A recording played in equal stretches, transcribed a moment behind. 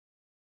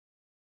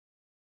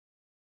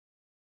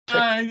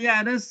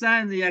Yeah, that's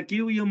science. Yeah,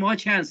 give you more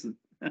chance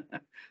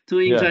to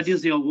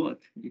introduce your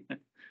work. Yeah.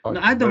 Okay,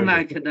 No, I don't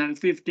like the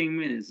 15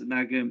 minutes,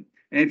 like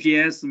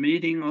APS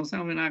meeting or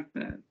something like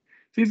that.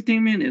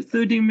 15 minutes,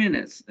 30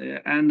 minutes,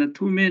 and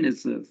 2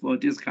 minutes for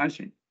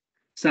discussion.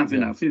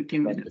 Something like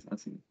 15 minutes, I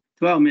think,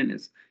 12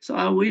 minutes.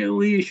 So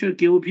we should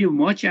give people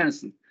more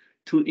chance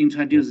to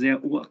introduce their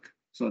work.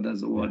 So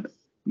that's what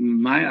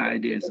my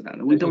idea is.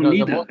 That we don't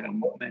need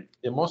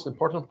the most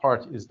important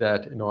part is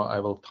that, I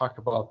will talk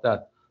about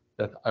that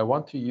I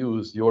want to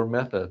use your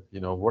method,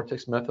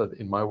 Vortex method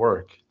in my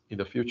work in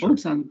the future. Oh,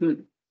 sounds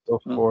good. So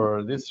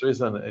for this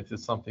reason, it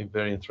is something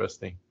very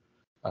interesting.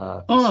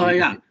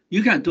 Yeah,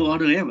 you can do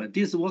whatever.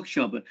 This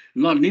workshop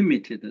not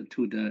limited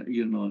to the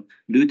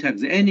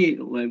Liutex. Any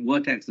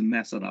Vortex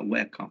method are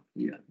welcome.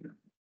 Yeah.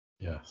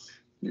 Yes.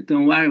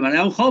 Don't worry about it.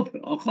 I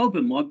hope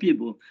more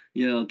people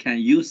can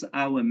use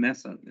our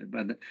method.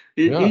 But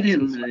it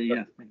is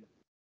yeah.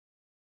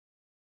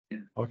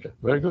 Okay,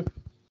 very good.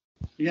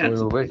 Yeah.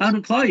 So we'll wait. How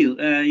to call you?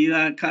 You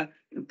are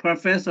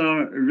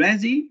Professor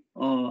Rezi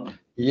or?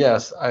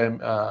 Yes,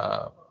 I'm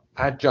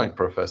adjunct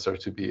professor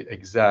to be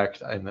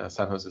exact in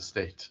San Jose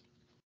State.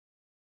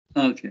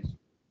 Okay.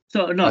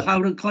 So no,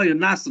 how to call your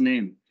last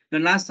name? The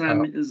last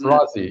name is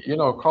Razi.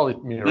 Call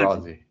it me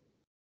Razi.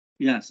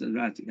 Yes,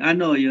 Razi. I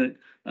know you.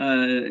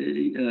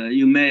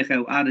 You may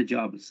have other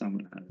jobs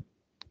somewhere.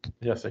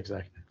 Yes,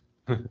 exactly.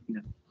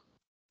 Yeah,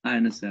 I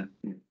understand.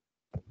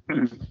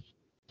 Yeah.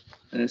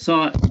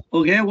 So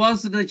okay,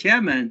 what's the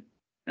chairman?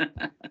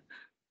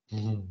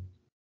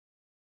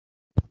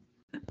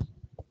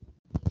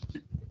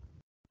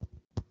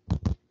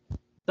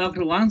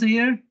 Dr. Wang's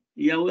here?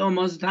 Yeah, we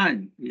almost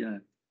time. Yeah.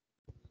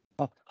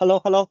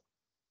 Hello.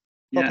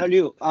 Yeah. Dr.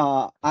 Liu,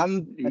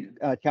 I'm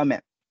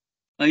chairman.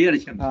 Oh, you're the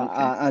chairman.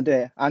 Okay.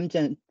 对 ，I'm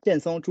建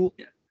松朱。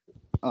 Yeah.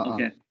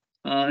 Okay.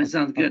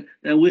 Sounds good.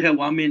 We have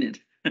 1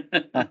 minute.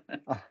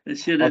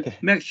 Should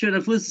make sure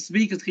the first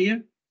speaker's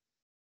here.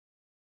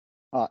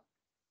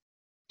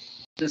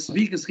 The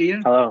speaker's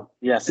here. Hello.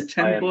 Yes.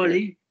 Chen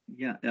Guoli.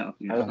 Yeah.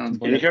 Can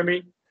you hear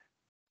me?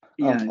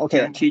 Yeah.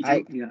 Okay.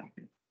 Yeah.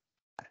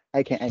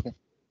 I can.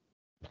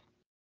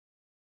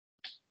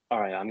 All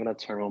right. I'm gonna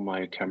turn on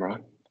my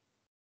camera.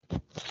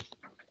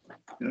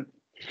 Good.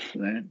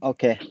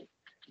 Okay.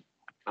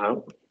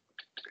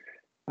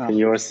 Can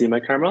you all see my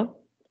camera?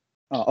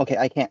 Okay.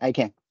 I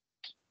can.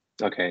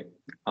 Okay.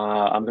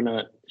 I'm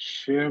gonna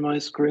share my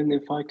screen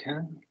if I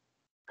can.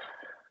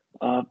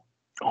 Oh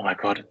my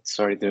God.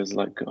 Sorry. There's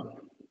like a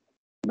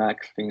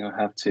Mac thing. I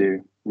have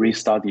to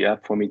restart the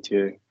app for me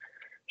to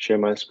share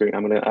my screen.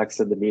 I'm gonna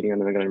exit the meeting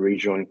and then I'm gonna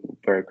rejoin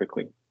very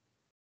quickly.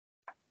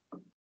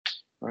 All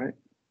right.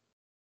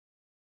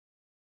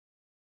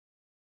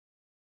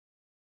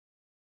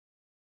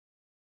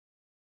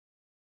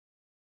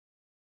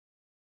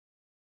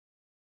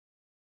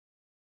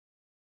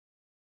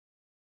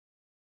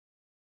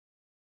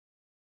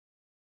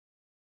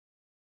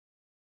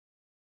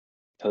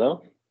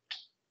 Hello?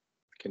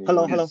 Can you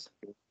Hello.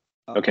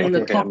 Okay. On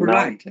the top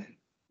right.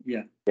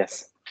 Yeah.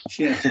 Yes.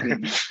 Share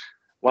screen.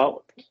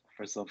 Well,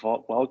 first of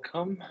all,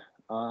 welcome.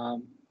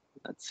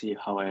 Let's see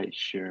how I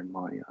share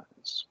my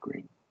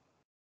screen.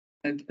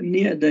 And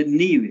near the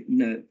knee,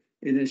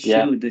 it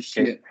shows the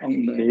share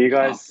on the. Can you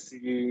guys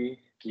see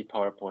the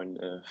PowerPoint?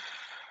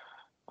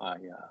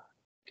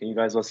 Can you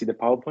guys all see the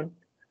PowerPoint?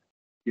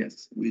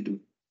 Yes, we do.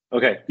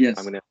 Okay. Yes.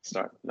 I'm gonna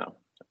start now.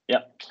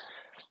 Yeah.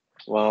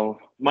 Well,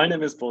 my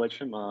name is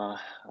Vortex. I'm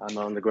an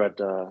undergrad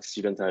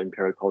student at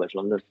Imperial College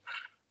London.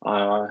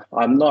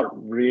 I'm not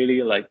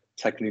really like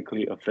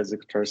technically a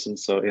physics person,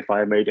 so if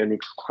I made any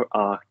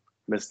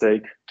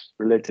mistake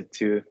related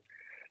to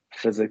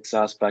physics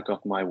aspect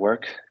of my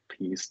work,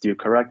 please do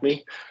correct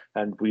me.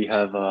 And we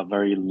have a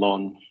very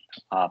long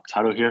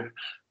title here: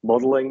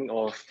 Modeling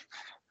of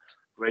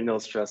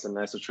Reynolds stress and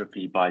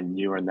isotropy by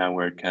neural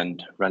network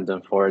and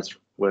random forest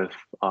with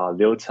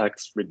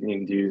Liutex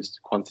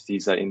induced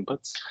quantities as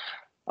inputs.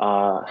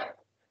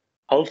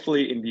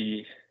 Hopefully in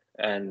the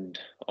end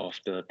of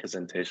the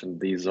presentation,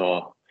 these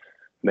all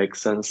make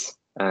sense.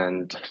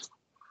 And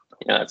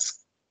yeah,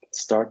 let's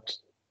start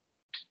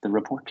the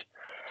report.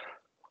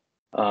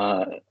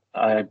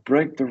 I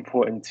break the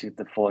report into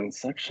the following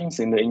sections.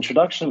 In the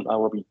introduction, I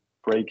will be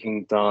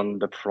breaking down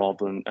the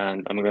problem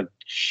and I'm going to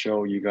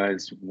show you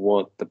guys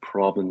what the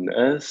problem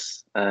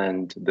is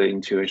and the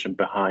intuition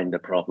behind the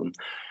problem.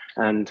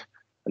 And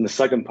in the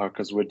second part,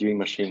 because we're doing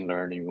machine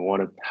learning, we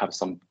want to have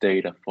some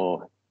data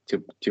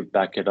to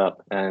back it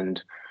up. And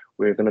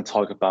we're going to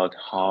talk about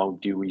how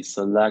do we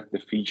select the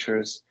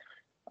features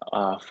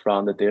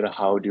from the data,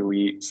 how do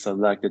we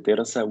select the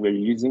data set we're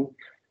using.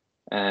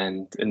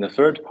 And in the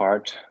third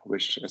part,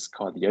 which is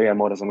called the AI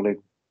models, this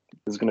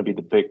is going to be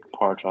the big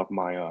part of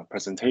my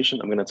presentation.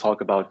 I'm going to talk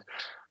about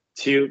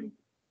two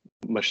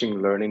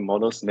machine learning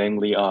models,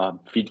 namely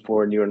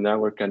feed-forward neural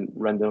network and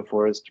random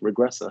forest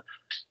regressor.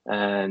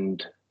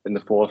 And in the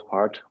fourth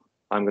part,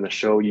 I'm going to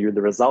show you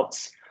the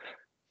results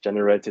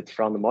generated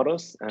from the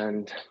models.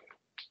 And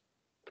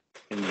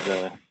in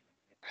the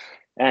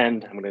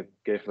end, I'm going to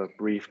give a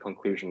brief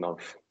conclusion of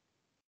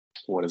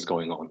what is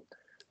going on.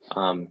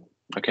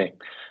 Okay,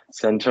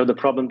 center the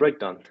problem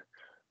breakdown.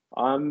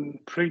 I'm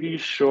pretty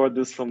sure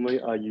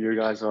you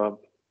guys are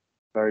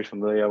very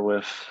familiar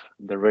with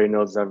the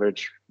Reynolds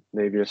average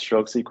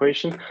Navier-Stokes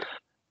equation.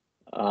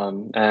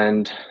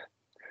 And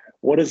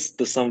what is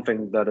the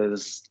something that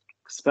is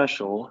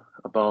special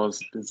about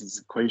this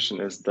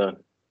equation is the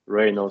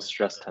Reynolds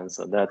stress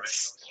tensor.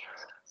 That's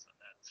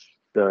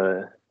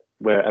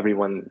where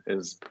everyone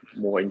is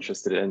more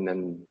interested in,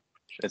 and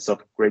it's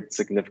of great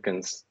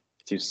significance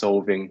to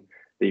solving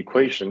the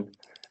equation.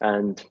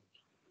 And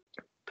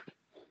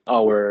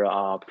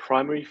our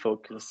primary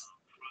focus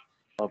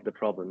of the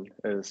problem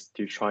is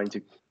to trying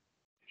to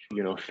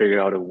figure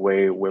out a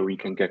way where we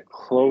can get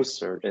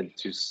closer and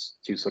to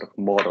sort of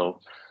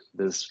model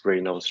this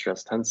Reynolds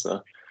stress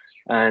tensor.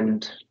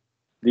 And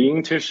the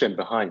intuition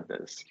behind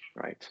this,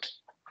 right,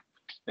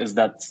 is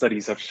that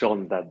studies have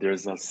shown that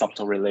there's a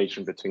subtle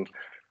relation between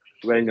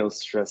Reynolds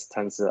stress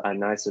tensor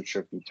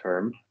anisotropy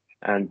term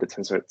and the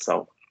tensor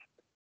itself.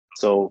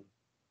 So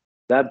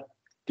that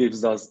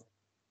gives us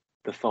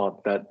the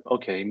thought that,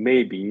 okay,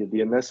 maybe the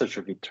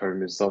anisotropy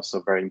term is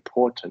also very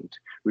important.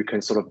 We can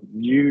sort of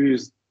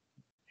use,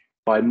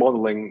 by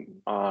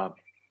modeling the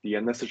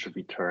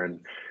anisotropy term,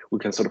 we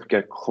can sort of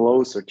get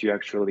closer to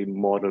actually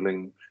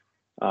modeling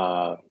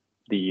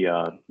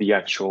the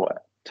actual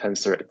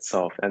tensor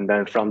itself. And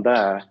then from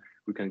there,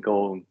 we can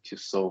go to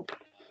solve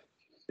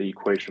the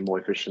equation more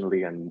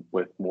efficiently and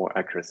with more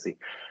accuracy.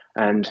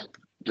 And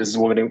this is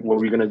what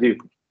we're going to do.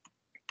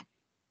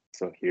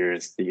 So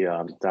here's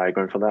the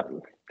diagram for that.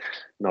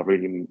 Not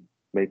really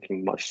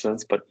making much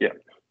sense, but yeah.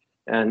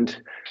 And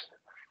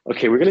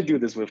okay, we're going to do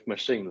this with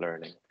machine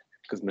learning,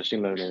 because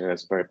machine learning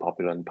is very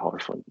popular and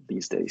powerful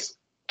these days.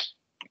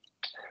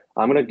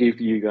 I'm going to give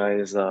you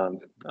guys a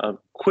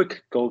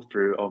quick go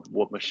through of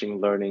what machine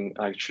learning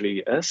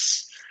actually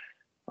is.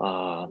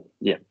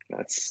 Yeah,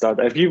 let's start.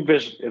 If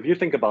you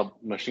think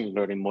about machine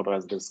learning model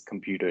as this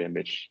computer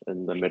image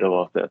in the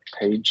middle of the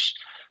page,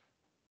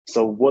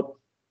 so what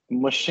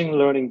machine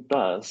learning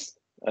does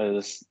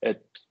is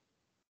it,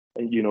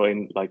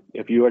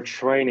 if you are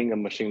training a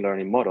machine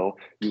learning model,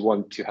 you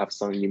want to have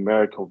some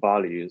numerical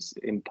values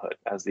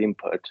as the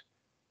input.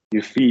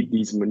 You feed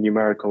these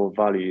numerical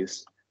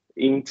values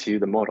into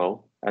the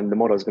model, and the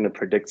model is going to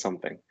predict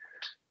something.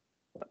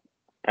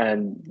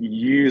 And you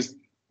use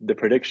the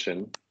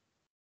prediction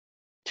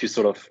to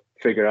sort of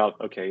figure out,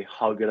 okay,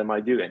 how good am I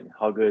doing?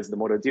 How good is the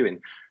model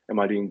doing? Am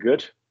I doing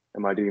good?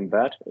 Am I doing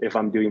bad? If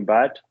I'm doing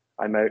bad,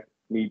 I might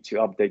need to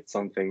update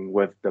something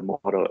with the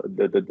model,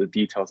 the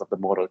details of the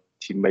model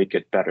to make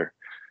it better.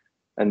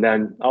 And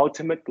then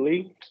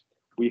ultimately,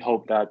 we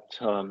hope that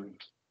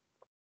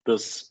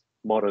this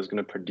model is going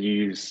to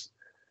produce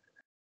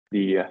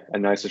the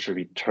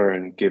anisotropy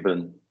term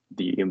given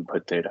the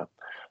input data.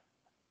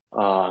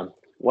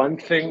 One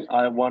thing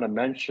I want to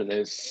mention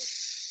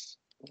is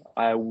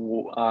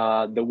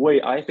the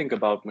way I think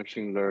about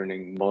machine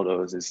learning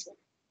models is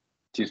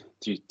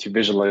to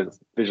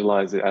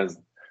visualize it as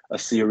a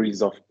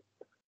series of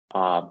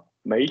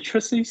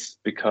matrices,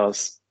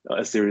 because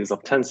a series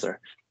of tensor.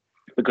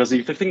 Because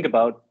if you think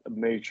about a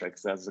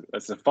matrix as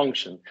a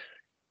function,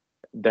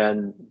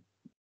 then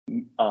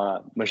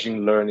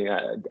machine learning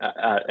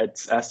at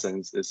its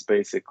essence is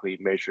basically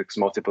matrix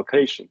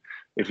multiplication.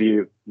 If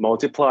you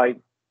multiply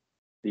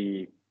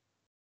the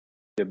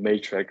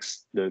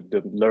matrix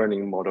the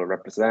learning model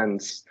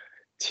represents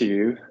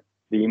to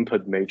the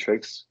input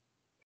matrix,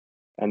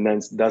 and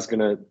then that's going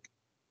to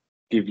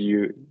give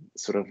you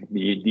sort of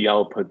the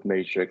output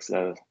matrix,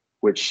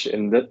 which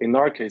in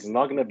our case is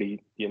not going to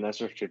be the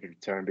anisotropy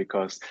term,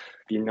 because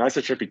the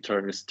anisotropy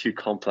term is too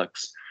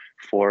complex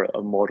for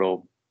a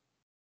model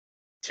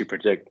to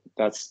predict.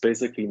 That's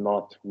basically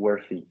not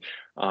worthy.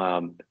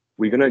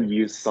 We're going to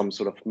use some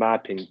sort of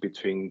mapping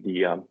between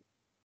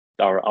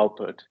our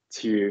output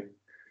to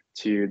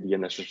the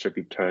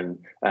anisotropy term,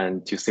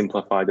 and to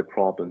simplify the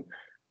problem.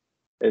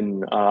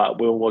 And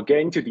we'll get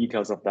into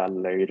details of that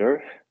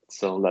later.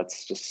 So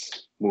let's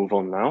just move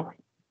on now.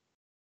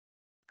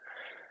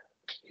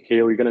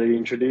 Here we're going to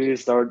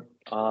introduce our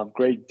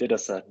great data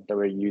set that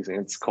we're using.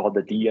 It's called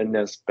the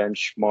DNS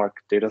benchmark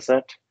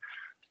dataset.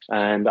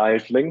 And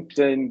I've linked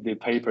in the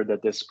paper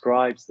that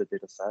describes the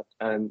dataset,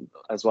 and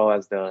as well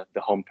as the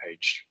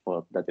homepage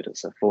for the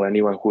dataset for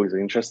anyone who is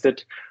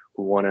interested,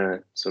 who want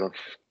to sort of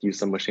use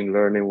some machine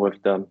learning with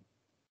the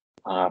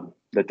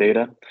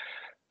data.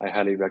 I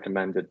highly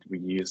recommend that we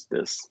use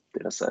this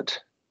dataset.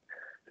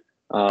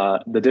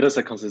 The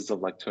dataset consists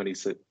of like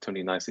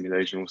 29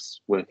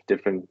 simulations with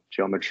different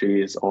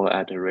geometries, all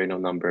at a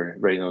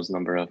Reynolds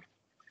number of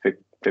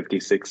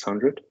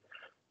 5,600.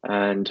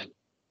 And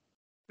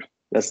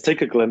let's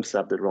take a glimpse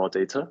at the raw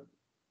data.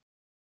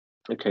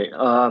 Okay,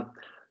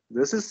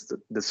 this is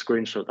the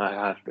screenshot I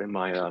have in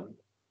my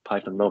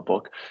Python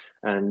notebook.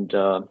 And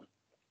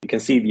you can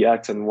see the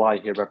X and Y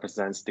here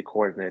represents the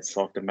coordinates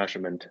of the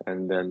measurement,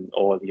 and then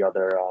all the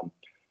other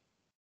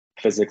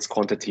physics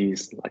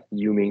quantities like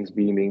U means,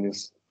 V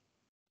means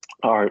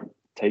are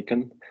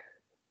taken.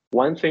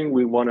 one thing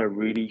we want to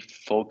really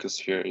focus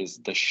here is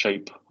the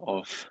shape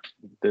of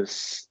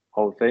this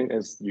whole thing.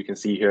 As you can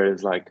see here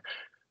is like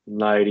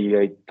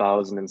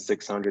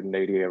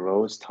 98,688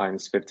 rows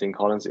times 15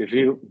 columns. If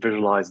you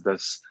visualize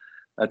this,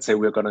 let's say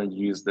we're going to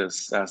use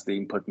this as the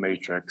input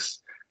matrix,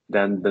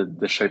 then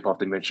the shape of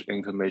the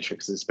input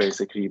matrix is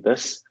basically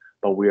this,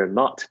 but we are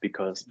not,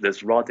 because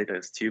this raw data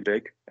is too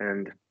big.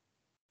 And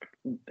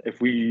if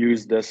we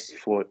use this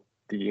for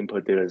the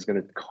input data, it's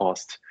going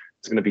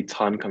to be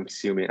time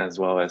consuming as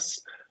well as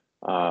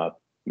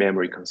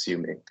memory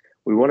consuming.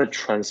 We want to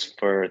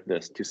transfer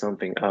this to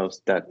something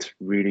else that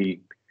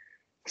really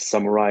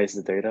summarize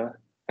the data,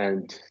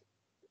 and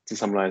to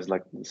summarize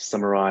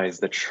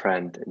the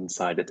trend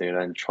inside the data,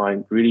 and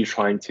really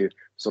trying to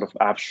sort of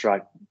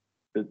abstract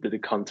the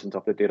content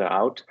of the data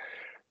out.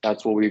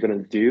 That's what we're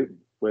going to do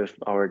with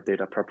our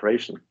data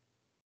preparation.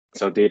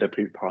 So data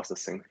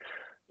pre-processing.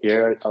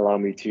 Here, allow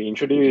me to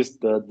introduce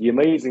the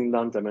amazing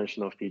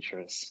non-dimensional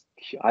features.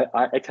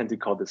 I tend to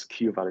call this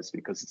Q values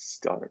because it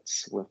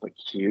starts with a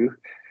Q.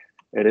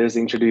 It is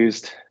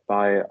introduced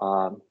by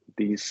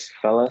these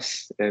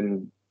fellas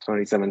in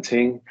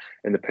 2017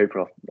 in the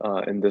paper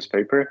in this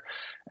paper,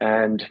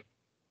 and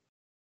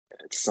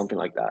it's something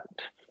like that.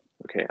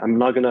 Okay, I'm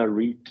not gonna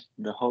read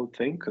the whole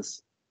thing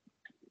because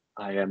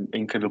I am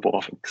incapable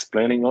of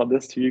explaining all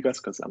this to you guys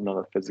because I'm not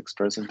a physics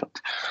person. But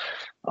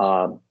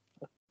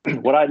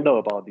what I know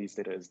about these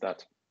data is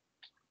that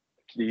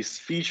these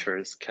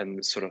features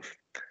can sort of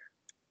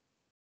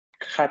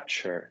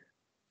capture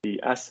the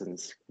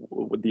essence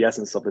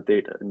of the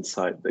data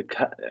inside.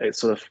 It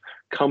sort of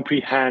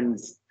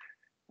comprehends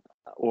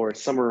or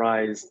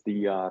summarize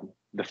the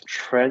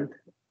trend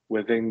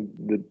within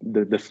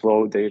the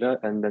flow data,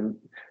 and then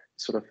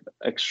sort of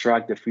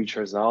extract the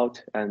features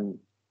out. And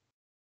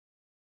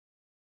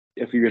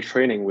if you're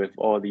training with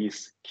all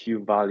these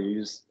Q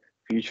values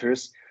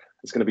features,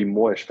 it's going to be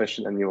more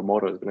efficient, and your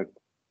model is going to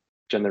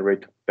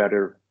generate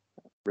better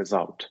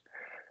result.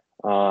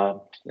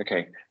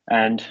 Okay,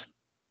 and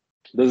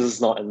this is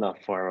not enough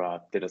for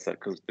our data set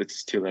because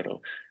it's too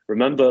little.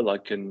 Remember,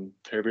 like in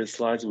previous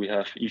slides, we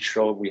have each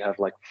row, we have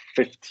like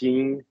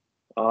 15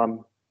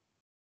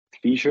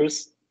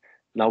 features.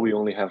 Now we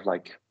only have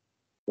like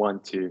 1,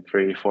 2,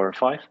 3, 4,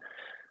 5.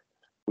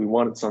 We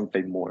wanted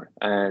something more.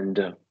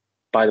 And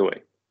by the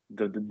way,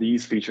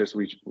 these features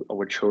which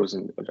were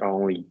chosen are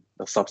only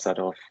a subset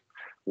of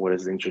what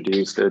is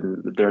introduced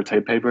in the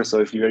data paper. So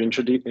if you're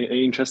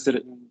interested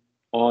in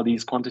all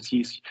these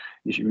quantities,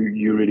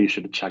 you really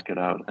should check it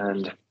out.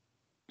 And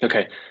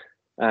okay,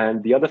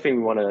 and the other thing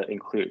we want to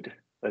include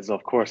is,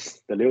 of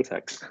course, the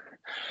Liutex.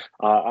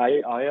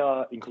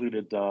 I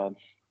included the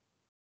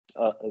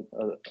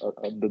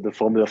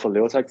formula for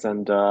Liutex,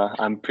 and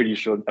I'm pretty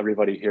sure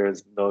everybody here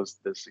knows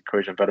this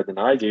equation better than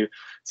I do.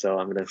 So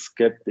I'm going to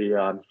skip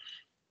the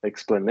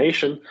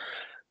explanation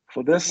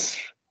for this.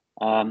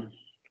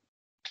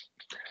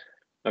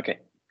 Okay.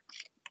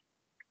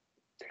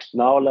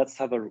 Now let's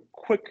have a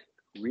quick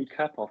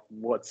recap of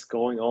what's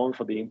going on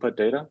for the input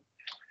data.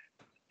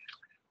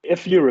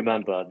 If you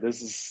remember,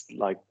 this is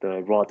like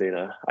the raw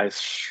data. I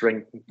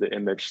shrink the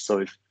image so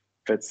it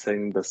fits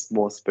in the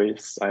small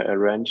space I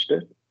arranged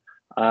it.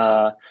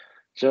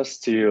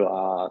 Just to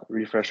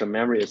refresh your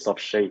memory, it's of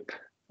shape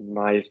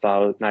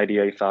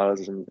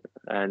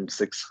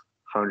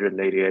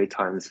 98,688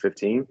 times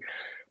 15.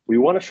 We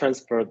want to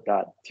transfer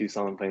that to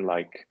something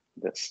like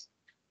this.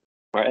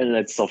 Right, and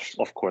it's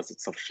of course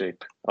it's of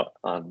shape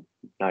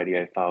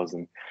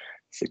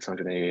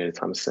 98,688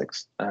 times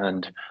 6.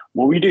 And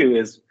what we do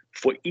is,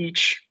 for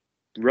each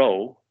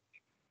row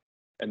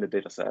in the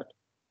data set,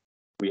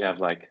 we have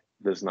like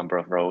this number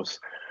of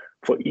rows.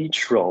 For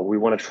each row, we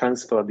want to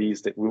transfer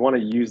these. We want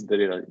to use the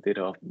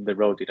data of the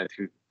row data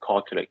to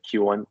calculate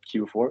Q1,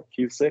 Q4,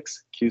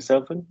 Q6,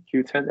 Q7,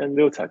 Q10, and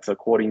Liutex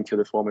according to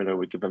the formula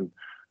we given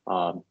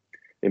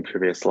in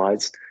previous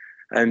slides.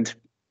 And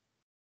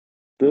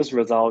this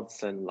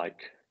results in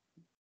like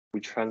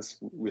we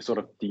sort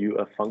of do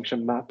a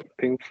function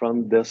mapping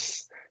from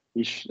this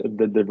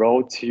the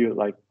row to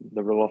like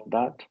the row of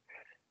that.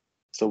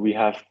 So we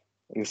have,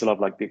 instead of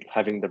like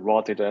having the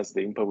raw data as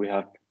the input, we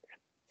have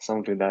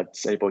something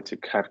that's able to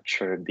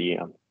capture the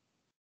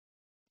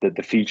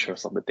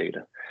features of the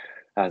data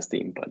as the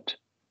input.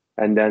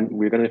 And then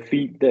we're going to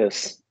feed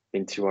this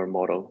into our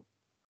model.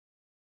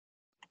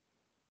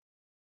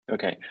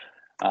 Okay.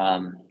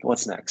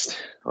 What's next?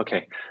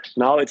 Okay,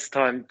 now it's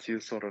time to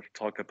sort of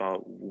talk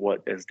about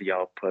what is the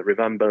output.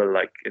 Remember,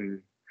 like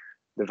in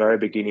the very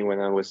beginning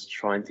when I was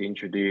trying to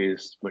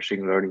introduce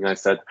machine learning, I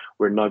said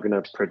we're not going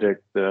to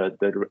predict the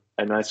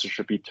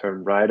anisotropy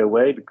term right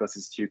away because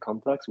it's too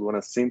complex. We want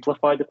to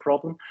simplify the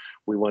problem.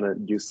 We want to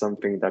use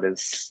something that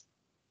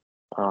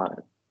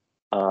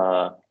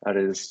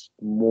is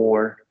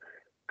more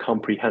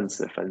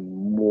comprehensive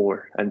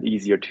and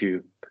easier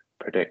to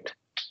predict.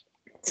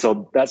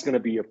 So that's going to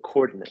be a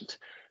coordinate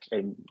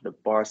in the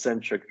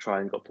bar-centric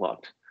triangle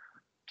plot.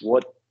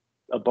 What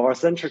a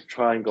bar-centric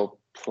triangle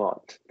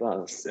plot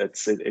does, it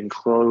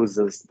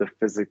encloses the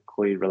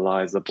physically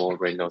realizable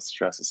Reynolds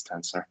stresses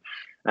tensor.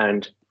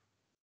 And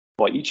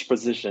for each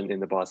position in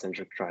the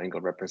barocentric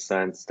triangle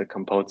represents the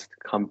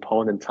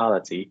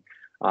componentality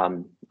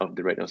of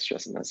the radial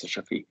stress and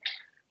isotropy.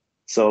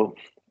 So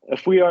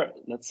if we are,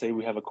 let's say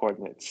we have a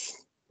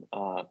coordinates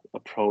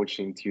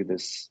approaching to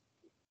this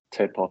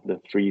tip of the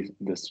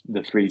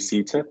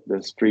 3C tip,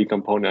 this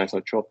 3-component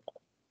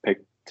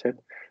isotropic tip,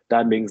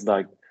 that means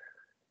like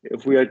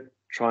if we are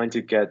trying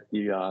to get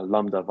the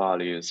lambda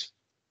values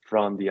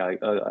from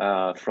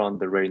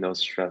the radial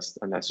stress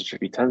and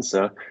isotropy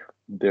tensor,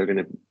 they're going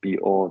to be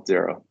all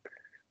 0.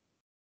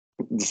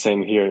 The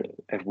same here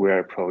if we're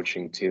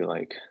approaching to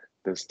like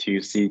this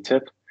 2C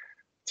tip,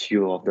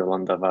 2 of the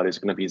lambda value is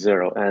going to be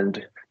 0,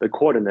 and the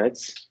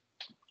coordinates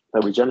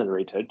that we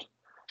generated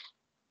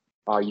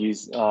are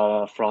used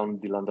from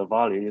the lambda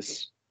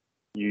values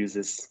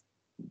uses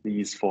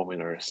these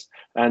formulas.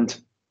 And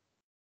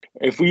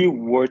if we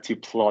were to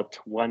plot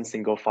one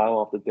single file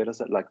of the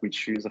dataset, like we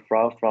choose a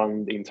file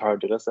from the entire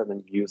dataset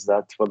and use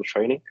that for the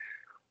training,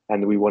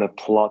 and we want to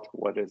plot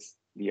what is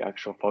the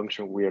actual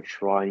function we are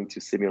trying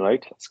to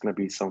simulate, it's going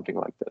to be something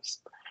like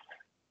this,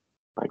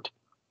 right?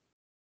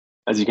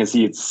 As you can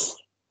see, it's,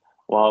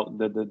 well,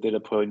 the data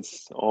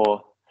points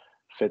all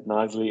fit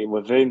nicely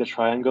within the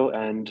triangle,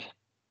 and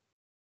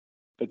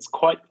it's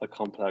quite a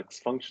complex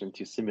function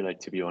to simulate,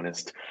 to be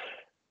honest.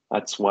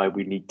 That's why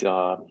we need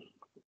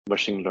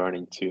machine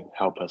learning to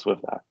help us with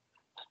that.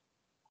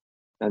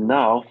 And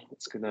now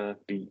it's gonna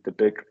be the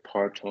big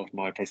part of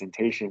my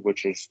presentation,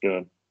 which is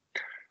the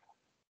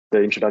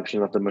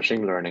introduction of the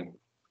machine learning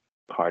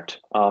part.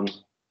 I'm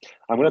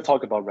gonna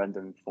talk about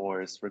random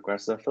forest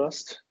regressor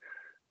first.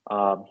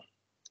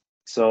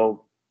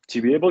 So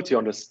to be able to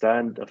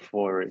understand a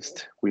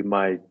forest, we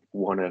might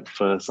wanna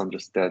first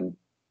understand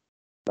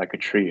like a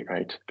tree,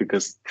 right?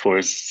 Because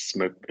forest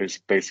is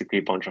basically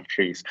a bunch of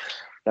trees.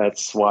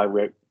 That's why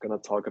we're gonna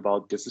talk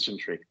about decision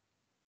tree.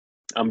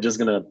 I'm just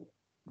gonna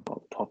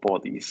pop all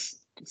these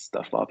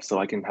stuff up so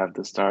I can have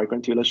this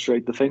diagram to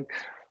illustrate the thing.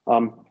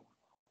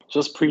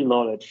 Just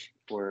pre-knowledge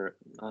for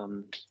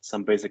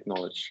some basic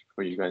knowledge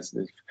for you guys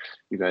if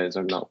you guys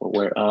are not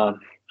aware.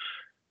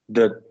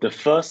 The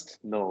first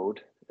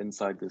node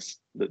inside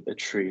the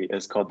tree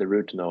is called the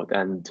root node,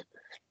 and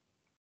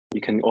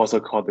you can also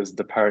call this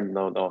the parent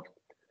node of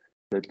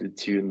the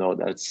 2 nodes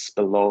that's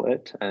below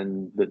it,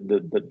 and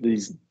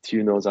these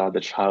 2 nodes are the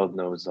child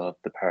nodes of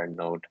the parent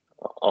node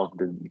of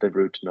the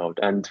root node.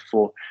 And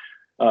for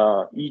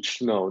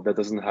each node that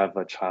doesn't have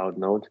a child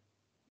node,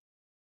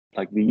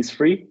 like these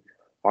 3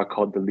 are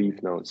called the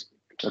leaf nodes.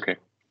 Okay,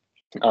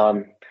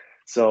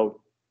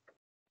 so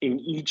in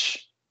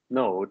each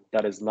node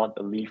that is not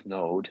a leaf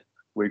node,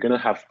 we're gonna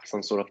have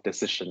some sort of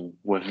decision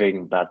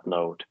within that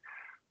node.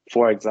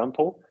 For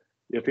example,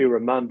 if you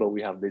remember,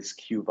 we have these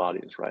Q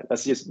values, right?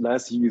 Let's use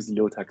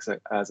Liutex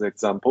as an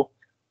example.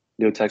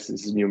 Liutex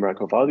is a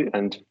numerical value,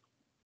 and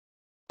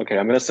okay,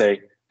 I'm gonna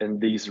say in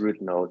these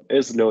root node,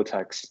 is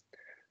Liutex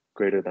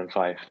greater than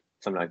 5?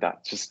 Something like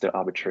that, just the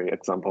arbitrary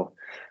example.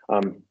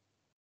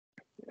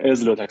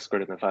 Is Liutex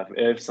greater than 5?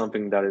 If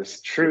something that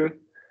is true,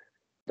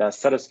 that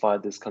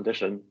satisfies this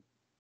condition,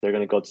 they're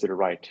gonna go to the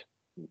right,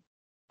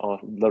 or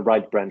the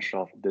right branch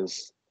of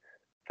this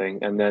thing.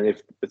 And then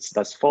if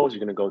that's false, you're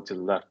gonna go to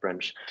the left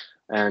branch.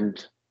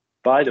 And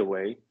by the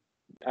way,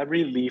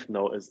 every leaf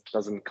node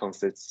doesn't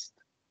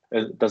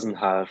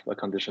have a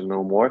condition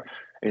no more.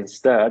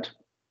 Instead,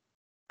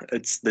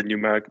 it's the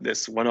numeric,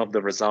 this one of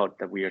the results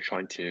that we are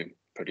trying to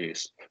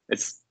produce.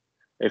 It's,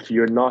 if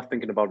you're not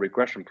thinking about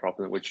regression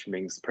problem, which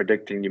means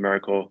predicting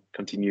numerical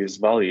continuous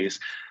values,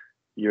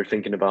 you're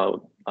thinking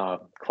about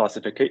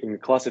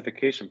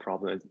classification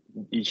problem.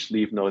 Each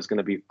leaf node is going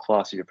to be a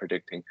class you're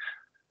predicting.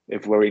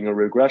 If we're in a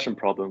regression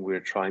problem, we're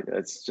trying,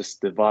 it's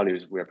just the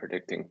values we're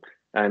predicting.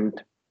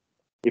 And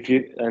if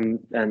you,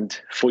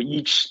 and for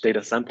each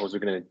data samples, we're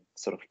going to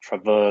sort of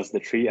traverse the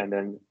tree, and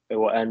then it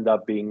will end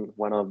up being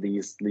one of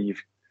these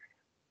leaf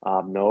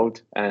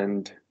node,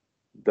 and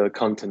the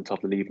content of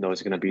the leaf node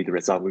is going to be the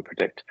result we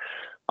predict.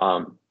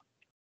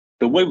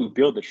 The way we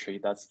build the tree,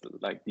 that's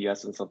like the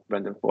essence of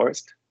random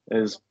forest,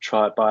 is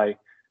by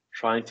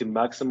trying to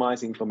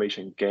maximize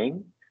information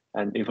gain,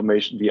 and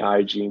information, the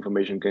IG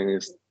information gain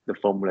is the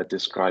formula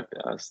described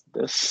as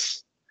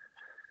this.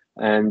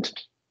 And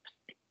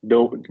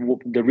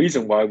the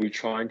reason why we're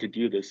trying to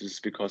do this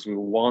is because we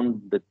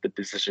want the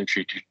decision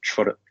tree to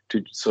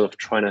sort of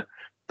try to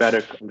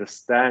better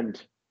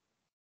understand,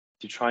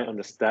 to try and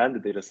understand the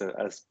data set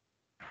as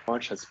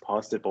much as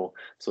possible.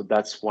 So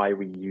that's why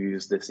we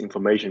use this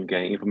information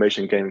gain.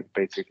 Information gain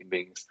basically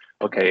means,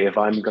 okay, if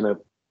I'm gonna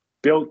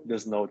build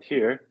this node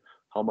here,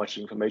 how much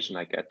information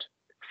I get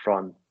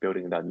from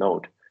building that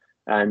node.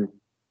 And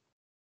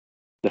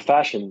the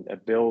fashion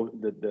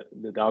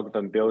the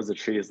algorithm builds the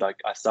tree is like,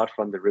 I start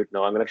from the root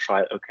node. I'm going to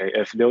try, okay,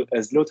 if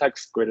is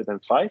Liutex greater than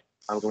 5,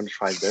 I'm going to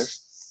try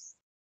this.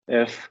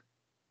 If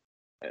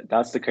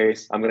that's the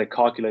case, I'm going to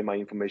calculate my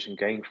information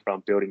gain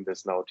from building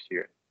this node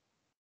here.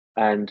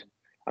 And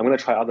I'm going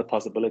to try other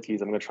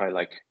possibilities. I'm going to try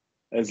like,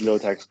 is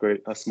Liutex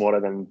smaller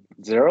than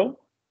 0?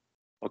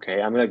 Okay,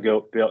 I'm going to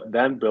go build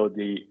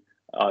the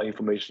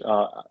information,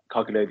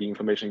 calculate the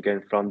information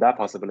gain from that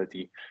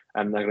possibility.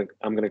 And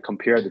I'm gonna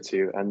compare the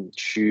two and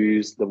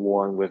choose the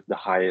one with the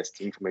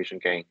highest information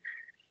gain.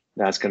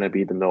 That's gonna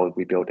be the node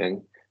we build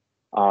in.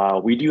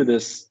 We do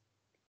this.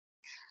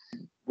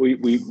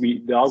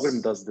 The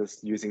algorithm does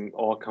this using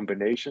all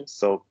combinations.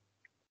 So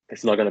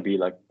it's not gonna be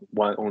like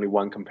only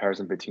one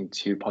comparison between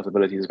two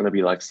possibilities. It's gonna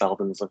be like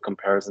thousands of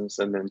comparisons,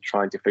 and then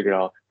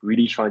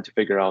really trying to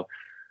figure out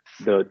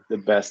the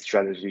best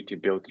strategy to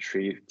build the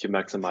tree to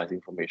maximize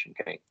information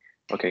gain.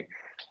 Okay,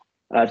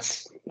 I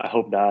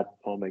hope that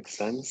all makes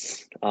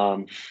sense.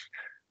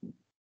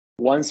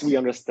 Once we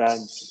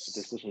understand the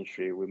decision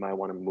tree, we might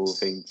want to move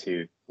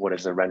into what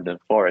is a random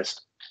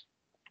forest.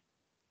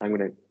 I'm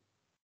going to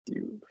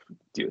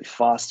do it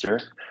faster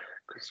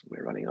because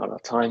we're running out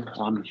of time.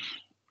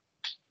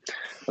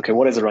 Okay,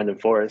 what is a random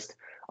forest?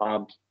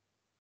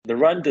 The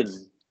random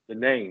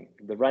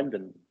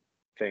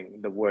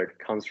thing, the word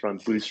comes from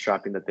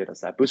bootstrapping the data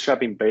set.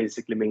 Bootstrapping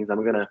basically means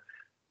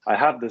I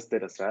have this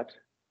data set,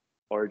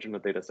 original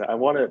data set. I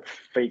want to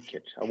fake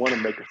it. I want to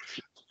make a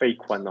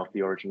fake one of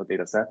the original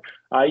data set.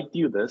 I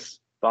do this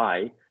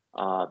by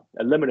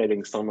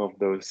eliminating some of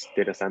those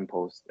data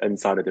samples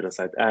inside the data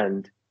set.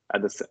 And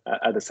at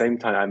the same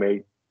time, I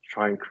may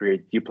try and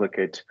create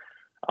duplicate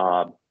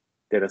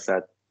data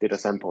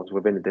samples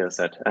within the data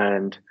set.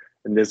 And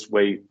in this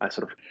way, I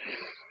sort of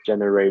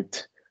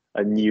generate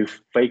a new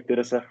fake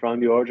data set from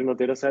the original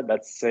data set.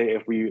 Let's say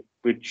if we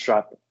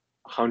bootstrap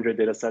 100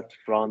 data sets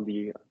from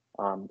the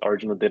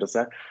original data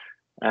set.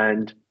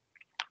 And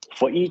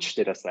for each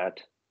data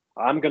set,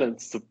 I'm going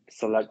to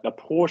select a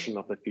portion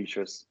of the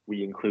features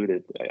we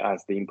included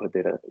as the input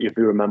data. If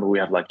you remember, we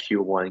have like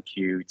Q1,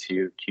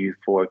 Q2,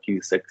 Q4,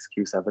 Q6,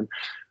 Q7.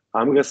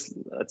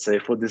 Let's say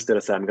for this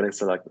data set, I'm going to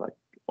select like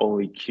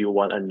only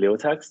Q1 and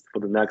Liutex. For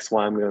the next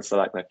one, I'm going to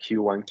select like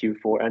Q1,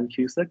 Q4, and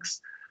Q6,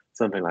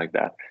 something like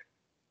that.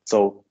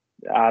 So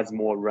it adds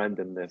more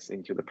randomness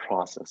into the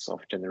process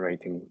of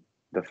generating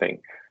the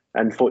thing.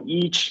 And for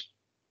each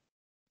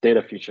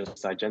data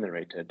features I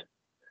generated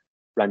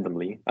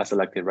randomly, I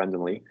selected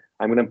randomly,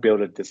 I'm going to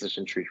build a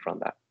decision tree from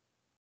that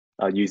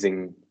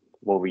using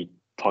what we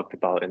talked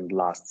about in the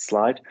last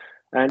slide.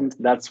 And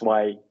that's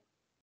why,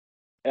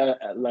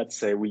 let's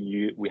say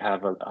we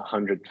have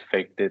 100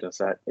 fake data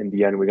set. In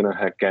the end, we're going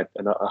to get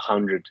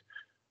 100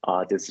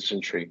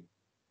 decision tree.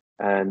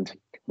 And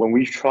when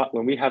we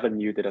have a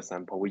new data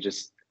sample, we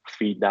just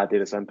feed that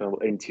data sample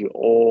into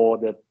all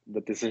the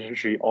decision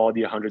tree, all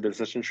the 100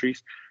 decision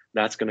trees.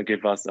 That's going to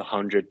give us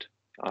 100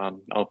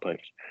 output.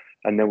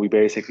 And then we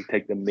basically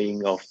take the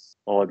mean of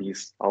all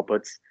these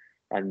outputs,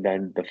 and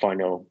then the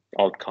final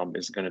outcome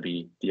is going to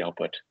be the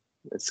output.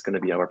 It's going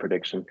to be our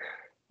prediction.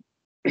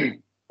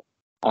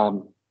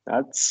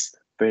 That's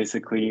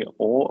basically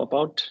all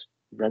about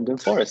random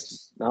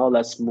forest. Now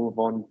let's move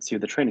on to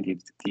the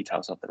training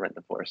details of the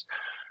random forest.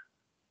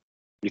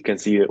 You can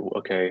see,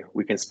 okay,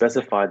 we can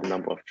specify the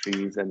number of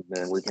trees, and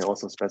then we can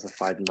also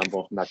specify the number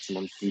of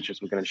maximum features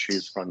we're going to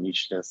choose from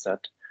each data set.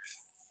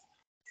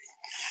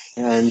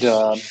 And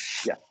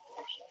yeah,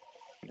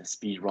 let's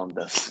speed run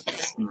this.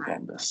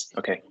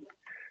 Okay.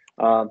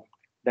 Then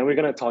we're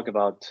going to talk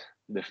about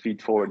the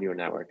feed-forward neural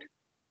network.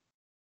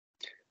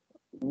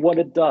 What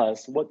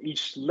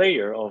each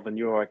layer of a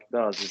neural network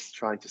does is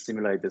trying to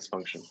simulate this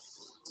function.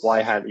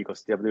 Y hat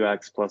equals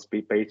WX plus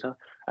beta,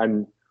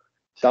 and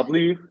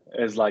W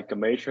is like a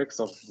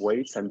matrix of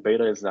weights, and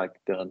beta is like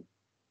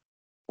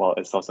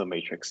it's also a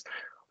matrix.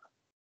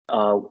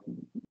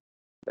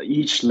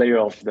 Each layer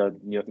of the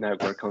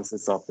network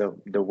consists of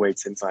the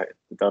weights inside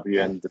the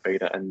W and the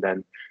beta, and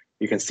then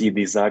you can see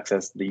these X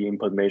as the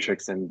input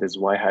matrix and this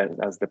Y hat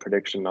as the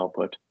prediction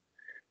output.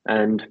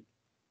 And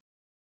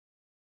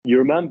you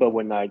remember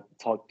when I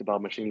talked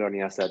about machine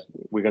learning, I said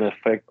we're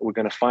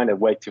gonna find a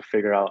way to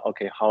figure out,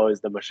 okay, how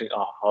is the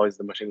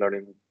machine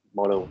learning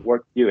model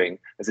doing?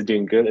 Is it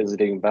doing good? Is it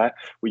doing bad?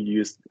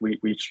 We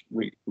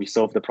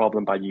solve the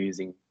problem by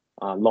using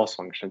loss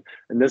function.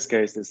 In this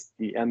case, it's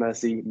the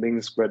MSE,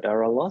 mean squared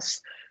error loss.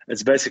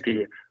 It's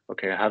basically,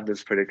 okay, I have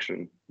this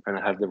prediction and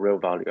I have the real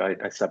value.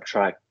 I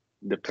subtract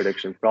the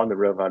prediction from the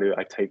real value.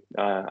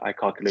 I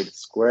calculate the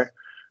square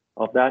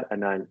of that,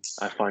 and then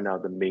I find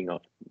out the mean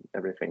of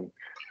everything.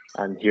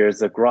 And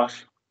here's a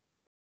graph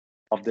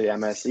of the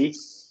MSE.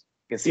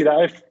 You can see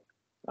that if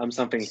I'm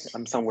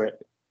somewhere,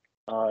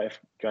 if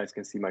you guys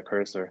can see my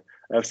cursor,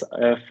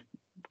 if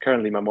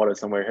currently my model is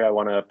somewhere here, I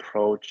want to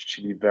approach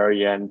to the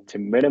very end to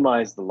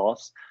minimize the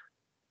loss.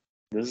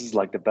 This is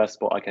like the best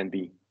spot I can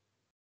be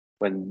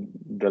when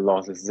the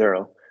loss is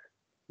 0.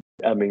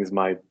 That means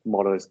my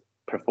model is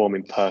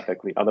performing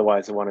perfectly.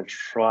 Otherwise, I want to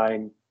try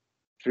and,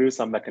 through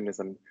some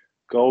mechanism,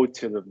 go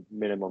to the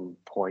minimum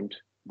point,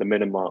 the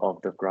minimum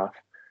of the graph.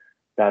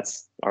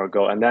 That's our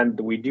goal. And then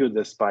we do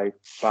this by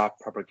back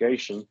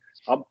propagation.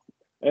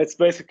 It's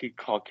basically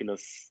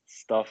calculus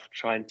stuff,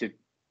 trying to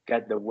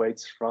get the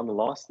weights from the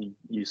loss.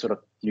 You sort of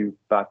do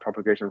back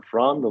propagation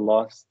from the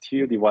loss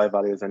to the Y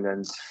values, and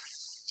then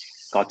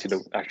got to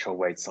the actual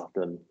weights of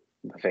the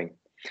thing.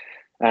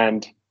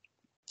 And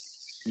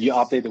you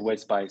update the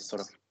weights by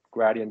sort of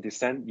gradient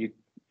descent. You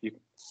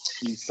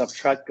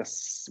subtract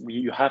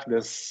you have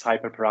this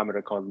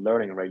hyperparameter called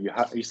learning rate.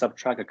 You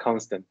subtract a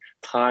constant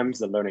times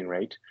the learning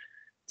rate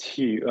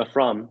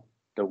from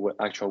the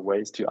actual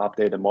weights to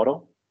update the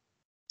model.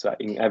 So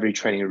in every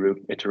training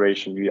route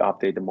iteration, you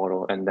update the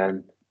model, and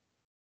then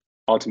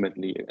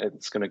ultimately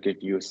it's going to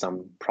give you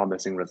some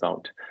promising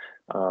result.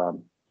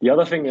 The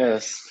other thing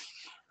is,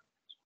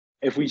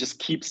 if we just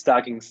keep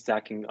stacking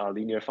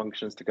linear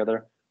functions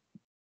together,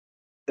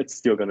 it's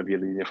still going to be a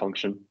linear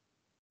function.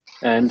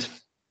 And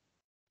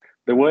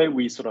the way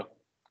we sort of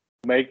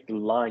make the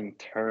line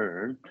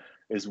turn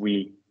is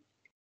we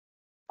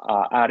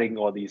are adding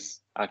all these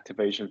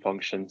activation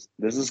functions.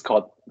 This is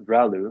called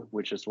ReLU,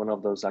 which is one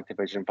of those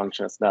activation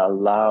functions that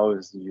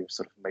allows you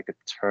sort of make a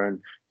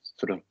turn,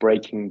 sort of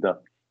breaking the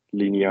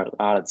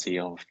linearity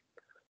of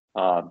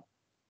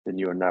the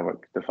neural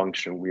network, the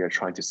function we are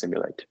trying to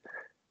simulate.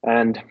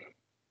 And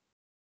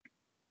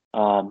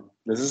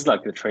this is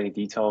like the training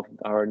detail of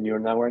our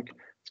neural network.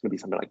 It's gonna be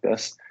something like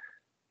this.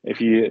 If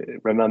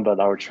you remember,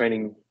 our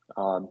training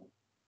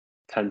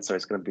tensor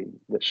is gonna be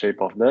the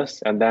shape of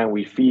this, and then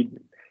we feed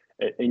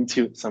it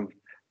into some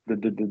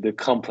the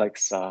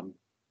complex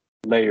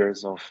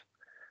layers of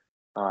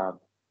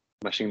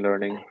machine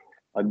learning,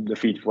 the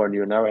feed for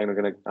neural network,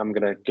 and I'm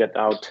gonna get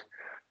out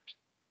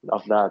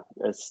of that.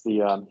 It's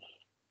the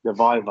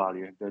y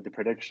value, the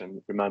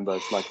prediction. Remember,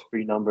 it's like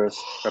 3 numbers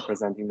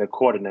representing the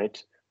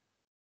coordinate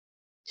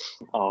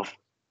of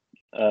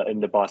in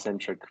the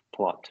bar-centric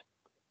plot.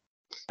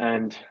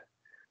 And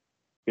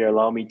here,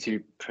 allow me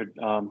to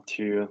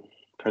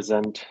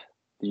present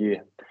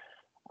the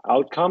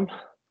outcome.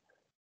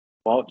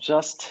 Well,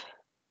 just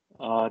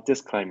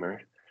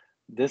disclaimer,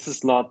 this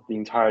is not the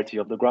entirety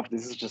of the graph.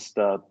 This is just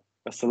a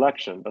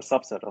selection, a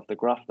subset of the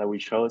graph that we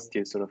chose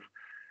to sort of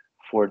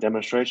for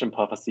demonstration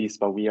purposes,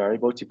 but we are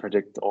able to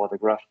predict all the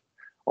graph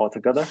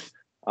altogether.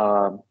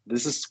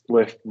 This is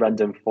with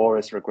random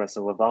forest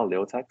regressive without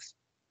Liutex.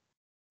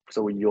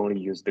 So we only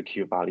use the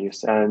Q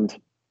values. And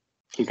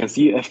you can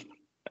see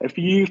if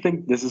you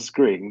think this is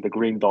green, the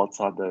green dots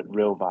are the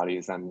real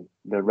values and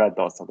the red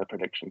dots are the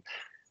prediction.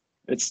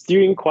 It's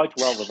doing quite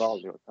well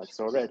without Liutex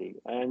already.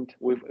 And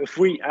if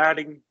we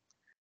adding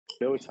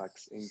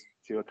Liutex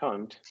into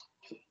account,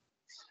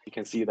 you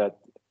can see that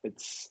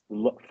it's,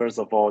 first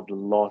of all, the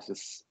loss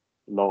is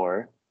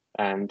lower.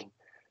 And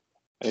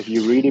if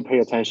you really pay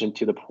attention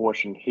to the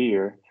portion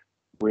here,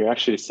 we're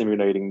actually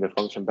simulating the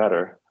function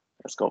better.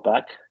 Let's go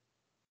back.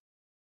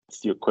 Let's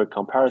do a quick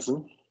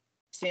comparison.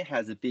 It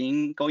has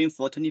been going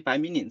for 25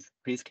 minutes.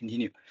 Please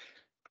continue.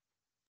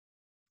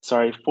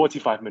 Sorry,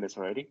 45 minutes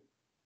already.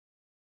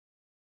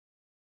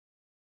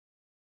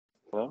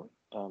 Well,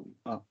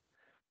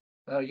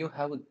 you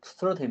have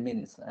 30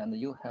 minutes and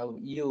you have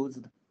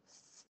used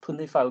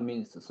 25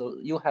 minutes, so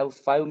you have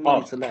 5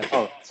 minutes left.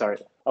 Oh, sorry.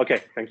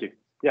 Okay, thank you.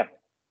 Yeah.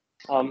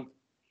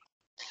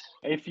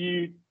 If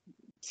you,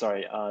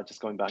 sorry,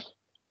 just going back.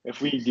 If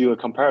we do a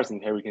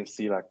comparison here, we can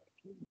see like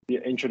the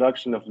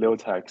introduction of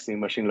Liutex in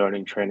machine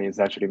learning training is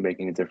actually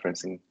making a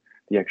difference in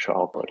the actual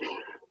output.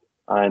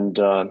 And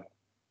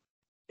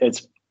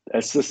it's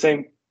the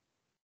same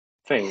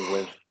thing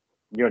with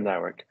neural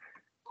network.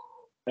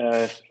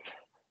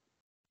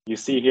 You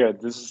see here,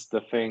 this is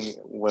the thing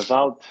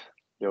without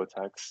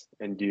Liutex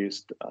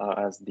induced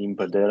as the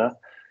input data,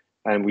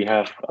 and we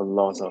have a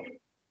loss of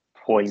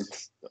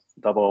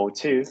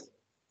 0.002.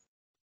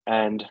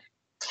 And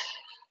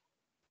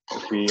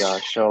if we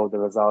show the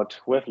result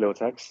with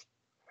Liutex,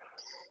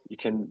 you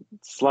can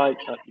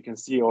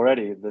see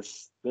already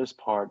this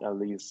part at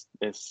least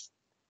is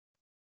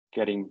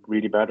getting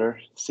really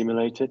better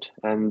simulated,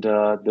 and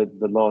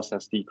the loss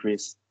has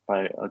decreased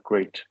by a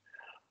great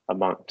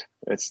amount.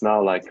 It's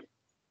now like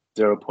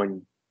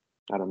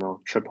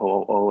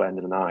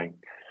 0.0000009.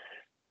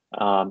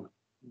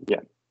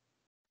 Yeah,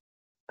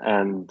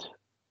 and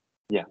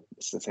yeah,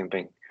 it's the same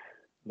thing.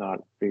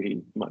 Not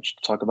really much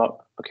to talk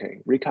about. Okay,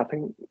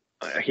 recapping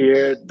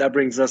here. That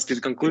brings us to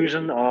the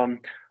conclusion.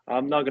 I'm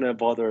not gonna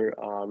bother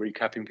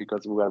recapping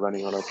because we are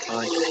running out of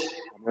time.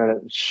 I'm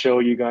gonna show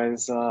you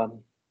guys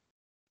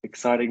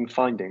exciting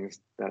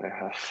findings that I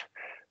have.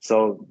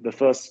 So the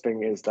first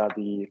thing is that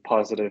the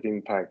positive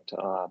impact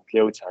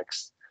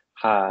Liutex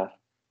have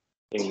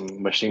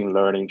in machine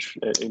learning,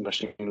 in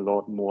machine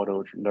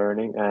model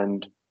learning,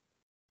 and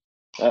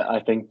I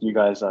think you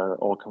guys are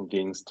all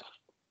convinced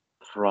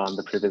from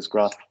the previous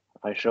graph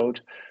I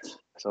showed.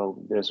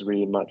 So there's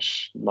really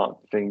much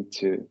nothing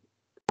to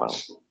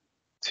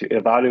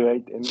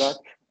evaluate in that.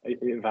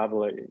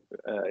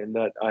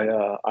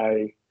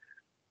 I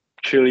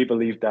truly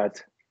believe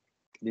that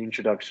the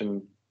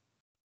introduction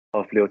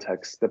of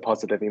Liutex, the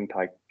positive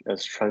impact,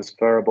 is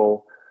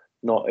transferable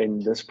not in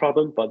this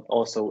problem but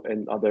also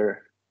in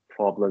other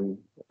problem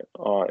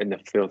in the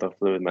field of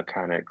fluid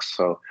mechanics.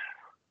 So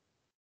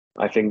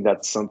I think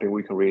that's something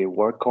we can really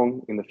work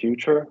on in the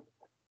future.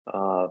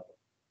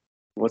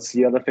 what's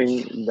the other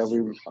thing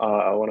that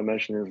I want to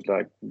mention is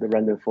like the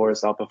random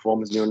forest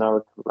outperforms neural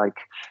network. Like,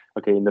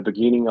 okay, in the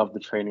beginning of the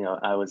training,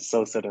 I was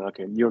so certain,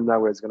 okay, neural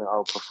network is going to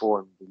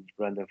outperform the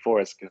random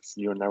forest because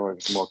neural network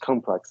is more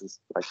complex. It's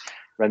like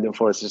random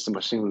forest is just a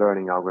machine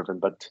learning algorithm,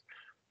 but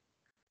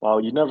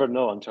well, you never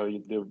know until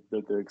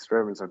the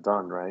experiments are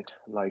done, right?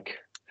 Like,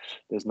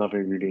 there's nothing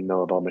you really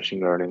know about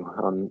machine learning.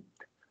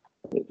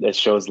 It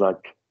shows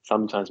like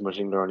sometimes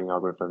machine learning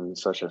algorithms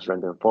such as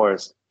random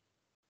forest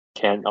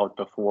can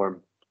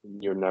outperform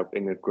neural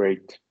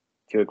network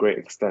to a great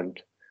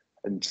extent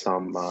in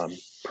some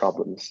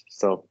problems.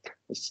 So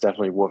it's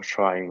definitely worth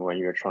trying when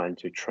you're trying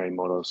to train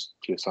models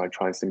to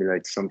try and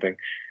simulate something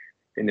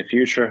in the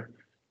future.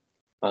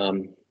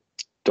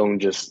 Don't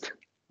just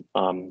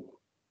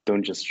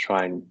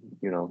try and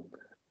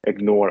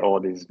ignore all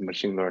these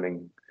machine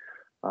learning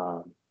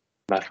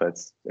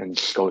methods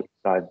and go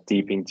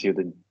deep into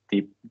the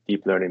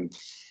deep learning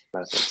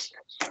methods.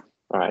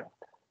 All right,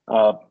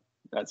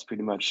 that's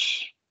pretty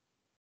much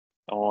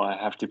all I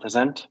have to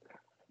present.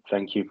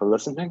 Thank you for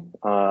listening.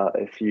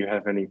 If you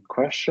have any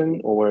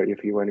question or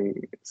if you have any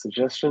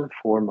suggestion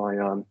for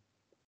my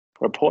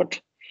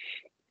report,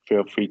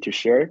 feel free to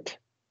share it.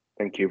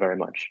 Thank you very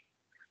much.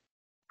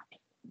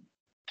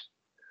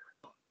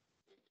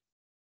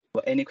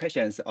 Any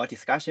questions or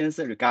discussions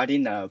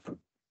regarding the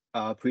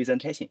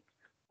presentation?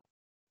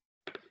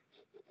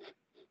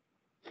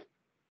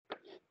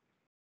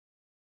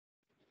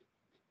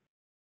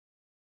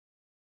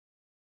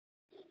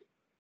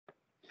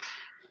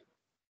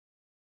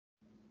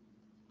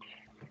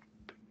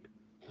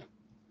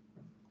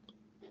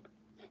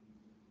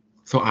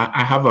 So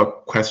I have a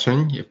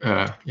question,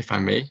 if I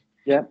may.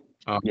 Yeah.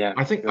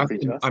 I think I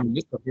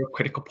missed a very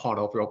critical part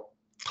of your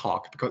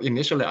talk, because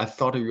initially I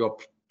thought your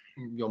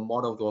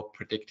model was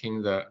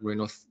predicting the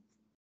Reynolds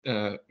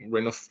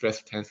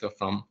stress tensor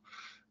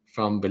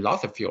from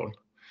velocity field.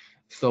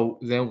 So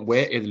then,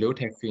 where is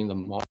Liutex in the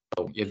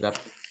model? Is that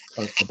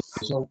an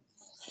additional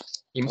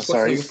input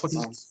that you put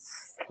in? So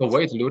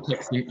where is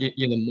Liutex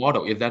in the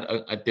model? Is that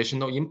an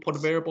additional input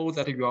variable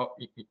that you are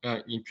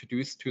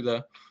introduced to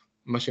the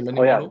machine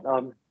learning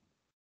model?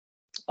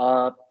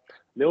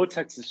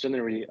 Liutex is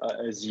generally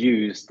is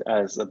used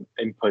as an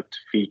input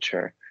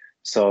feature.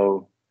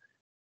 So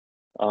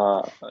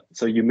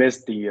so you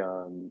missed the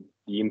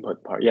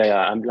input part.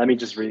 Let me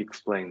just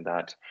re-explain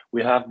that.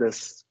 We have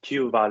this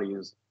Q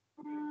values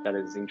that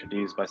is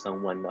introduced by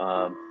someone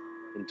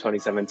in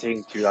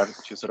 2017 to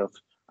sort of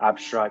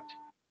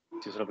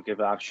give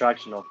an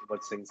abstraction of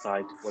what's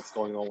inside, what's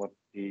going on with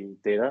the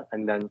data,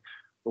 and then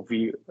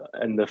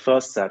in the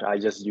first set, I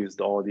just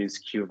used all these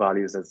Q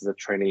values as the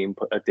training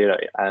input data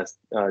as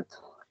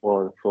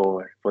for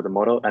the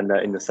model, and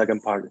in the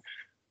second part,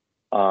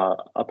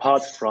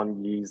 apart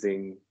from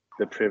using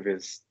the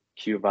previous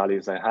Q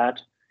values I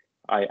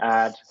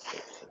add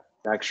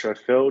the extra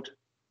field.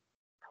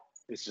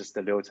 It's just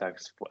the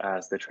Liutex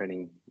as the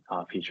training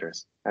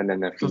features, and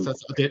then so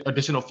that's the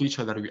additional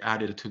feature that we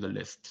added to the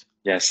list.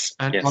 Yes.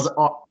 And yes.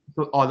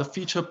 are the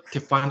feature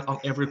defined on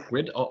every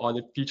grid, or are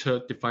the feature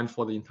defined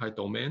for the entire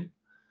domain?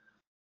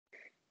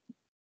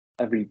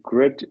 Every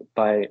grid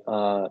by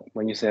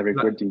when you say every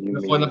grid, do you mean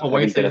for example,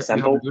 when you say data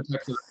sample? You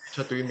have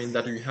feature, do you mean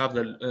that you have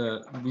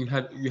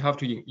you have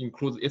to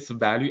include its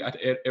value at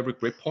every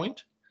grid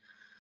point,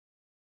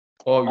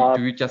 or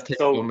do you just take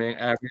the domain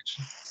average?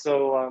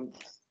 So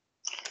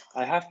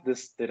I have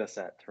this data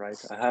set,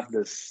 right? I have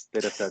this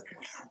data set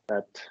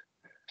that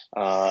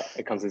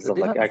it consists of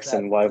like X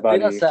and Y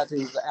values. The data set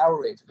is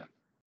average.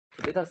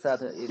 The data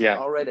set is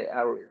already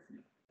average.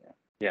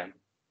 Yeah.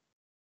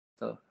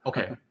 So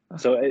okay.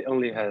 So it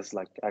only has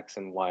like X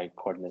and Y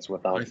coordinates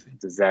without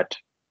the Z.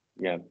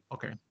 Yeah.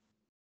 Okay.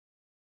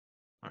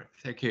 All right.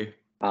 Thank you.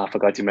 I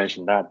forgot to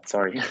mention that.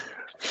 Sorry.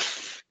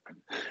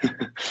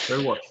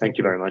 Very well. Thank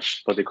you very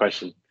much for the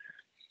question.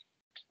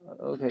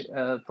 Okay,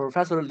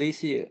 Professor Li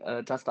Xi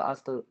just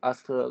asked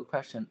a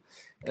question,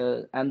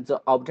 and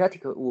the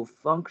objective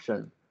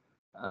function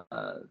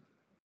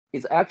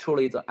is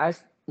actually the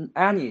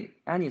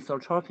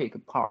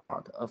anisotropic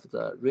part of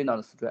the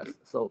Reynolds stress.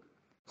 So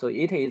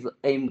it is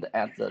aimed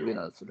at the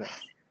Reynolds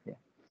stress. Yeah.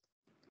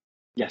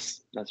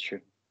 Yes, that's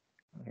true.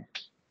 Okay.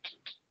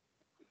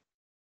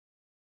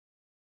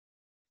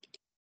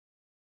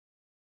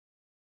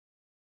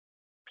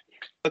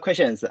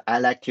 Questions. I'd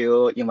like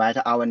to invite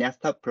our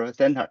next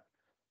presenter.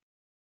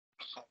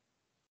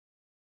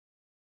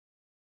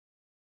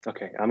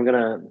 Okay, I'm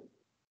gonna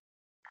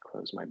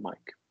close my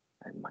mic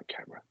and my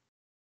camera.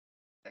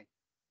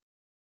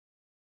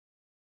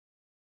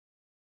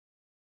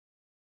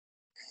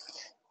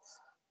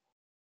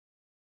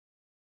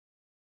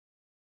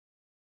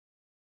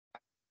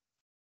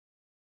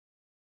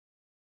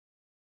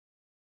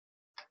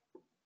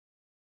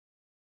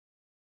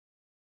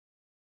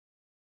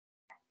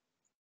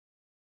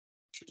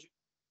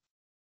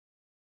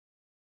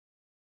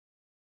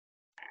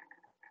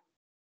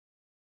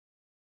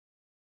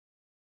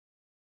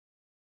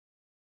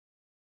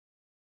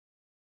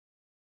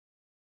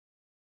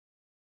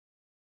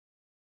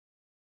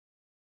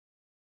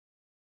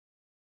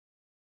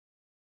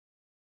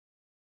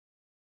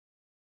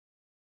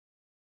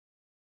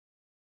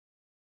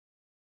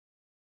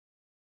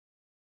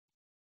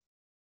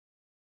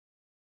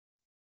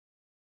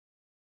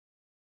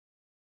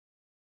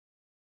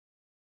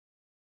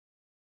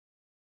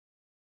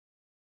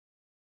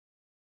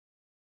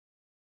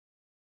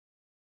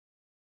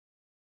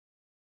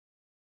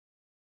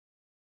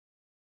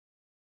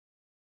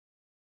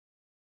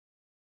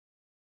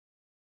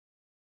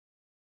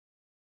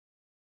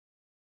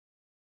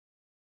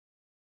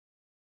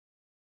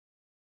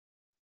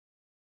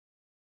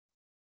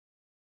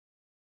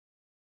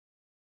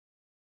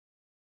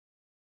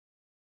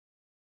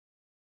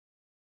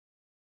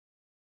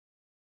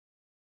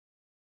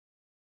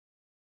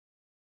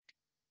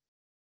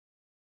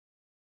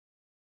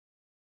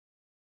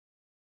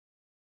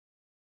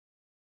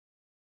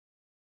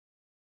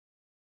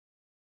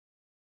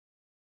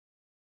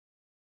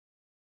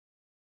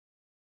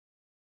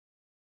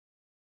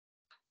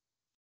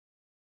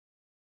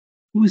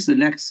 Who's the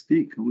next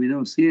speaker? We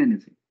don't see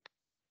anything.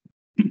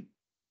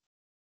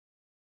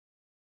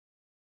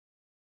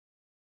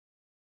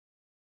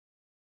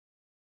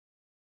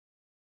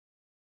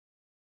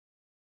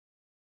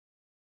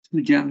 苏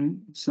江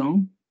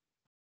松。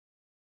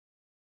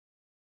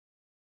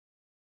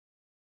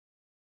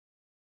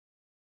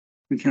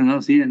We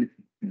cannot see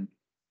anything. Yeah.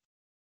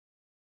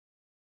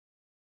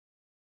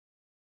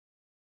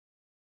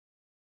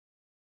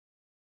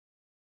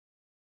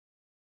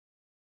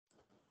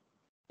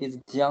 Is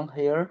Jiang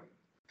here?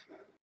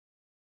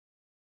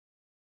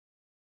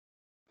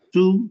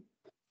 This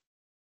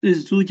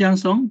is Zhu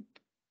Jiangsong?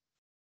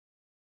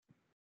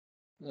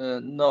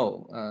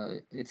 No,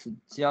 it's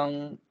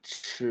Jiang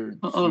Chiju.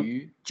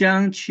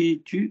 Jiang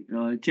Qiju,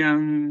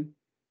 Jiang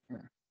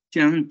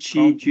From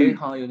Qiju.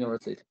 Beihang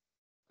University.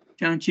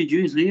 Jiang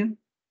Qiju is here?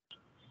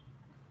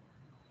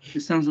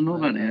 It sounds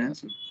nobody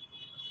answer.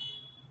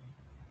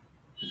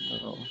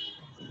 No.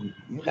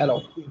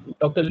 Hello,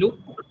 Dr. Lu.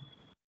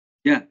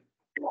 Yeah.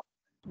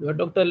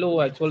 Dr.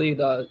 Lu, actually,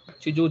 the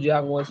Chiju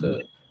Jiang was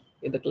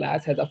in the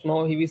class as of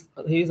now. He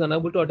is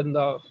unable to attend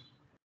the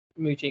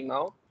meeting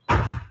now.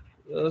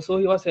 So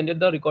he was sent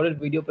the recorded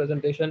video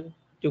presentation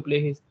to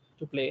play.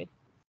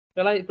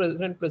 Shall I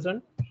present?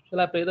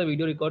 Shall I play the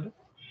video record?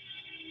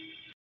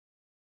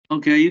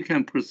 Okay, you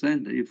can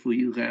present if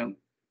you have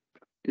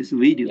this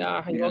video.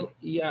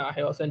 Yeah,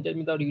 he was sent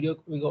me the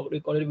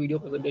recorded video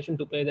presentation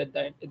to play that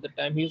time. At the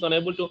time, he is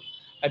unable to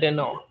attend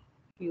now.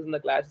 He is in the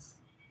class.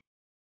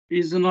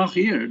 He's not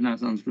here. That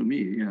sounds for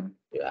me. Yeah.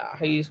 Yeah,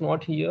 he is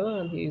not here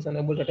and he is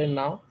unable to attend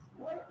now.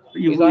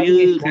 You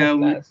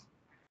have,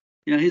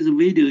 yeah, his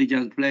video. You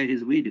just play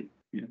his video.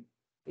 Yeah.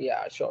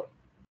 Yeah, sure.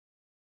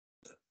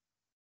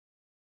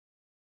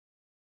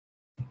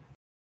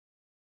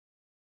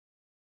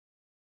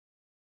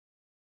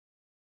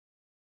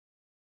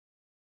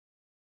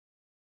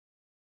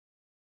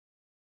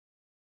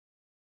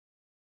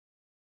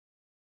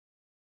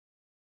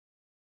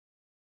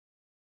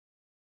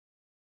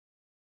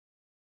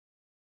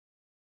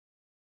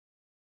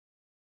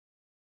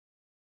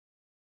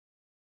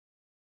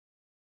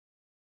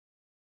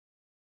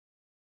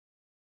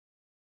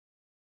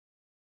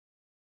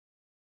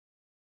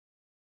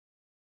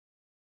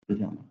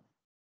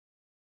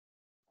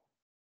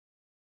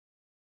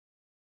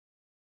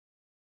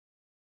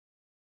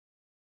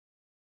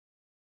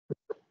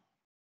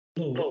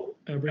 Hello,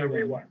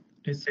 everyone.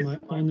 It's my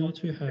honor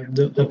to have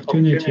the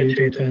opportunity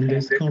to attend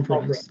this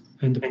conference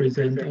and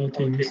present our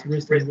team's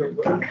recent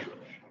work.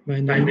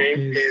 My name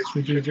is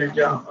Shuji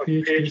Jiang, a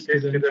PhD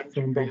student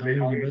from Beihang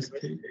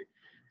University.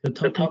 The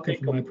topic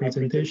of my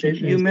presentation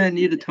is... You may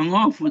need to turn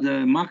off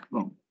the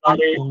microphone. On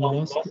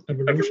loss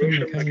evolution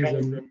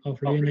mechanism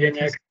of linear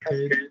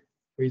cascade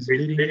with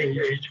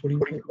leading-edge cooling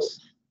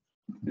codes.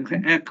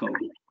 Okay, echo.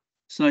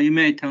 So you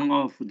may turn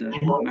off the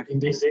microphone. In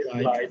this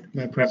slide,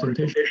 my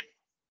presentation.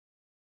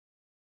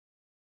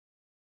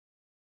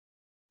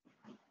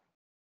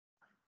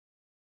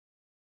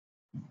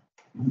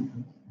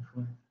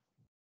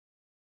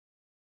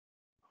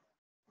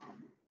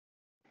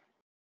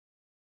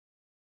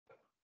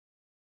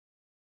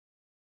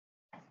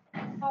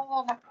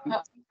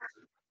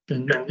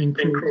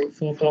 Include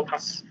 4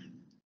 parts.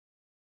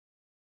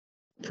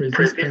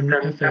 Persistent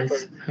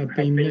efforts have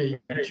been made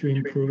to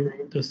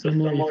improve the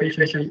thermal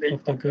efficiency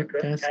of the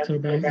gas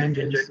turbine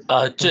engines.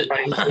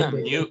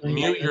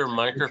 Mute your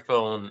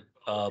microphone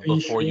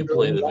before you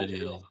play the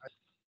video.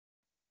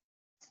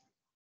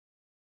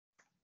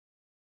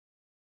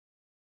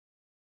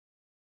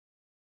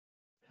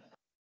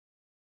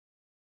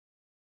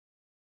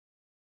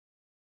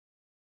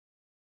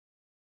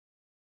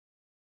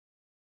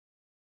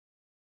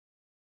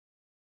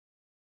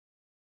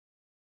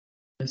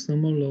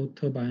 Thermal load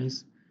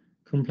turbines,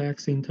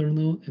 complex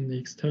internal and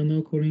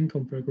external cooling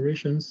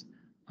configurations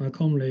are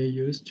commonly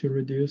used to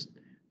reduce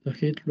the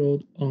heat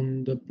load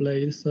on the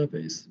blade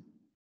surface.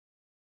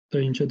 The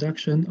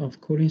introduction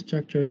of cooling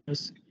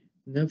structures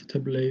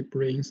inevitably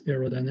brings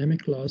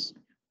aerodynamic loss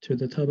to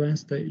the turbine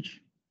stage,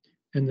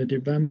 and the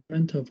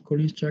development of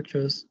cooling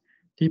structures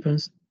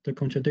deepens the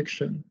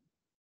contradiction.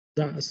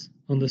 Thus,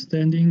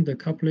 understanding the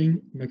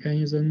coupling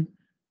mechanism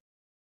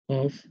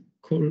of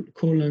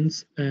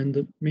coolants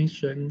and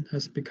mission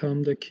has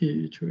become the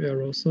key to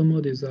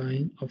aerothermal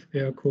design of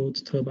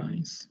air-cooled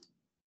turbines.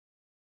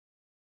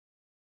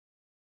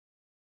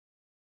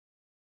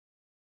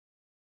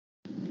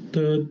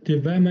 The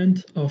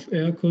development of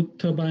air-cooled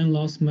turbine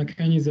loss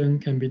mechanism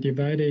can be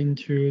divided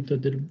into the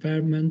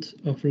development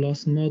of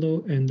loss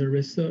model and the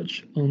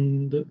research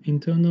on the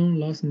internal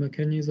loss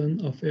mechanism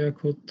of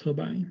air-cooled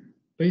turbine.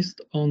 Based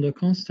on the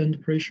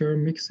constant pressure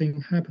mixing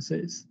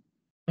hypothesis,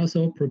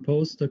 also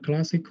proposed the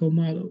classical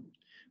model,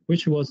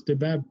 which was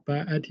developed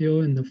by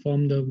ITO and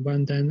formed a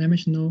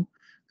one-dimensional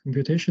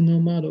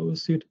computational model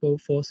suitable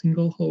for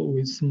single hole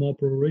with small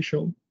Bro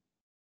ratio.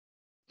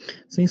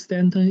 Since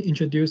Stanton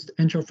introduced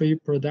entropy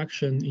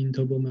production in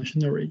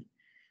turbomachinery,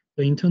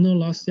 the internal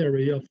loss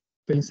theory of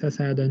things has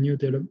had a new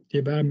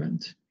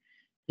development.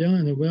 Young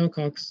and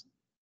Wilcox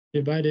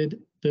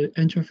divided the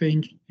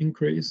entropy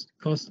increase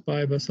caused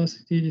by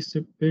viscosity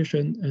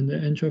distribution and the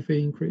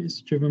entropy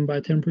increase driven by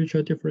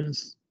temperature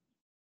difference.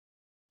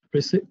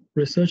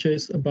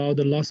 Researchers about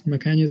the loss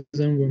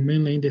mechanism were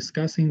mainly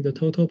discussing the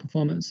total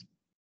performance.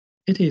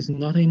 It is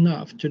not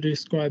enough to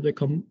describe the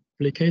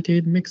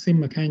complicated mixing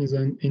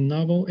mechanism in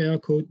novel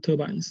air-cooled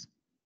turbines.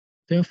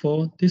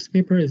 Therefore, this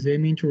paper is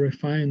aiming to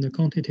refine the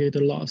quantitate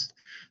loss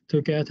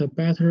to get a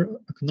better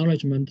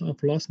acknowledgement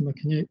of loss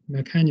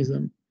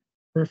mechanism,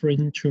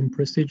 referring to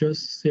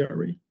procedures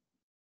theory.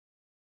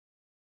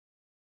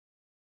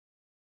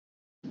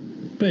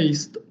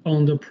 Based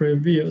on the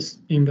previous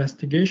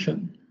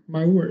investigation,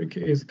 my work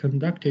is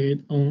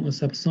conducted on a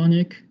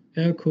subsonic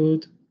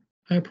air-cooled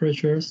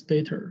high-pressure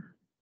stator.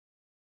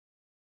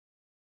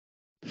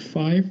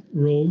 5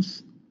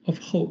 rows of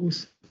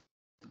holes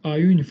are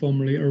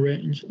uniformly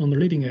arranged on the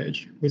leading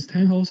edge with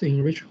 10 holes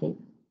in each hole.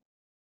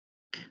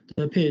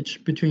 The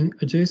pitch between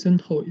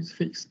adjacent holes is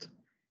fixed,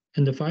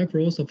 and the 5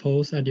 rows of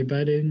holes are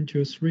divided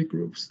into 3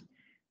 groups,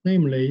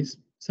 namely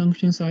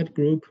suction side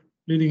group,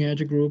 leading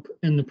edge group,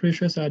 and the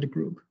pressure side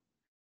group.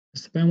 The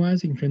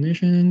span-wise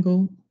inclination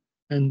angle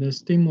and the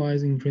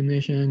steam-wise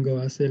inclination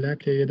angle are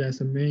selected as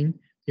the main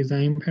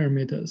design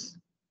parameters.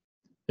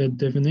 The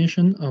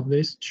definition of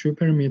these 2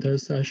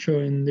 parameters are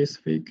shown in this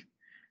figure.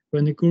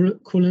 When the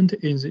coolant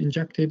is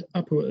injected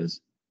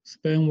upwards,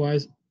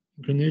 span-wise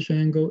inclination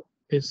angle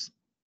is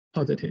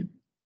positive.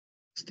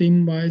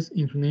 Steam-wise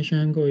inclination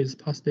angle is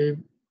positive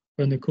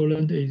when the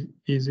coolant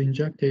is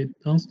injected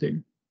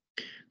downstream.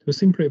 To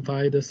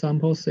simplify the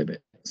sample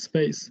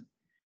space,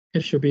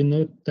 it should be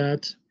noted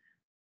that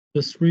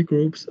the 3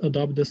 groups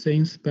adopt the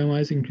same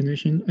span-wise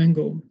inclination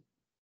angle,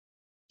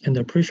 and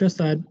the pressure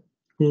side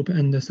group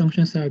and the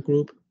suction side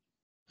group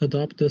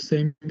adopt the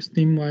same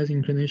steam-wise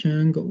inclination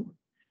angle,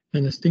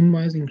 and the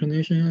steam-wise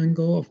inclination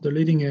angle of the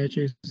leading edge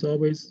is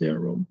always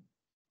 0.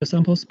 The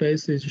sample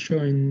space is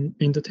shown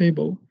in the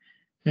table,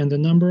 and the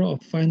number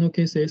of final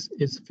cases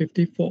is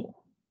 54.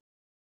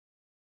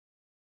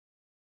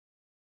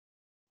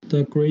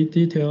 The great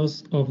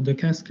details of the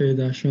cascade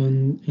are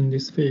shown in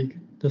this figure.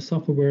 The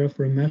software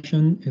for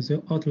meshing is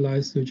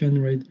utilized to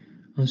generate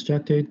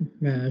unstructured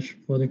mesh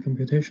for the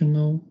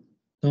computational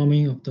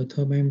damming of the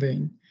turbine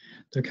vane.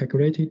 The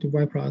calculated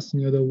Y plus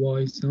near the wall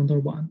is under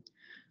 1.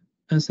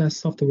 NSAS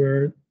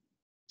software,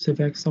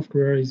 CFX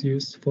software is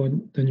used for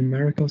the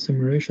numerical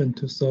simulation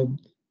to solve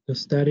the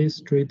steady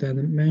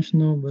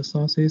three-dimensional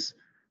versus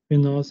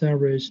Reynolds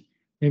average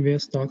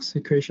Navier-Stokes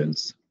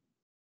equations.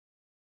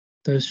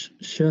 The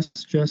shear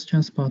stress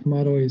transport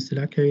model is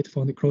selected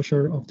for the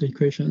closure of the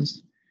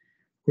equations.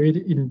 Grid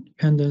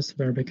independence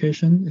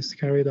verification is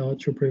carried out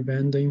to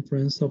prevent the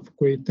influence of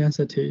grid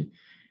density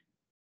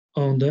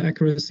on the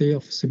accuracy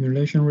of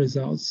simulation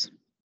results.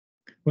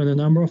 When the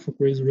number of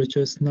grids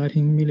reaches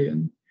 19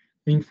 million,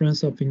 the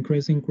influence of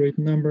increasing grid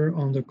number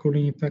on the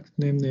cooling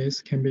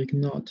effectiveness can be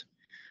ignored.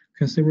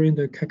 Considering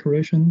the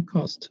calculation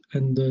cost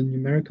and the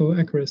numerical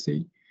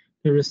accuracy,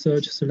 the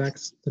research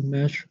selects the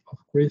mesh of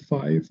grade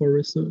 5 for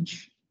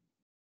research.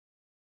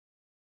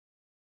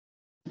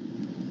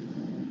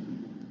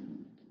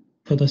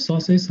 For the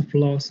sources of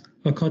loss,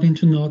 according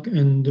to Nock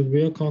and the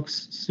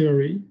Wilcox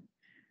theory,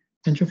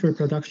 entropy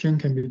production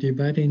can be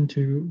divided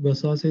into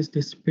viscosity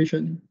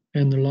distribution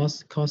and the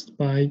loss caused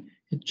by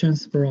heat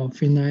transfer of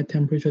finite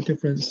temperature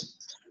difference.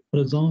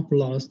 For the zone of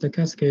loss, the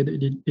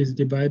cascade is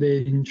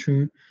divided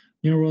into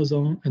neural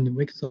zone and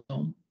weak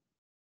zone.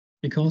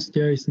 Because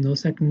there is no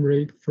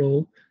secondary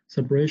flow,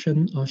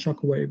 separation, or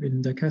shock wave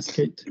in the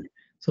cascade,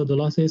 so the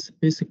losses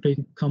basically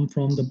come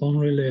from the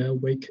boundary layer,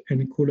 wake,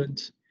 and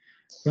coolant.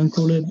 When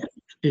coolant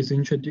is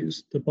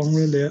introduced, the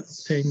boundary layer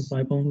obtained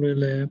by boundary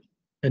layer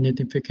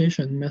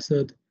identification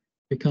method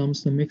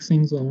becomes the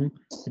mixing zone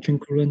between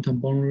coolant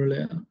and boundary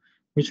layer,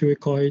 which we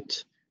call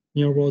it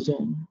neural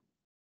zone.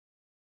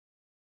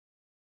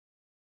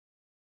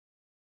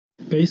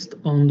 Based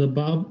on the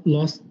above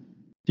loss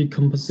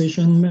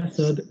decomposition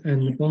method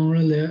and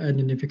boundary layer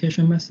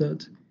identification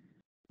method,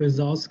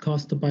 results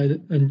caused by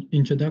an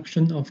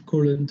introduction of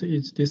coolant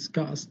is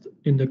discussed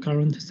in the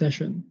current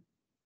session.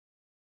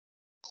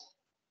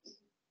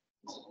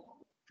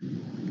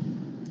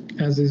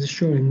 As is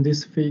shown in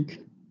this figure,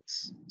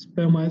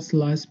 span-wise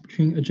slice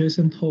between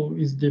adjacent holes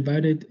is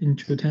divided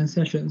into 10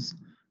 sections.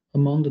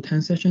 Among the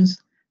 10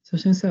 sections,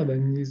 section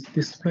 7 is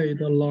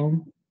displayed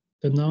along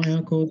the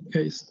non-air-cooled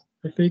case.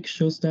 The figure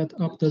shows that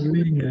after the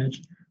leading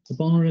edge, the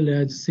boundary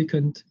layer is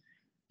thickened,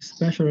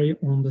 especially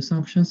on the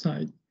suction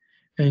side.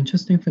 An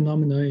interesting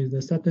phenomenon is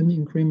the sudden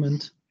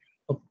increment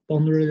of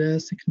boundary layer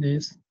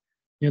thickness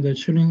near the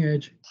chilling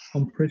edge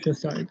on pressure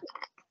side.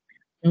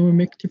 When we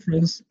make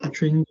difference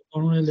between the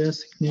boundary layer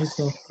thickness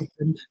of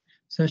different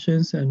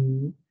sections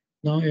and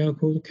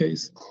non-air-cooled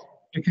case,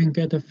 you can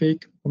get a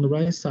figure on the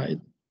right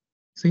side.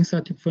 Things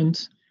are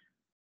different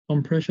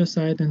on pressure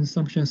side and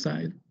suction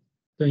side.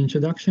 The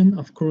introduction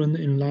of coolant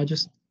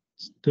enlarges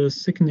the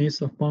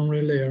thickness of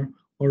boundary layer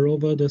all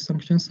over the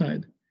suction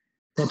side.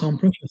 But on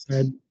pressure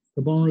side,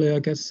 the boundary layer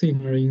gets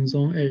thinner in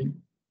zone A.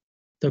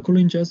 The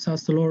cooling jets are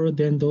slower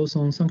than those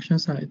on suction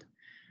side,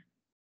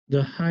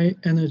 The high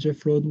energy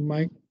fluid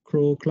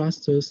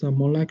microclusters are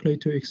more likely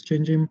to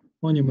exchange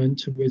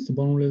monument with the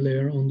boundary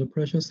layer on the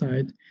pressure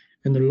side,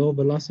 and the low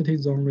velocity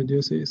zone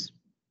reduces.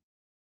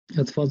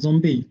 As for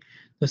zone B,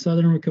 the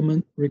sudden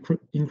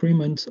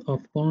increment of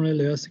boundary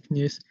layer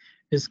thickness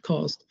is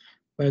caused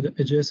by the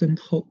adjacent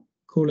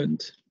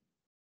coolant.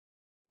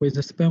 With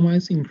the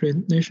spanwise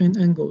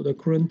inclination angle, the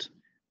current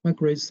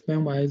migrates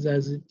spanwise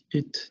as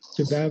it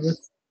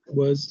develops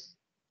towards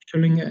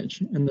chilling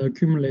edge and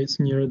accumulates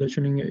near the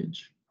chilling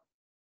edge.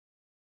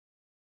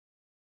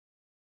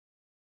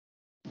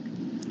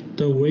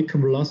 The wake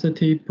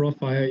velocity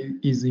profile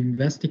is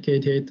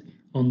investigated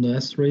on the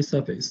S3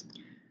 surface,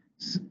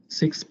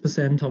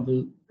 6% of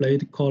the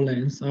blade core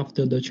length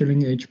after the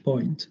chilling edge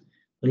point.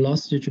 The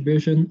loss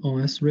distribution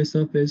on S3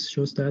 surface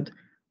shows that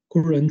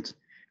current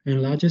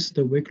enlarges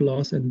the wake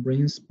loss and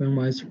brings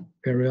spanwise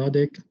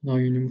periodic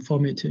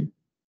non-uniformity.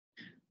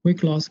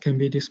 Wake loss can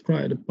be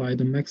described by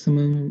the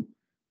maximum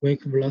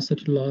wake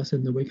velocity loss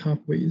and the wake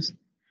half-waves.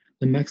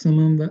 The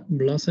maximum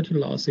velocity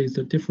loss is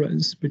the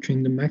difference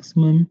between the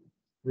maximum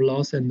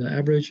loss and the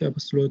average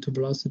absolute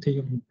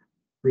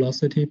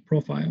velocity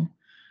profile.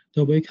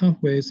 The wake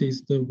half-waves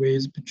is the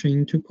width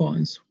between 2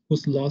 points,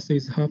 whose loss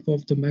is half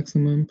of the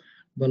maximum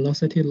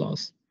velocity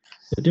loss.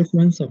 The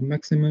difference of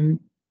maximum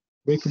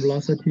wake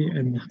velocity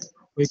and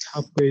wake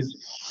half-waves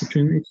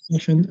between each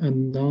section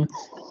and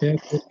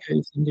non-airport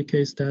case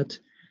indicates that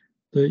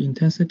the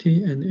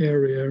intensity and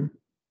area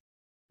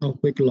of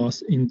wake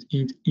loss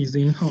is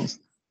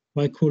enhanced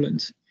by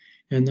coolant.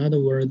 In other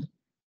words,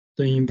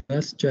 the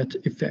inverse jet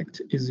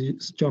effect is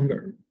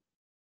stronger.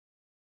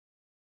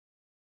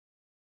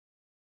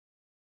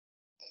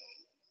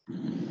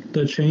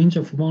 The change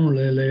of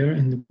boundary layer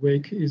and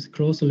wake is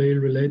closely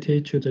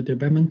related to the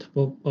development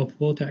of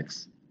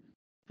vortex.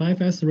 5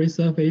 S3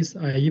 surfaces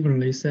are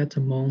evenly set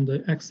among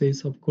the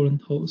axes of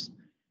coolant holes,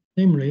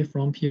 namely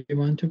from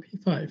P1 to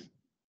P5.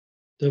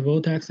 The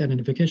vortex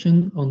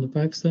identification on the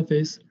 5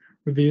 surface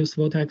reveals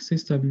vortex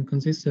system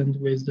consistent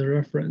with the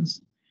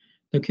reference.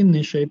 The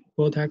kidney-shaped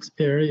vortex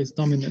pair is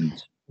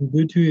dominant, and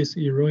due to its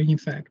erosion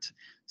effect,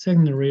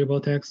 secondary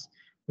vortex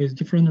with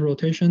different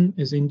rotation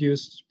is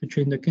induced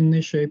between the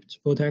kidney-shaped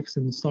vortex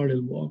and the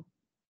solid wall.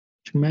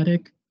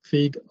 Schematic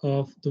fig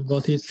of the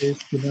vortices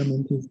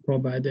development is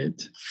provided.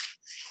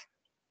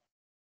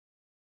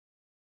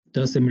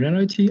 The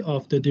similarity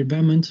of the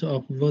development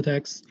of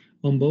vortex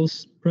on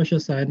both pressure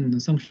side and the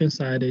suction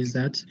side is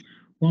that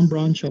one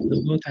branch of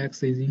the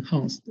vortex is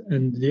enhanced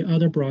and the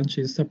other branch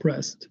is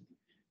suppressed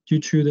due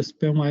to the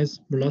spanwise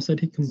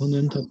velocity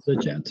component of the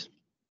jet.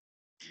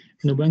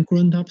 And when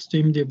current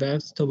upstream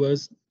develops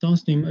towards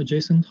downstream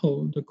adjacent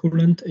hole, the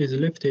coolant is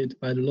lifted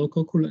by the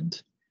local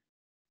coolant.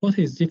 What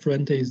is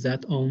different is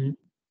that on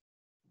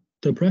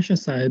the pressure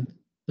side,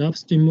 the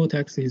upstream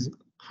vortex is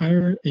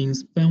higher in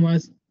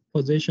spanwise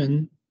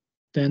position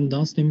than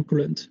downstream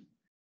coolant,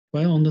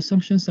 while on the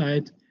suction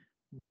side,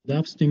 the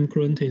upstream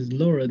coolant is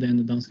lower than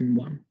the downstream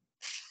one.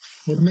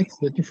 What makes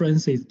the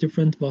difference is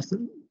different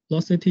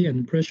velocity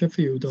and pressure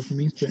field of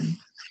mainstream.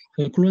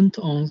 The current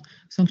on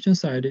suction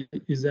side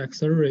is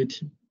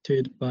accelerated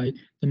by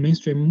the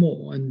mainstream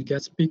more and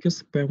gets bigger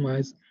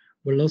spanwise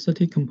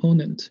velocity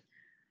component.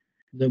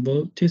 The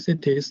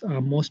vorticities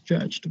are more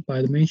stretched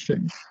by the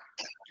mainstream.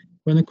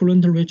 When the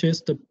coolant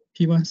reaches the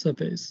P1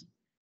 surface,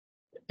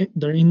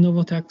 the inner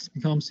vortex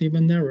becomes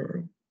even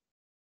narrower.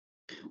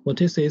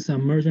 Vortices are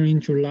merging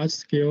into large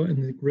scale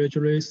and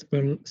gradually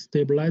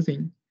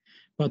stabilizing.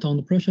 But on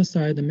the pressure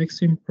side, the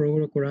mixing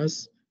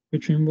progress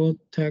between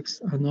vortex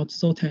are not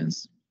so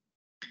tense.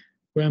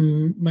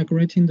 When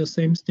migrating the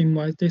same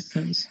streamwise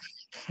distance,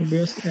 the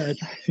reverse edge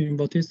between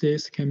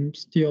vortices can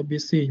still be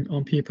seen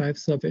on P5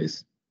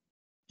 surface.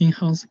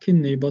 Enhanced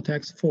kidney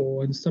vortex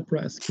 4 and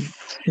suppressed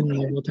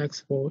kidney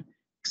vortex 4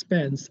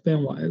 expand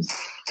spanwise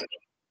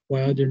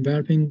while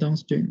developing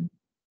downstream.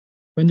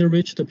 When they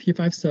reach the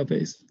P5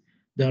 surface,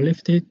 they are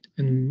lifted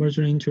and merged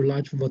into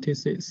large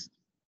vortices.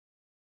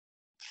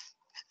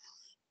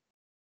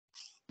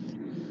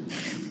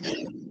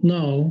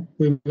 Now,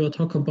 we will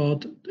talk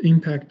about the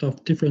impact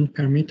of different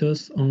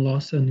parameters on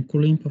loss and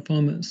cooling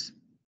performance.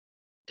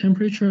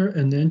 Temperature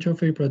and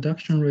entropy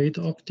production rate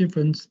of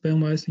different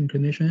spanwise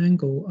inclination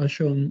angle are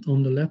shown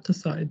on the left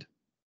side,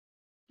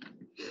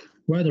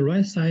 while the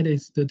right side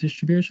is the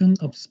distribution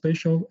of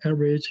spatial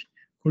average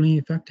cooling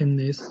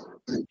effectiveness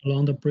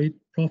along the braid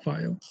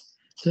profile.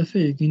 The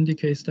fig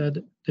indicates that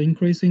the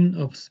increasing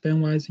of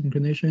spanwise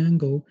inclination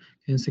angle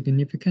can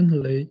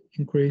significantly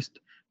increase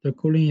the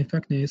cooling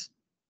effectiveness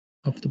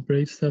of the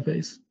braid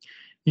surface.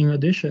 In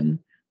addition,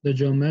 the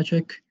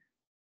geometric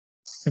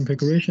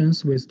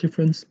configurations with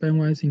different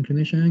spanwise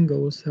inclination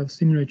angles have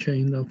similar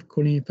chain of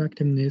cooling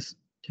effectiveness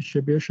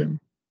distribution.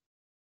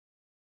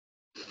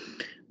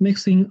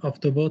 Mixing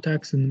of the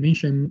vortex and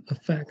mainstream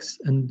affects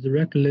and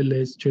directly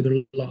leads to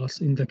the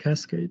loss in the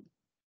cascade.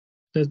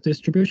 The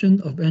distribution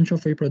of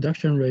entropy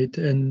production rate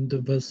and the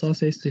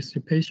Versailles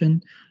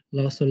dissipation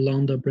loss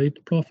along the braid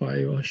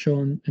profile are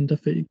shown in the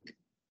fig.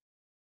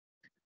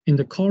 In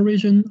the core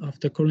region of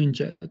the cooling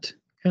jet,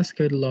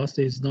 cascade loss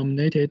is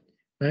dominated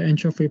by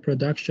entropy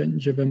production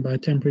driven by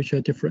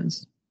temperature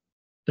difference.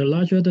 The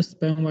larger the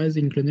spanwise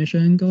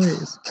inclination angle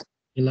is,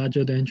 the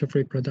larger the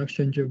entropy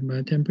production driven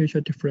by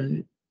temperature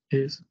difference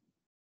is.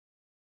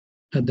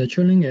 At the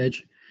trailing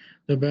edge,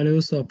 the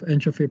values of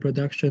entropy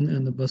production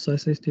and the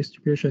viscosity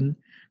distribution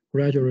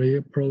gradually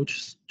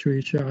approach to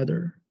each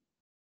other.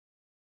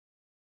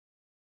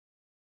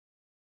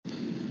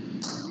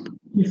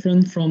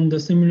 Different from the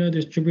similar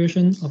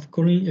distribution of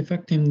cooling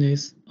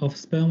effectiveness of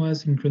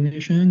spanwise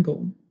inclination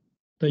angle,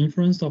 the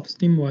influence of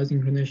steamwise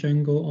inclination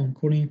angle on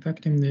cooling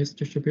effectiveness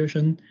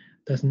distribution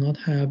does not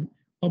have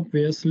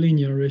obvious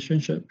linear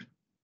relationship,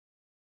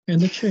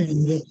 and the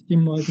change of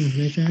steamwise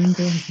inclination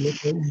angle has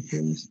little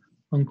influence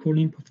on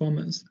cooling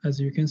performance, as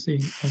you can see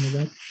on the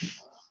right.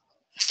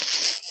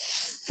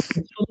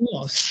 The total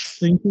loss,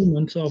 the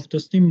improvement of the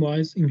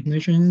steamwise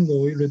inclination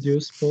angle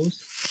reduces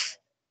both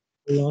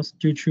loss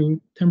due to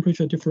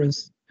temperature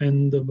difference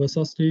and the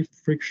viscosity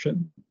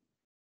friction.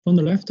 On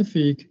the left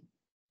fig,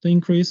 the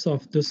increase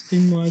of the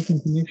steamwise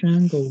inclination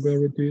angle will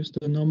reduce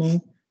the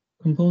normal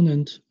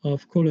component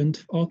of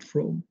coolant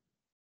outflow,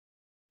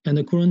 and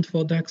the coolant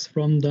vortex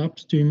from the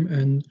upstream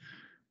and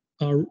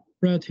are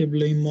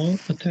relatively more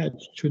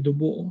attached to the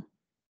wall,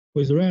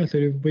 with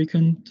relatively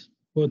weakened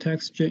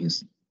vortex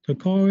chains. The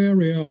core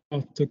area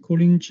of the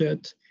cooling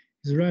jet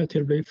is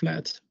relatively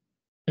flat,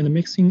 and the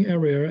mixing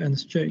area and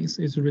strains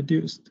is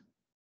reduced.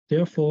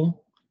 Therefore,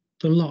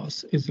 the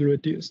loss is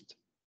reduced.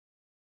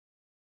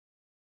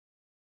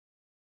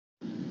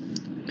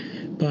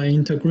 By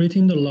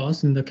integrating the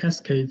loss in the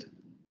cascade,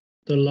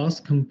 the loss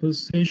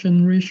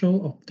compensation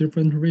ratio of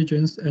different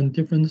regions and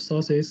different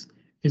sources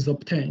is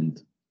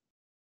obtained.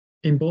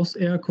 In both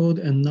air-cooled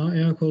and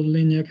non-air-cooled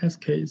linear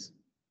cascades,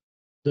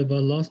 the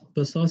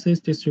viscosity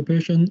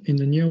distribution in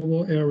the near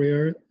wall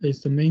area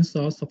is the main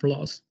source of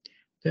loss.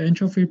 The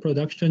entropy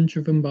production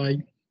driven by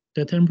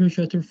the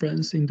temperature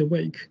difference in the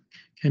wake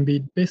can be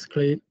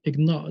basically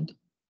ignored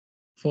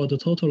for the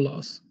total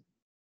loss,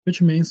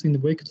 which means in the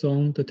wake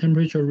zone, the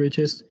temperature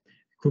reaches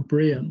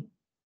equilibrium.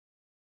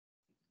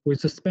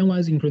 With the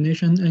spanwise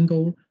inclination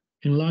angle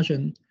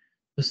enlarged,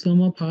 the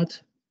thermal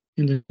part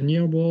in the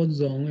near wall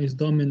zone is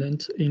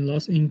dominant in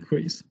loss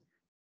increase,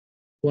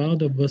 while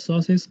the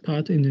viscosity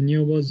part in the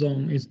near wall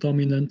zone is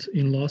dominant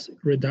in loss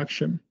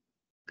reduction,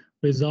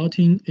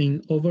 resulting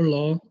in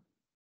overall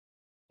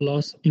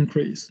loss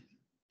increase.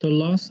 The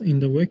loss in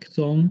the wake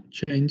zone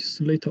changes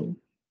little.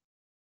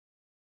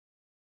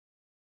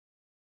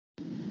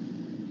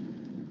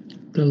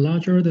 The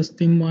larger the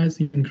steamwise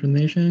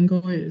inclination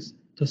angle is,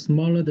 the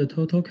smaller the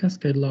total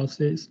cascade loss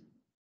is.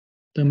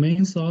 The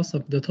main source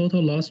of the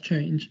total loss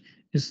change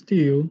is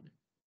still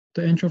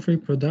the entropy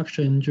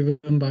production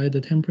driven by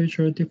the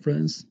temperature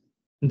difference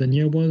in the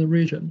near wall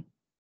region.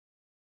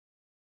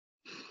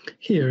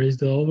 Here is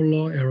the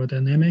overall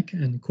aerodynamic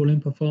and cooling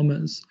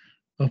performance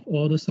of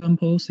all the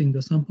samples in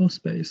the sample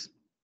space.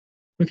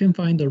 We can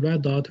find the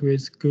red dot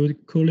with good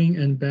cooling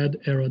and bad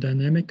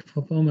aerodynamic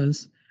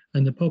performance,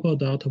 and the purple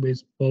dot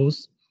with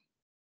both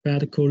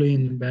bad cooling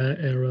and bad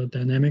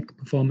aerodynamic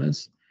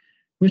performance,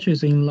 which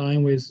is in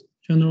line with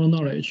general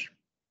knowledge.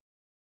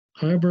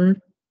 However,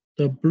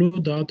 the blue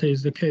dot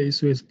is the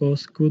case with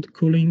both good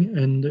cooling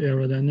and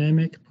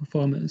aerodynamic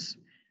performance,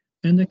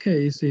 and the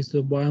case is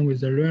the one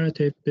with a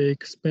relative big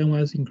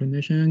spanwise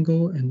inclination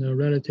angle and a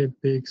relative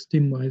big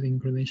steamwise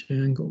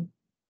inclination angle.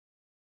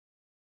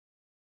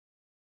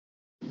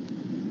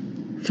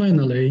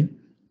 Finally,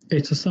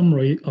 it's a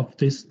summary of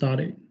this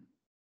study.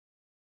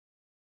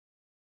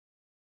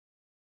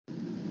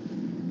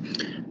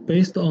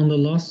 Based on the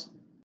loss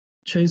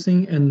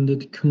chasing and the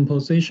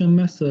decomposition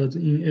methods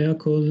in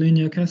air-cooled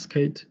linear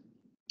cascade,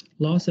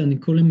 loss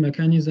and cooling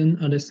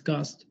mechanisms are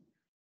discussed.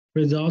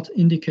 Result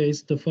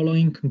indicates the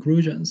following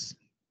conclusions.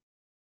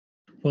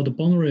 For the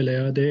boundary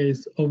layer, there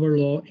is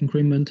overall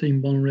increment in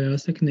boundary layer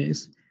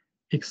thickness,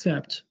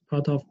 except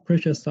part of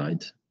pressure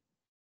side,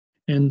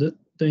 and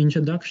the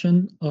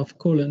introduction of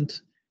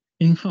coolant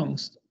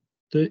enhanced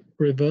the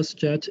reverse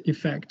jet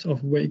effect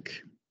of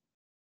wake.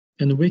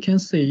 And we can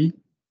see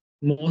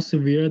more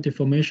severe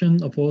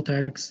deformation of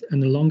vortex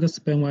and longer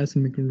spanwise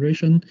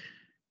migration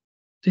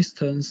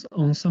distance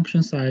on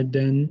suction side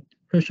than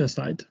pressure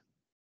side.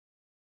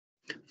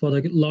 For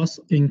the loss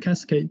in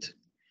cascade,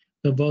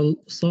 the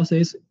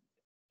viscosity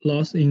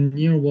loss in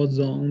near wall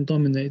zone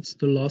dominates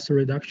the loss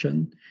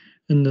reduction,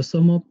 and the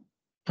thermal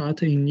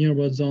part in near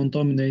wall zone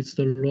dominates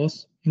the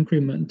loss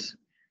increment,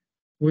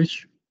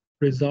 which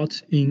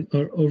results in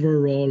an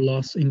overall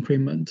loss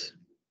increment.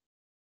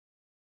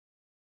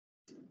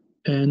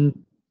 And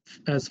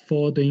as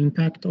for the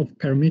impact of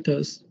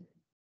parameters,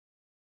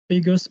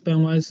 bigger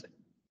spanwise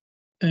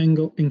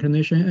angle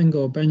inclination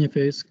angle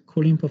benefits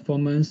cooling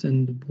performance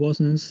and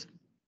worsens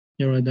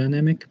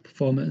aerodynamic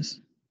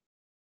performance.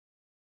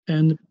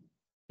 And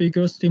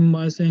bigger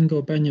steamwise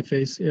angle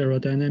benefits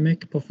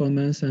aerodynamic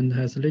performance and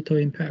has little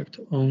impact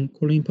on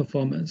cooling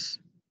performance.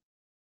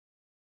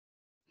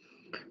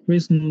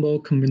 Reasonable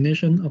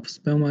combination of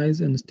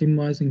spanwise and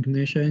steamwise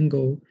inclination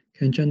angle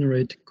can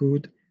generate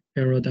good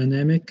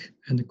aerodynamic,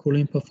 and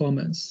cooling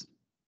performance.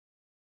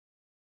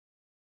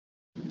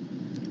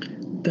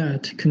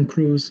 That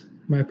concludes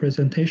my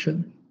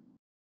presentation.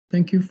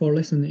 Thank you for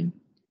listening.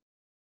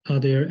 Are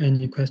there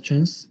any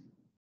questions?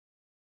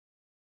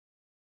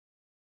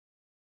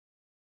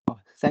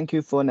 Thank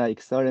you for the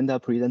excellent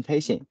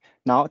presentation.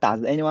 Now,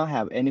 does anyone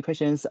have any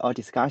questions or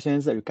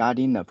discussions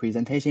regarding the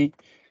presentation?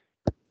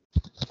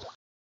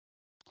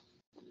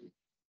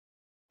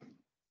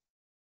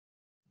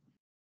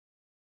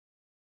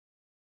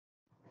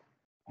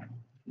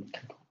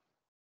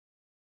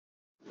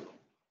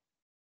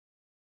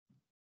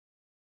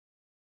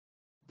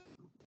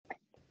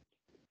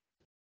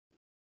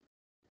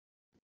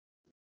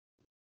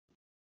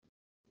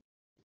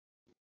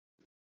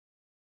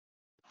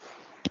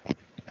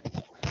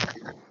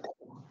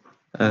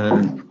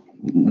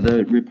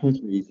 The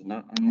repository is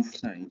not on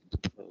site,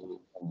 so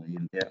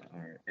if there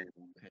are any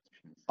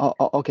questions.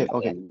 Okay.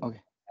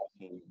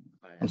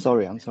 I'm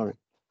sorry.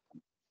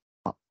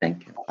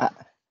 Thank you.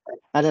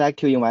 I'd like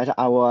to invite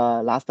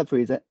our last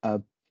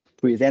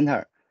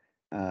presenter,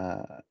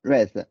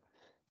 Rez.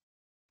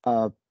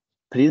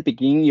 Please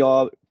begin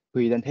your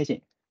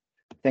presentation.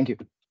 Thank you.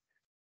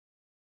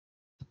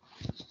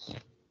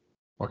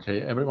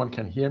 Okay, everyone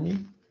can hear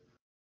me?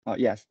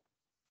 Yes.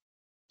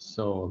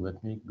 So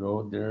let me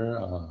go there,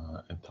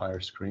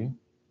 entire screen.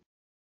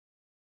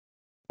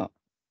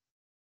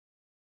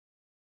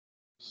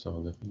 So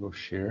let me go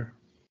share.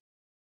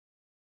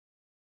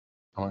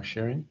 Am I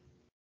sharing?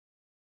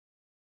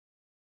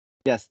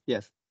 Yes.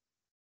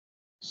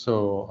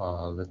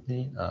 So let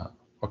me,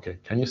 okay,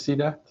 can you see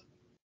that?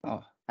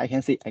 I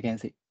can see. You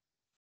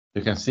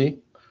can see?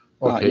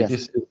 Okay, yes.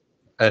 This is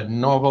a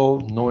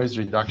novel noise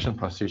reduction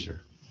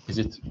procedure. Is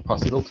it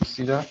possible to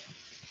see that?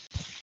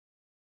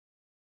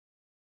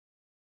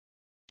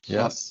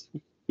 Yes?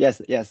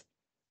 Yes.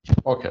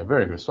 Okay,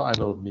 very good. So I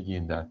will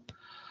begin that.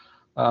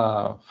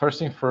 First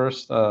thing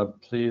first,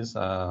 please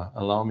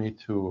allow me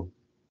to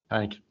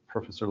thank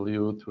Professor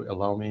Liu to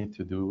allow me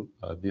to do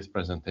this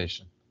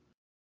presentation.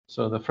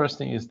 So the first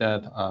thing is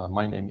that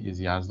my name is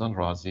Yazdan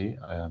Razi.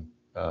 I am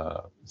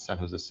San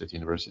Jose State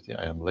University.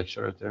 I am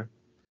lecturer there,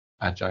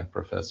 adjunct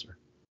professor.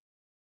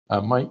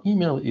 My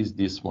email is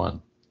this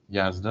one,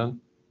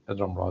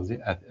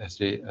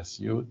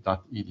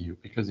 yazdan@sjsu.edu,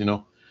 because,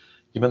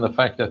 given the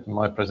fact that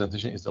my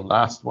presentation is the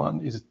last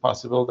one, is it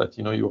possible that,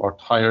 you are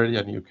tired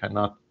and you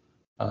cannot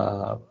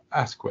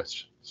ask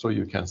questions? So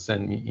you can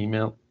send me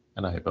email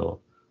and I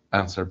will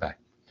answer back.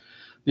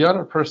 The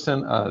other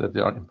person that they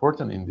are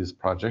important in this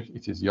project,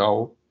 it is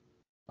Yao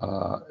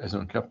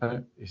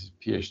Ezonkepe, is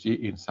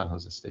PhD in San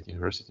Jose State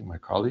University, my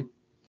colleague.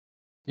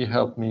 He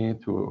helped me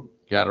to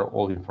gather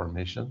all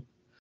information.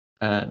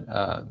 And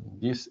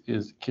this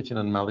is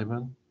Kitinan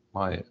Maliban,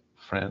 my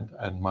friend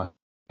and my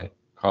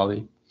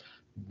colleague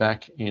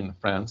back in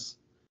France.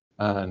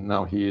 And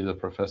now he is a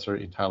professor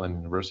in Thailand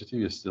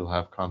University. We still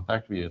have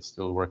contact. We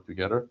still work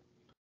together.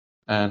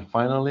 And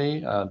finally,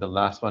 the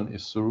last one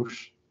is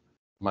Surush,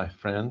 my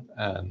friend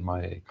and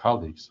my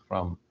colleagues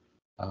from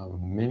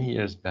many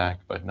years back,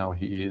 but now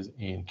he is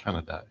in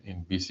Canada,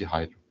 in BC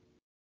Hydro.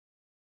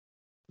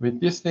 With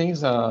these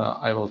things,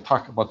 I will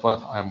talk about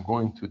what I'm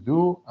going to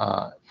do.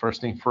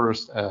 First thing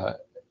first,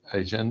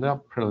 agenda,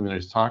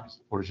 preliminary talks,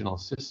 original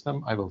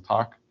system, I will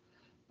talk,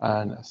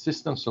 and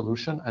system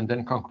solution, and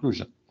then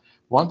conclusion.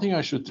 One thing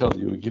I should tell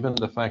you, given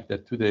the fact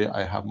that today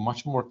I have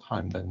much more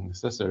time than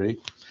necessary,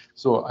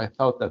 so I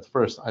thought that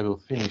first I will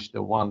finish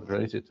the one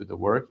related to the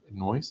work,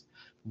 noise.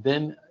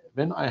 Then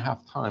when I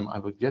have time, I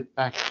will get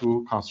back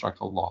to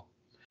constructal law.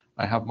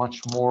 I have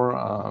much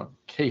more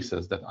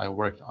cases that I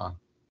worked on.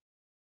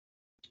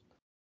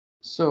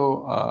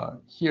 So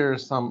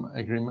here's some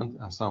agreement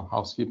and some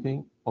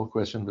housekeeping. All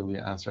questions will be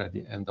answered at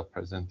the end of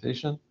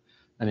presentation.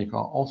 And you can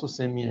also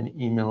send me an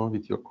email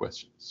with your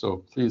questions.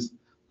 So please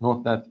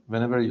note that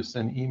whenever you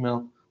send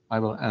email, I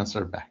will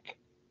answer back.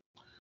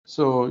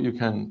 So you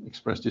can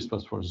express this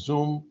was for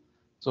Zoom.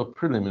 So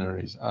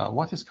preliminaries,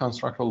 what is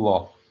constructal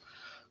law?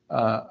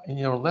 In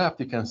your left,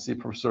 you can see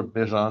Professor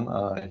Bejan.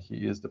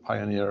 He is the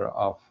pioneer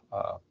of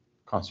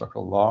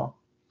constructal law.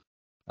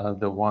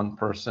 The one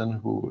person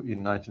who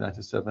in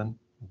 1997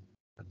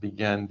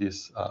 began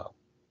this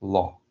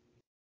law.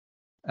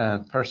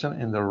 And person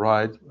in the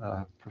right,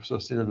 Professor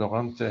Cyril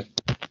Laurente,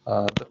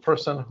 the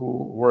person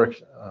who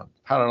worked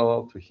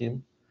parallel to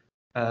him,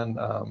 and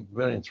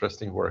very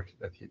interesting work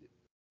that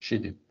she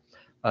did.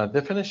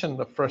 Definition,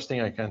 the first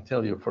thing I can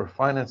tell you, for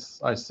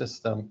finite-sized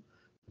system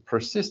to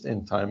persist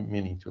in time,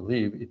 meaning to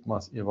live, it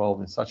must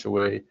evolve in such a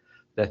way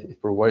that it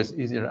provides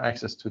easier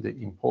access to the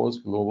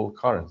imposed global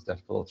currents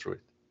that flow through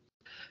it.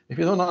 If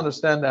you don't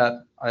understand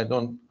that,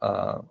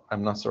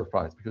 I'm not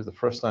surprised, because the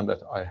first time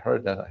that I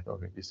heard that, I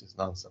thought, this is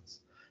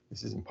nonsense.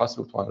 This is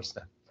impossible to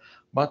understand.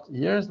 But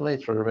years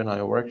later, when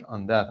I worked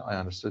on that, I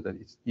understood that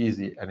it's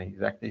easy, and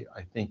exactly,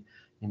 I think,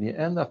 in the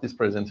end of this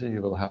presentation,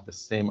 you will have the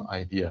same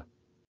idea.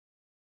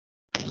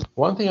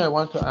 One thing I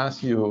want to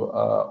ask you,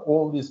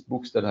 all these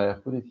books that I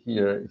have put it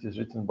here, it is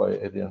written by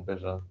Adrian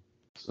Bejan.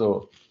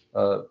 So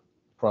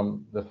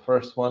from the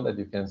first one that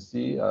you can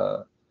see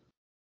to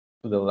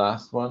the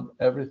last one,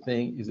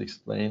 everything is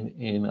explained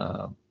in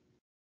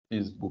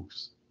these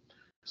books.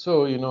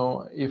 So, you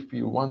know, if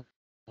you want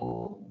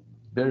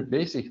very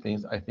basic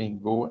things, I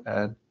think go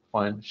and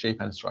find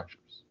shape and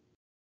structures.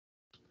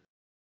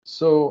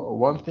 So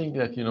one thing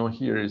that, you know,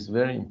 here is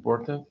very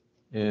important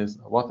is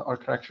what are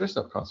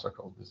characteristics of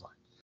constructible design.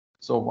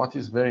 So what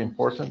is very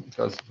important,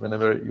 because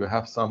whenever you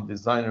have some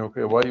design,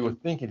 okay, what you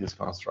would think it is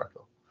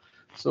constructible.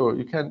 So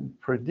you can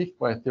predict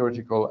by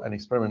theoretical and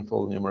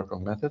experimental numerical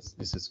methods.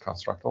 This is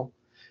constructible.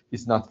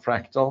 It's not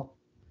fractal,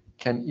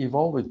 can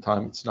evolve with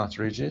time. It's not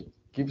rigid,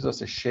 gives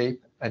us a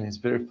shape, and is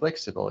very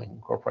flexible in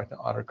incorporating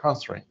other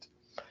constraints.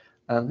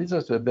 And these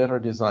are the better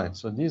design.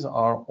 So these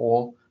are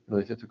all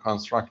related to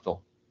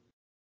constructible.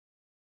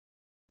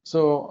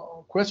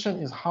 So question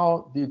is,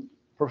 how did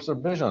Professor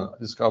Bejan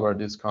discover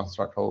this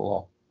constructible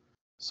law?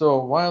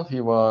 So while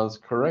he was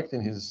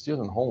correcting his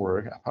student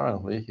homework,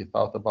 apparently he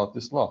thought about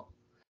this law.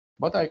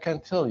 But I can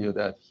tell you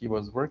that he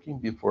was working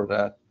before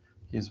that.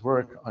 His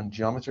work on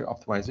geometry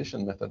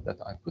optimization method that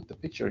I put the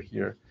picture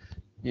here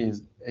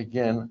is,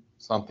 again,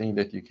 something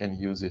that you can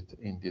use it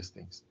in these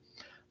things,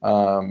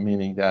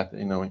 meaning that,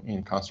 you know,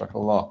 in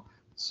constructible law.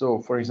 So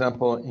for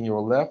example, in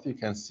your left, you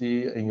can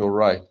see in your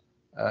right,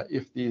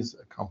 if these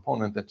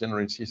components that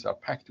generate heat are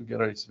packed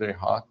together, it's very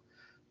hot,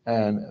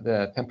 and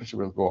the temperature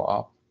will go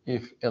up.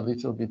 If a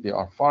little bit they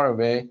are far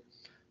away,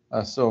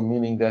 so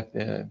meaning that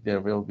there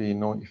will be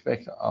no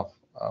effect of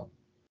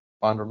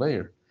boundary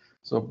layer.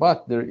 So,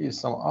 but there is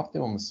some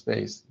optimum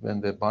space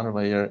when the boundary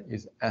layer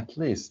is at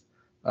least,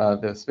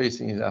 the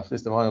spacing is at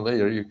least the boundary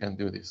layer, you can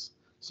do this.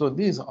 So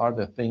these are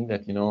the things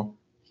that, you know,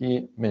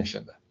 he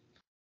mentioned that.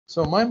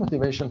 So my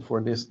motivation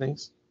for these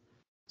things,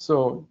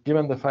 so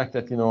given the fact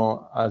that, you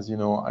know, as you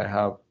know, I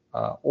have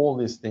all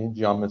these things,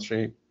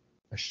 geometry,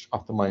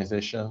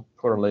 optimization,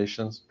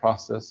 correlations,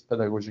 process,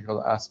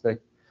 pedagogical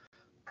aspect,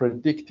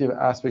 predictive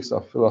aspects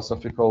of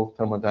philosophical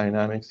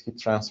thermodynamics, heat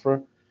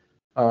transfer,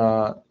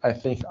 I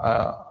think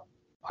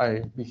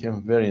I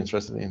became very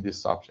interested in this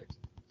subject.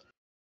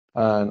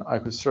 And I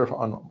could serve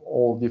on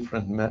all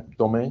different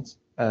domains,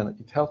 and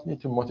it helped me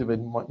to motivate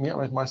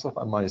myself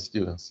and my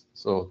students.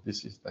 So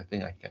this is, I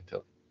think I can tell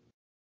you.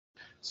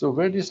 So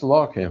where this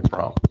law came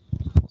from?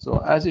 So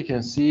as you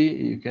can see,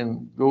 you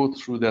can go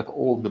through that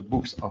all the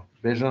books of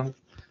Bejan.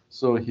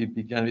 So he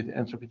began with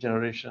entropy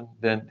generation,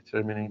 then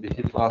determining the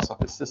heat loss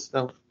of a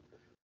system,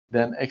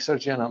 then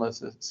exergy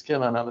analysis,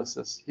 scale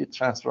analysis, heat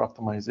transfer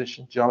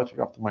optimization, geometry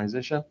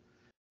optimization,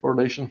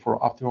 correlation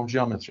for optimum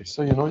geometry.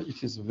 So, you know,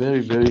 it is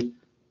very, very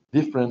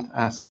different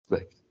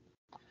aspect.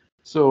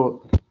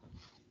 So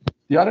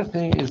the other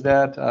thing is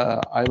that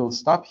I will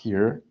stop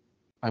here.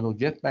 I will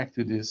get back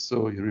to this.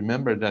 So you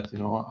remember that, you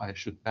know, I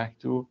should back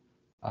to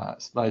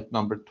slide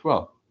number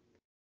 12.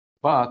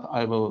 But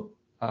I will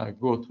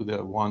go to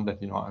the one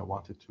that, you know, I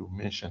wanted to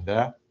mention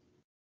there.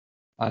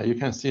 You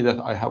can see that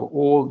I have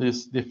all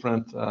these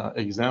different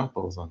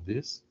examples on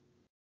this.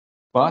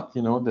 But,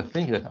 you know, the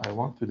thing that I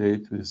want today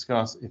to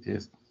discuss, it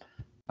is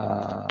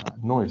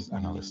noise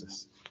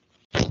analysis.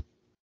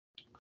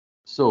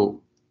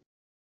 So,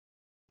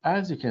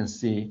 as you can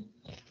see,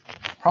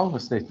 problem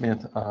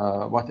statement,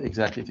 what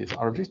exactly it is.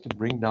 Our objective is to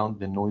bring down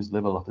the noise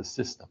level of the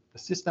system. The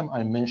system,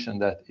 I mentioned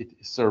that it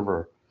is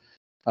server.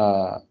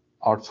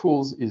 Our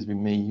tools is we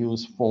may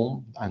use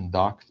foam and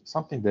duct,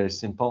 something very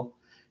simple,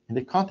 in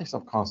the context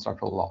of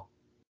constructible law.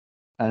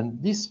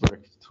 And this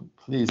work,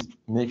 please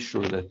make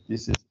sure that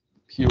this is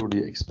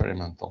purely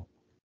experimental.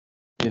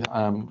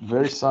 I'm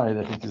very sorry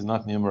that it is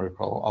not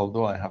numerical,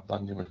 although I have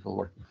done numerical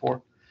work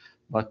before.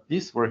 But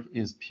this work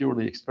is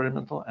purely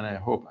experimental, and I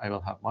hope I will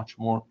have much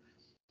more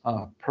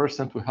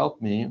person to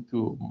help me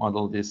to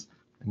model this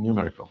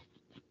numerical.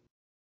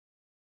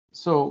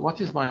 So what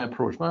is my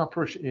approach? My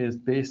approach is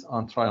based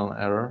on trial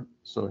and error.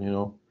 So, you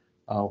know,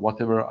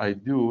 whatever I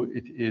do,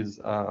 it is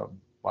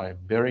by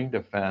bearing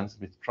the fans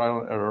with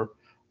trial and error.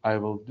 I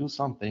will do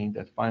something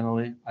that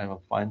finally I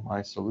will find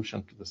my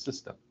solution to the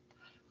system.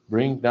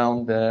 Bring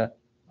down the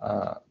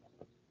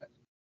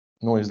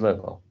noise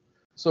level.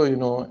 So, you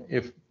know,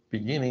 if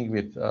beginning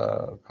with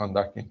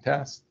conducting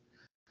tests,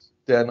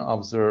 then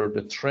observe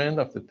the trend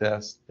of the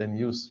test, then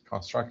use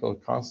constructible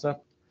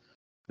concept,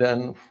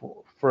 then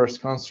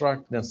first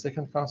construct, then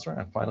second construct,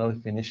 and finally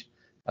finish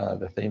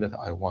the thing that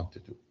I want to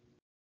do.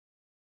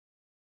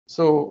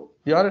 So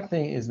the other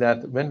thing is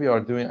that when we are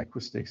doing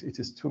acoustics, it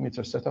is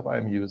 2-meter setup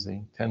I'm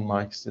using, 10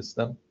 mic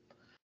system.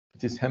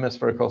 It is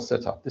hemispherical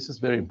setup. This is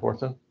very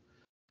important.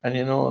 And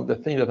you know, the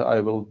thing that I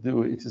will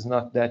do, it is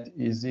not that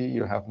easy.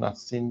 You have not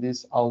seen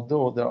this,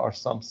 although there are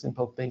some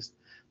simple things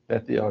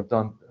that they are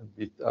done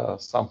with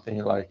something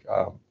like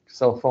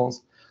cell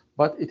phones,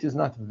 but it is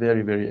not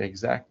very, very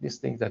exact. These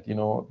things that, you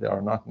know, there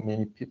are not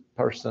many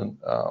person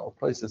or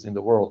places in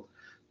the world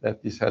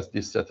that this has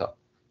this setup.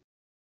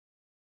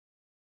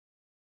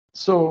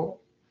 So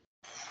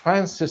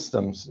fan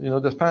systems, you know,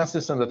 the fan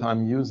system that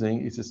I'm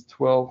using is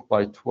 12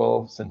 by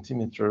 12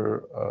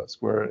 centimeter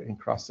square in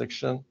cross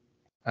section,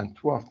 and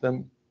 2 of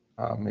them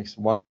makes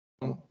 1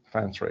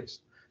 fan trace.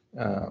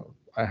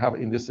 I have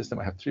in this system,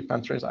 I have 3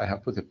 fan trays. I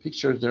have put a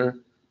picture there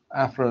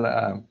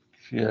after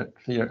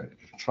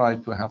try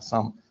to have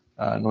some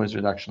noise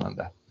reduction on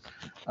that.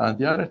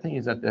 The other thing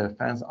is that the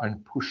fans are in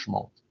push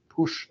mode.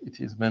 Push, it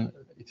is when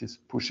it is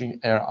pushing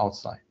air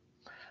outside,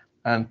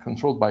 and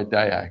controlled by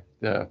diag.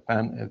 The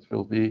fan, it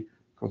will be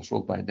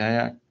controlled by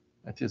diag.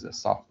 It is a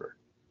software.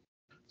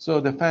 So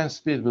the fan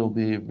speed will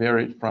be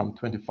varied from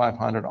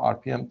 2,500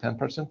 RPM,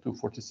 10% to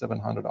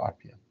 4,700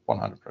 RPM,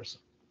 100%.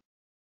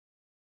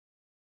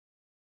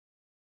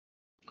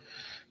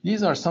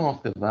 These are some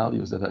of the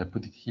values that I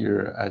put it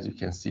here, as you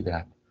can see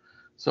that.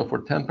 So for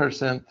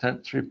 10%, 30%,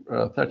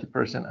 and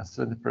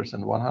 70%,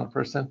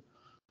 100%,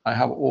 I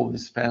have all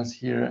these fans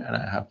here, and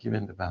I have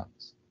given the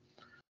values.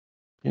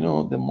 You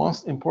know, the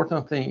most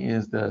important thing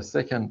is the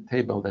second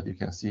table that you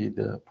can see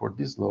for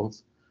these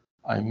loads.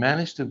 I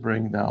managed to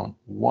bring down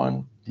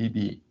 1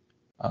 dB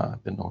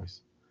the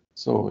noise.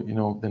 So, you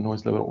know, the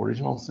noise level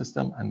original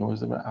system and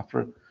noise level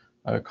after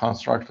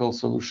constructal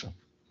solution.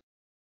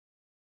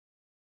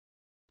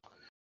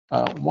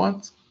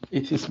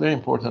 It is very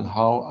important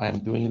how I am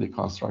doing the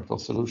constructal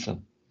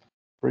solution.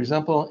 For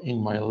example, in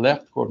my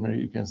left corner,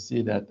 you can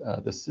see that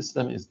the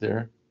system is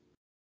there.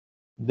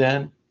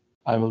 Then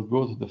I will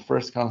go to the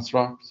first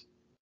construct,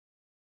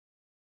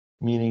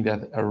 meaning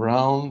that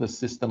around the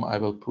system, I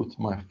will put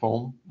my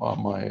foam,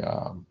 my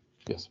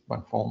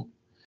foam.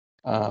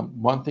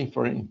 One thing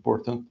very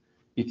important,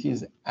 it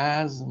is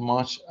as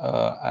much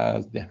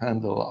as the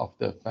handle of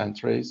the fan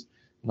trays,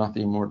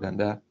 nothing more than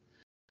that.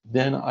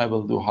 Then I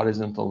will do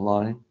horizontal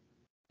line.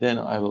 Then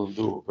I will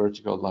do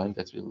vertical line,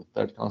 that will be the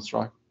third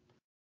construct.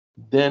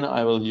 Then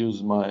I will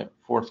use my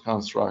fourth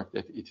construct,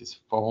 that it is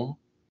foam.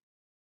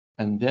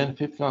 And then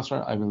fifth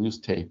construct, I will use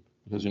tape,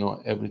 because, you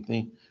know,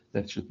 everything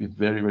that should be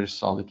very, very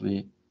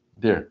solidly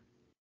there.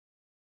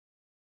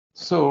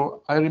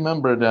 So I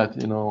remember that,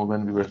 you know,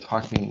 when we were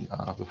talking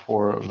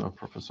before,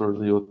 Professor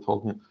Leo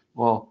told me,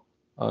 well,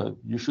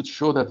 you should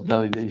show that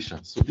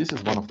validation. So this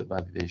is one of the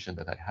validation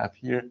that I have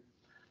here.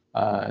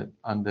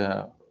 On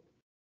the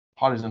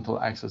horizontal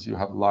axis, you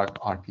have log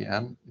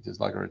RPM. It is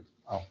logarithm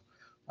of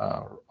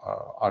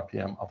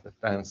RPM of the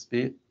fan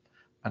speed.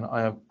 And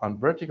I have on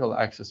vertical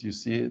axis, you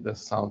see the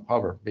sound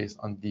power based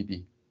on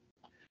dB.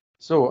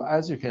 So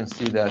as you can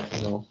see that,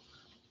 you know,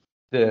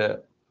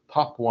 the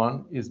top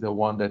one is the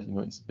one that, you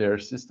know, is bare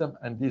system.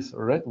 And this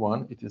red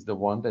one, it is the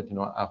one that, you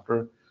know,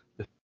 after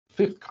the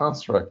fifth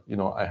construct, you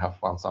know, I have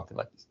found something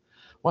like this.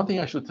 One thing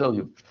I should tell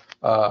you,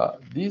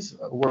 this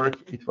work,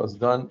 it was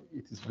done,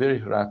 it is very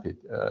rapid.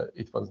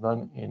 It was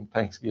done in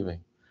Thanksgiving,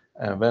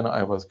 when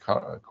I was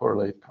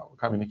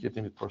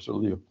communicating with Professor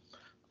Liu.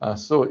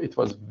 So it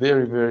was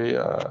very, very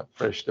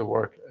fresh, the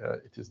work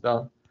it is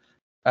done.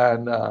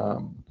 And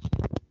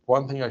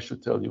one thing I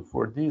should tell you,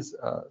 for this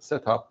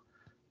setup,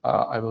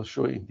 I will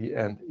show in the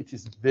end, it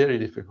is very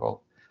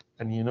difficult.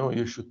 And, you know,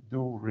 you should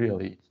do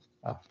really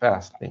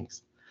fast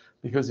things.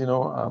 Because, you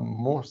know,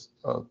 most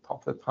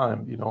of the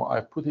time, you know,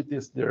 I put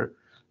this there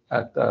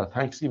at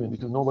Thanksgiving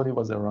because nobody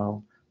was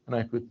around and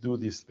I could do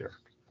this there.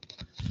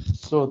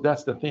 So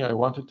that's the thing I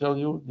want to tell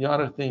you. The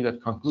other thing,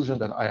 that conclusion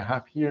that I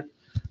have here,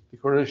 the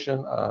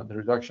correction, the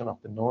reduction of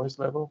the noise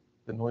level,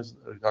 the noise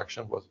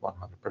reduction was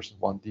 100%,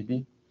 1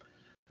 dB.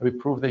 We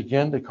proved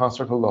again the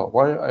constructal law.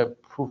 Why I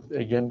proved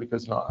again?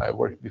 Because, you know, I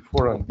worked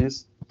before on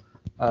this,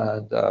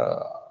 and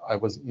I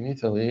was in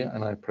Italy,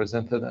 and I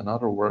presented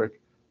another work,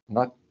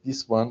 not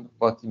this one,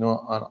 but, you know,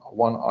 on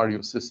one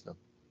RU system.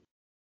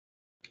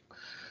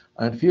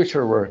 And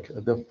future work,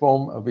 the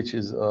foam, which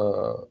is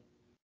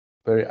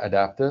very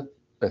adapted,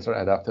 better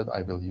adapted,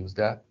 I will use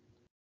that.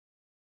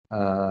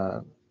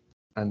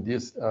 And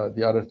this,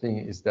 the other thing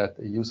is that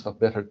the use of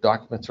better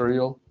dock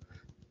material.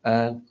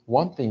 And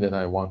one thing that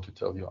I want to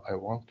tell you, I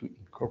want to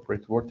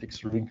incorporate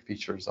vortex ring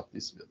features of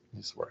this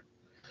work.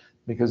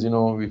 Because, you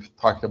know, we've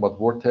talked about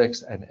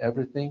vortex and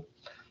everything.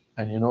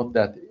 And you know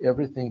that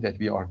everything that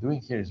we are doing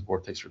here is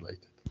vortex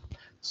related.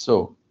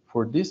 So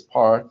for this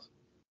part,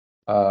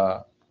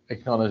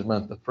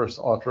 acknowledgement, the first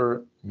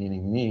author,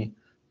 meaning me,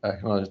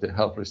 acknowledge the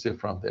help received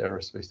from the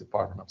Aerospace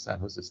Department of San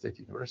Jose State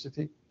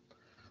University.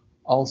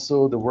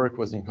 Also, the work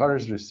was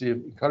encouragingly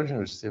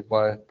received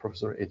by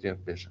Professor Adrian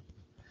Vision.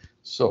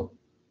 So,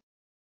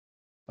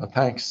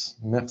 thanks,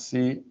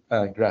 merci,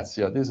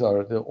 grazie. These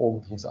are the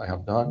all things I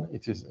have done.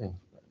 It is in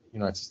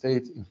United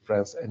States, in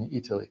France, and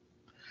Italy.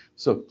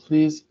 So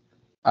please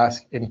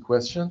ask any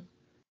question.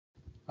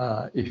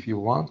 If you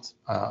want,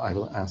 I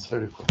will answer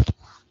your question.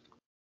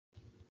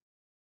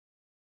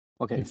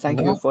 Okay,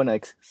 thank you for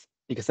the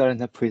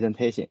excellent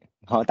presentation.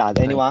 Does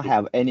anyone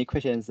have any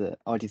questions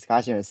or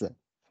discussions?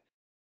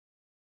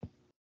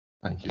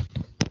 Thank you.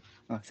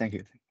 Oh, thank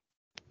you.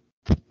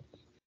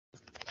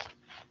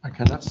 I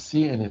cannot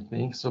see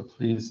anything, so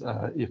please,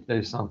 if there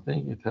is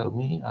something, you tell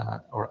me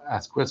or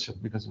ask questions,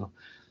 because, you know,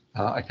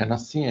 I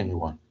cannot see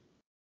anyone.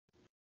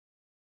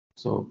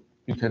 So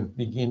you can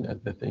begin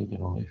at the thing, you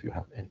know, if you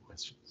have any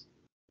questions.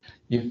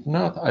 If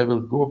not, I will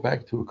go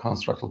back to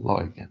constructal law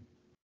again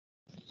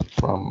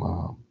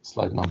from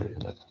slide number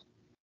 11.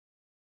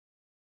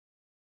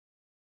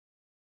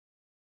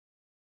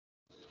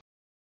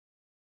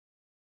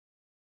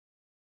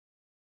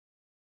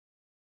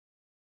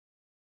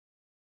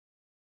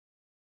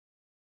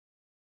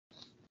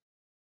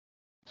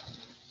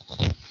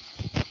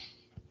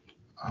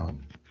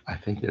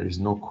 think there is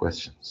no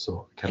question.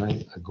 So can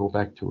I go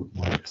back to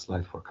my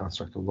slide for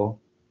constructive law?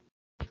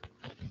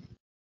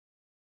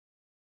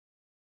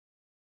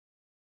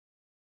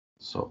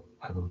 So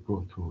I will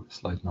go to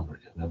slide number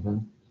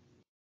 11.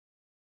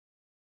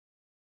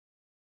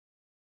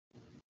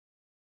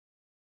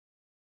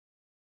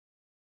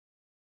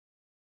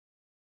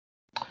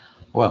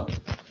 Well,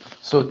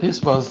 so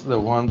this was the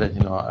one that,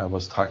 I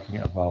was talking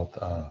about,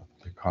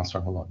 the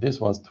constructive law. This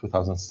was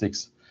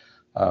 2006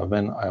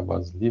 when I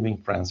was leaving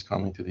France,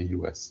 coming to the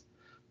US.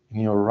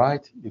 In your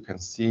right, you can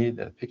see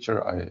the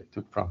picture I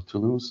took from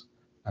Toulouse.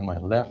 On my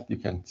left, you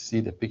can see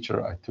the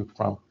picture I took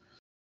from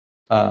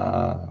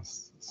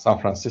San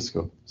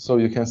Francisco. So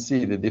you can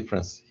see the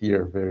difference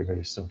here very,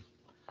 very soon.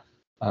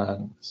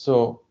 And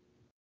so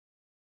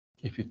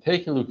if you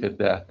take a look at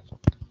that,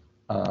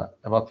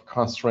 about the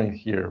constraint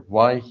here,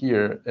 why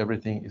here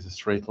everything is a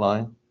straight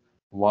line,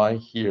 why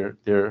here,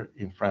 there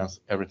in France,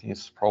 everything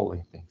is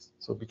sprawling things.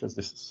 So because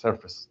this is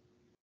surface.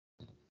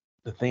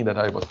 The thing that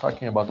I was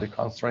talking about, the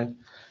constraint,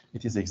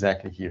 it is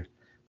exactly here.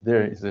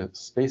 There is a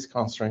space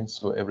constraint,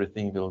 so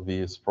everything will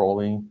be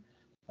sprawling.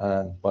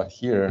 But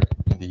here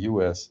in the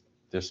US,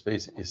 the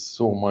space is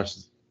so much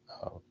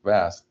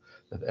vast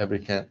that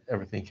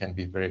everything can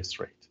be very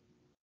straight.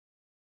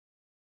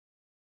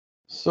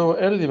 So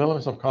early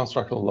developments of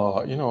constructive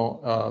law,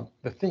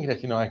 the thing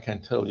that, I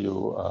can tell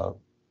you,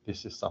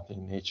 this is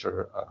something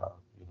nature,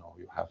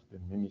 you have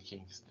been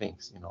mimicking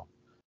things,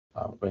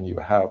 when you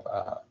have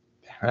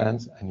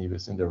hands and you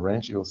see the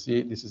wrench, you'll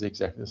see this is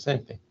exactly the same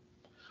thing.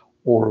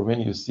 Or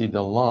when you see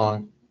the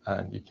lung,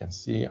 and you can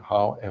see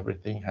how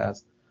everything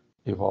has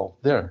evolved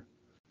there.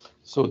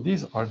 So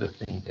these are the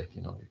things that,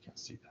 you can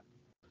see that.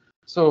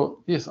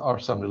 So these are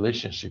some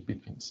relationship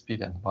between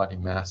speed and body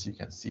mass you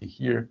can see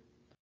here.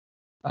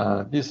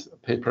 This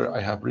paper I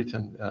have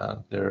written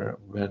there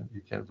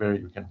where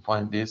you can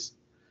find this.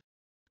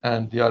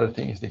 And the other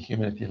thing is the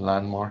humanity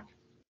landmark,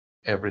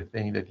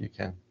 everything that you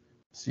can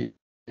see,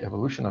 the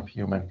evolution of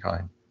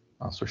humankind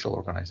on social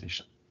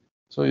organization.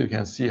 So you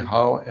can see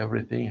how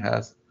everything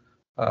has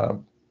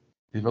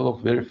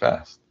developed very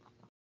fast.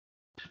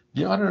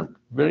 The other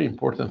very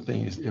important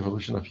thing is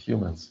evolution of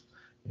humans.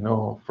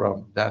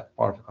 From that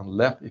part on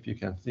left, if you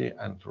can see,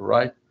 and to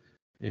right,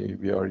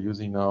 we are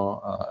using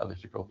now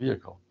electrical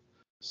vehicle.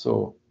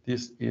 So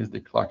this is the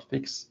clock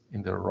ticks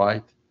in the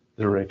right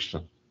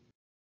direction.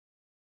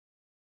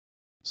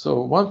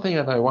 So one thing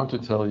that I want to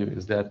tell you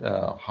is that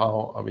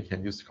how we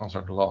can use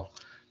constructive law.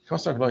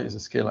 Constructive law is a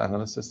scale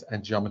analysis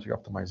and geometry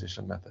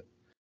optimization method.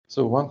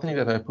 So one thing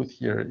that I put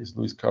here is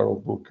Lewis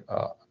Carroll's book,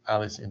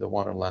 Alice in the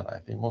Wonderland. I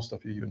think most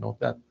of you know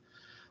that.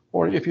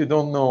 Or if you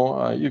don't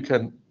know, you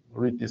can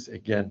read this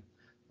again.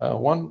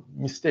 One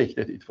mistake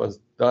that it was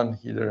done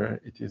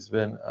here, it is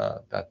when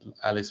that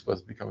Alice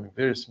was becoming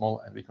very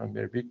small and becoming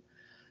very big,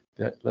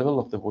 the level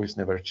of the voice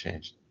never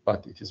changed,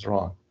 but it is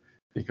wrong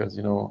because,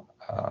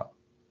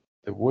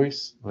 the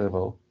voice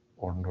level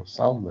or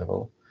sound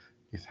level,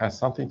 it has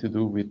something to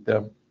do with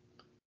the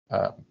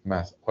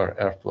mass or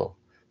airflow.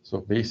 So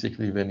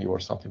basically, when you are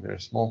something very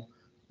small,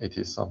 it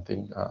is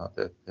something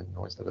that the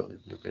noise level will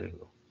be very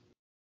low.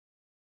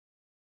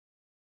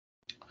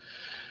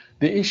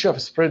 The issue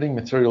of spreading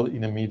material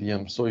in a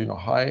medium, so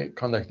high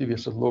conductivity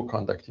versus low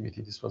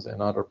conductivity, this was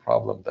another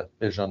problem that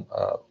Bejan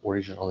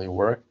originally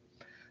worked.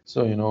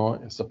 So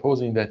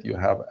supposing that you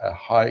have a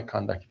high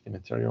conductivity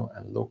material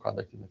and low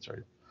conductivity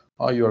material,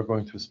 how you are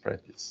going to spread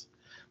this?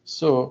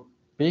 So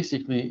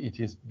basically, it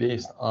is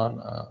based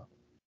on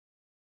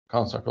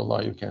constructive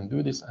law. You can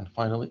do this, and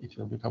finally, it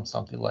will become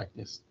something like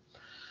this.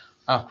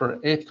 After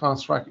 8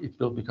 construct, it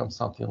will become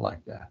something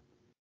like that.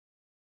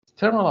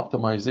 Thermal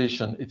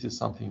optimization, it is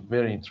something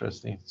very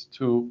interesting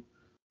too.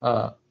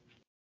 The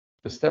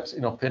steps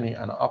in obtaining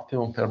an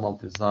optimum thermal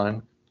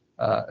design,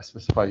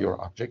 specify your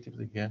objectives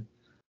again,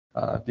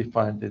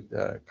 define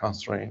the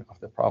constraint of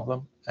the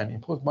problem, and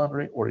impose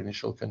boundary or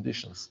initial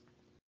conditions.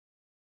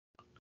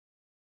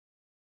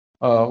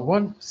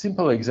 One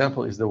simple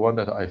example is the one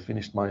that I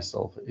finished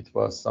myself. It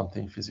was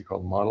something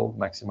physical model,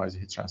 maximize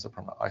heat transfer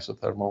from an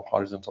isothermal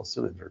horizontal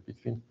cylinder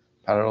between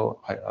parallel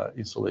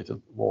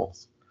insulated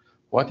walls.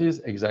 What is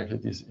exactly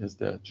this is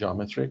the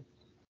geometry.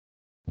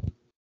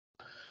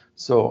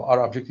 So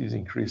our objective is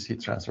increase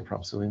heat transfer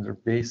from cylinder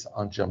based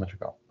on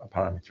geometrical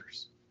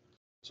parameters.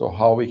 So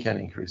how we can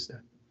increase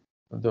that?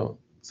 The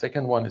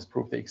second one is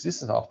prove the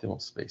existence of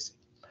optimal spacing.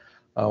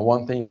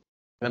 One thing,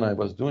 when I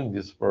was doing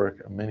this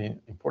work, many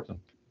important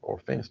or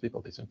famous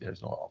people, they think there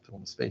is no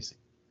optimal spacing.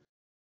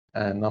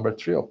 And number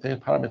 3, obtain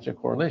parametric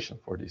correlation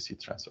for this heat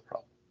transfer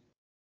problem.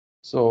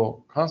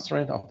 So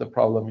constraint of the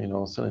problem,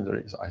 cylinder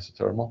is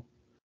isothermal.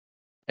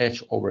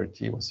 H over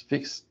T was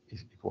fixed,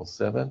 is equals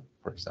 7,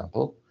 for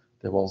example.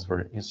 The walls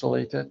were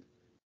insulated,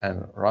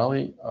 and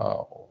Rayleigh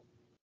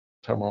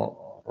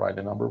thermal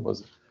Rayleigh number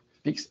was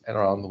fixed at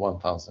around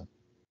 1,000.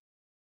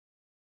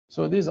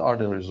 So these are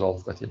the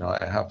results that,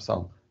 I have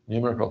some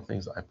numerical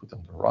things I put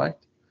on the right,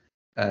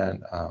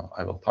 and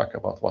I will talk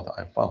about what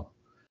I found.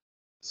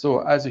 So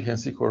as you can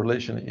see,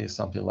 correlation is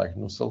something like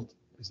Nusselt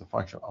is a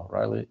function of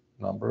Rayleigh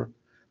number.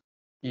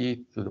 E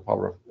to the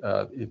power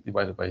of E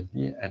divided by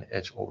D and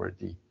H over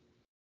D.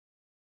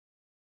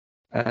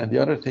 And the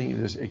other thing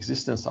is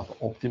existence of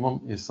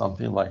optimum is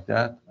something like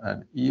that,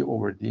 and E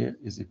over D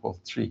is equal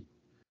to 3.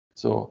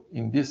 So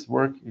in this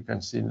work, you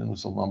can see the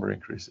Nusselt number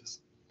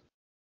increases.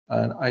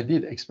 And I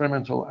did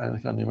experimental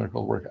and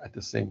numerical work at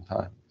the same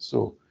time.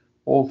 So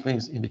all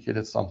things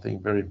indicated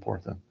something very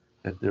important,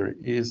 that there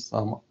is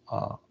some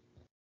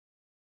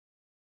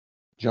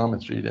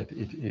geometry that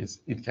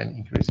it can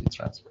increase its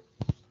transfer.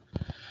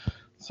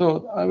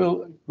 So I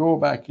will go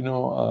back,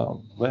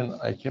 when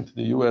I came to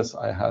the US,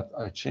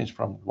 I changed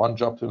from one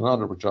job to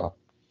another job,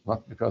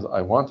 not because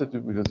I wanted to,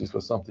 because this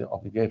was something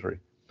obligatory.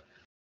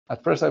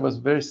 At first I was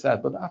very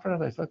sad, but after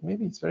that I thought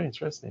maybe it's very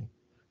interesting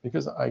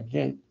because I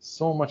gained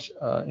so much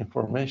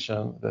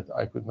information that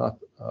I could not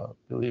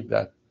believe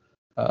that.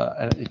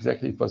 And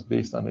exactly it was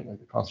based on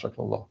the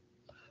constructal law.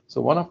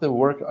 So one of the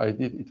work I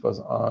did, it was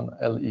on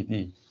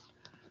LED.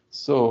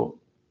 So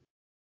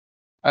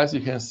as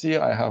you can see,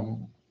 I have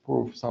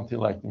proved something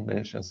like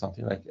mentioned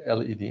something like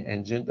LED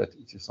engine, that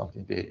it is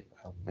something they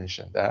have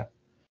mentioned that.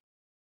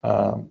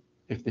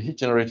 If the heat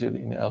generated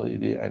in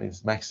LED and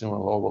its maximum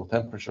allowable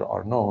temperature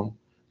are known,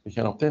 we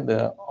can obtain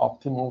the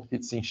optimal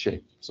heatsink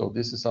shape. So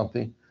this is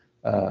something,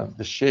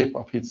 the shape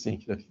of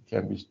heatsink that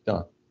can be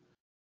done.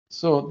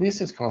 So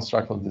this is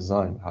constructal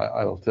design,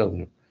 I will tell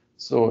you.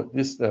 So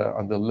this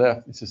on the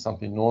left, this is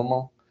something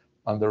normal.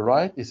 On the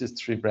right, this is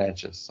 3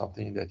 branches,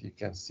 something that you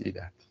can see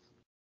that.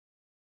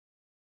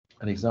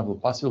 An example,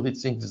 possible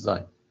heatsink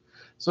design.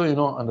 So,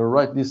 on the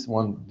right, this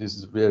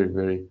is very,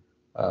 very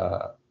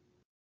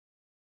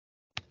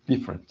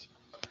different.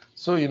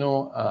 So,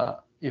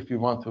 if you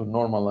want to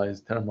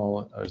normalize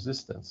thermal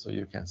resistance, so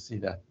you can see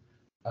that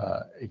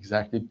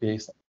exactly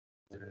based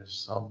on there's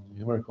some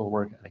numerical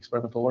work and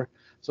experimental work.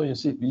 So you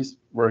see these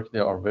work, they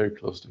are very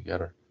close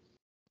together.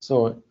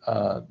 So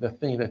the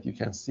thing that you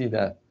can see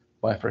that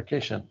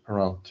bifurcation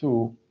around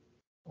 2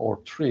 or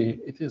 3,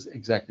 it is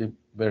exactly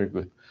very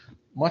good.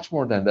 Much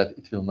more than that,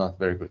 it will not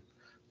very good.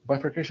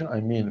 Bifurcation,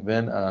 I mean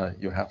when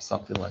you have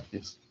something like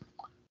this.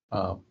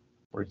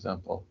 For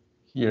example,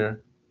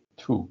 here,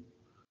 2.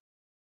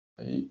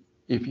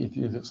 If it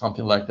is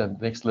something like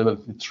that, next level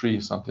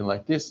 3, something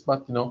like this.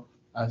 But,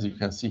 as you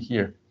can see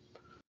here,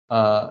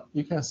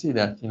 you can see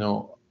that,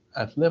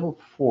 at level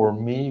 4,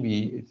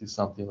 maybe it is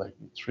something like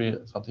 3,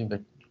 something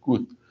like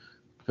good.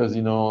 Because,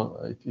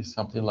 it is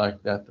something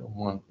like that,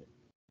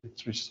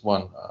 it reaches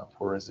 1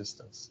 for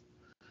resistance.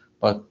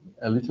 But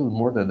a little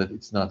more than that,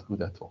 it's not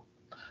good at all.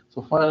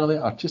 So finally,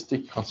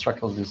 artistic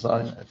constructal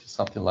design, it is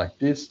something like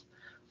this.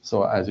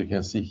 So as you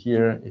can see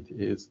here, it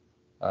is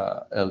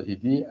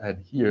LED, and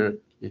here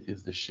it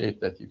is the shape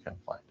that you can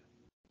find.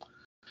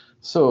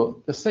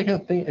 So the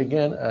second thing,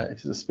 again, it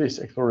is a space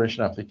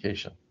exploration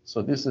application.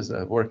 So this is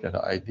a work that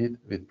I did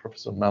with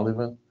Professor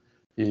Malivan,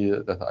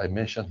 that I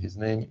mentioned his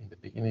name in the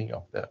beginning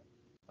of the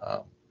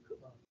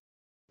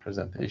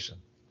presentation.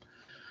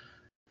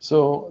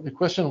 So the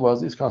question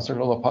was, is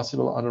constructal law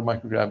possible under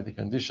microgravity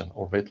condition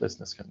or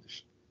weightlessness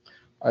condition?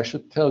 I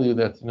should tell you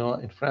that,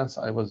 in France,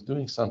 I was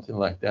doing something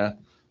like that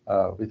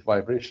with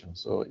vibration.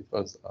 So it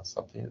was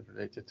something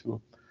related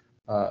to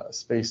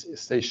space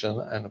station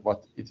and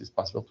what it is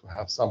possible to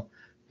have some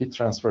heat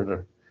transfer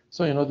there.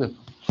 So, the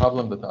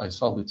problem that I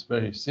solved, it's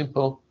very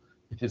simple.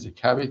 It is a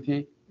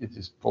cavity. It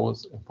is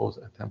impose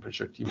a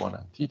temperature T1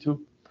 and T2.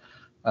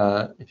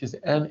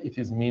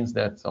 It means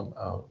that some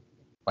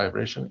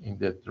vibration in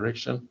the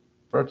direction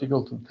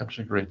vertical to the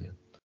temperature gradient.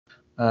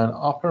 And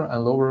upper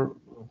and lower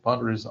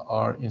boundaries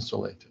are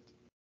insulated.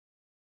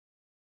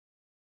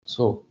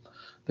 So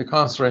the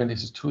constraint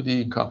is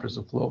 2D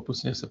incompressible flow,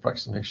 Pusiness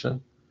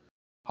approximation,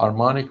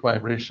 harmonic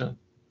vibration,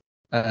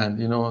 and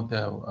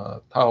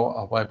the tau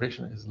of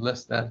vibration is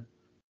less than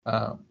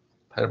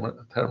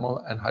thermal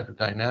and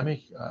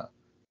hydrodynamic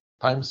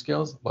time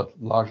scales, but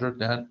larger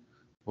than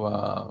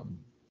the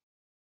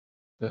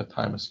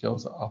time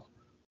scales of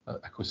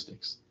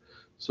acoustics.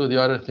 So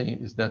the other thing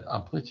is that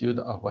amplitude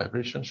of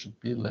vibration should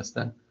be less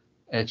than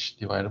h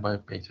divided by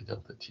beta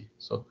delta t.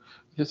 So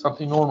it is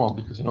something normal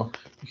because you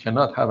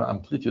cannot have an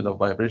amplitude of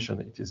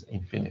vibration, it is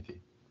infinity.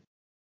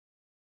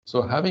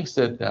 So having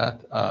said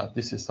that,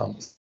 this is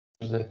something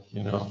that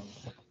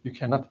you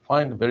cannot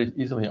find very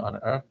easily on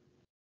Earth.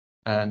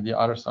 And the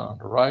other side on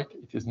the right,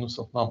 it is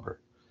Nusselt number.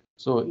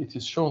 So it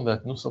is shown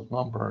that Nusselt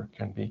number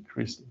can be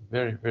increased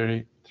very,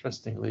 very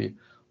interestingly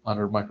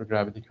under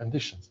microgravity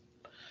conditions.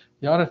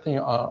 The other thing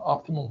are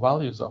optimal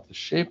values of the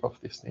shape of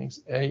these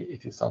things.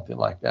 It is something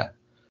like that.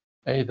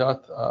 A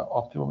dot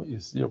optimum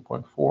is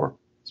 0.4,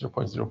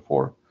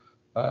 0.04,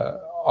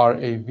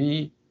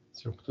 RAV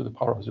 0 to the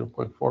power of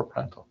 0.4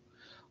 Prandtl.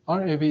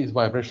 RAV is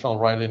vibrational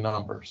Rayleigh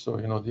number. So,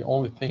 the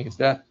only thing is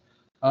that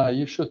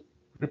you should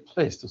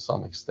replace to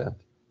some extent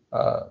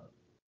a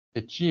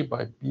G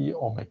by B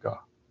omega.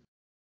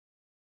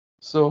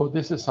 So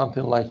this is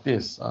something like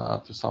this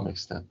to some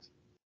extent.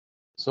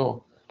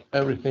 So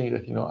everything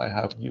that, I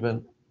have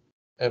given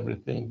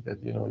everything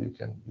that, you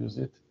can use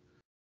it.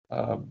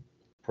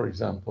 For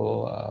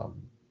example,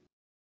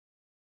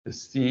 The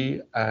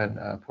C, and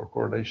for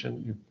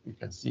correlation, you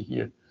can see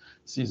here,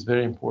 C is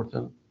very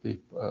important. The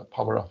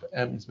power of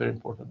M is very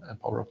important, and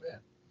power of N.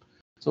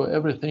 So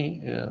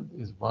everything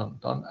is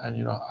done,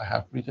 and I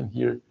have written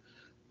here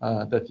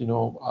that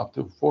up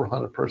to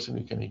 400%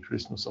 you can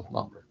increase Nusselt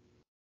number.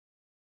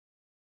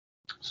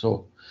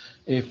 So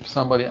if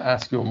somebody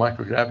asks you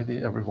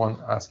microgravity, everyone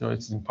asks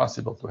it's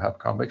impossible to have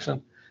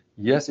convection.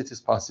 Yes, it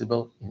is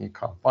possible in a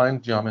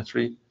confined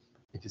geometry.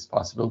 It is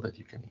possible that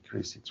you can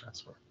increase heat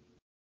transfer.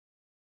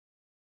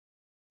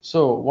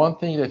 So one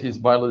thing that is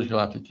biological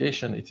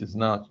application, it is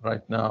not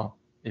right now.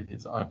 It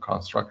is on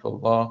constructural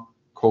law,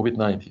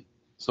 COVID-19.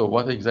 So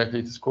what exactly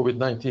is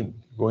COVID-19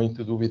 going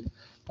to do with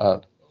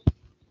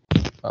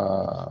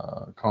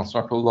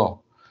constructural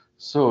law?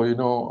 So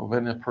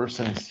when a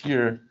person is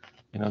here,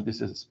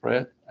 this is a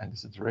spread, and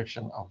this is the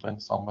direction of when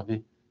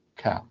somebody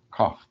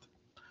coughed.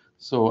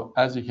 So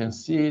as you can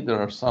see, there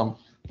are some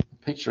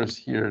pictures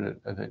here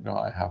that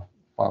I have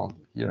found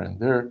here and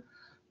there.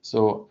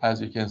 So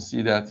as you can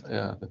see that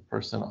the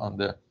person on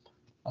the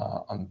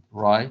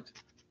right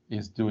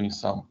is doing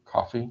some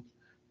coughing,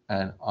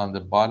 and on the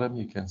bottom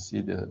you can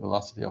see the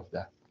velocity of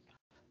that.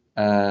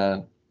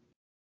 And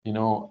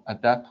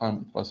at that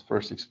time it was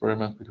first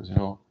experiment because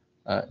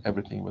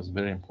everything was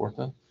very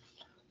important,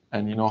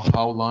 and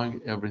how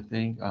long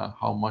everything,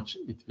 how much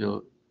it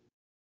will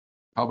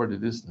cover the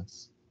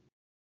distance.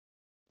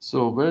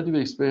 So where do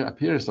we expect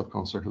appearance of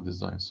constructive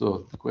design?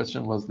 So the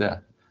question was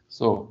that.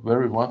 So where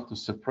we want to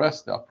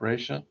suppress the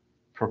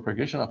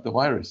propagation of the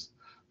virus,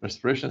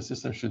 respiration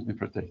system should be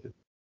protected.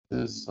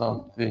 This is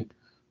something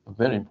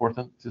very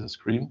important. This is a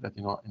screen that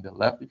in the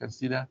left you can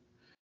see that,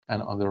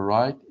 and on the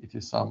right it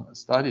is some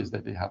studies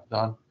that they have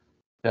done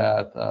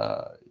that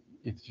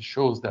it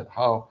shows that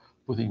how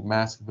putting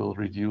mask will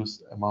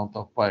reduce amount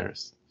of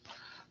virus.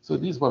 So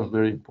these were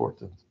very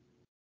important.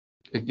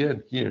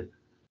 Again here,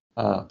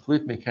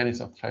 fluid mechanics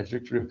of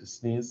trajectory of the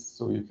sneeze.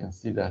 So you can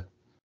see that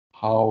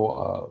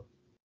how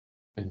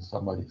when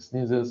somebody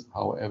sneezes,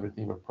 how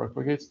everything will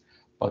propagates.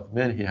 But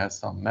when he has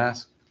some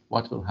mask,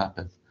 what will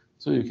happen?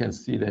 So you can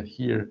see that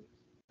here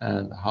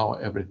and how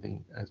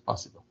everything is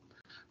possible.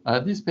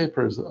 These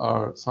papers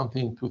are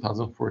something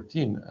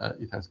 2014.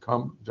 It has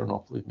come, Journal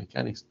of Fluid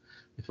Mechanics.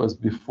 It was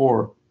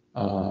before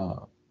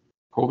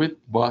COVID,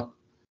 but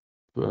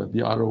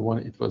the other one,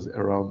 it was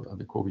around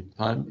the COVID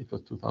time. It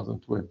was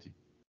 2020.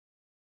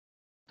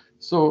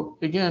 So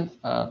again,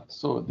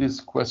 so this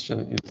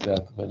question is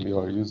that when we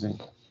are using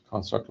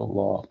constructional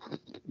law,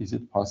 is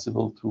it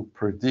possible to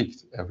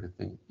predict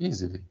everything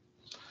easily?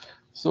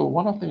 So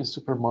one of them is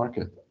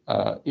supermarket.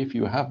 If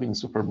you have been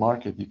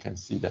supermarket, you can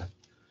see that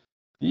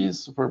these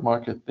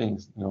supermarket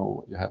things,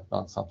 you have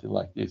done something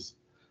like this.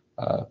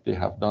 They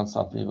have done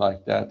something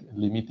like that,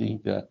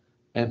 limiting the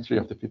entry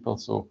of the people.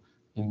 So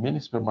in many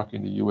supermarkets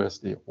in the US,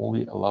 they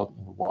only allowed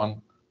in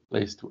one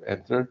place to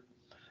enter.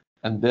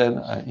 And then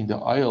in the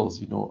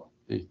aisles,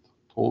 they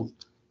told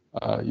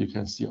you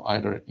can see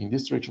either in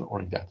this direction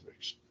or in that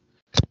direction.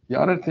 The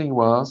other thing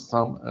was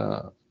some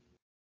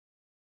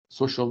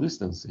social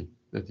distancing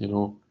that,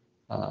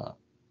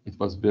 it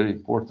was very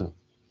important,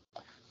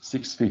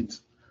 6 feet.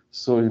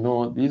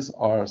 So, these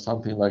are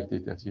something like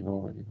that,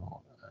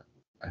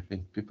 I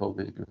think people,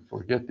 they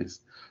forget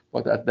this.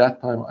 But at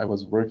that time, I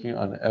was working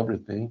on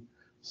everything.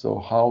 So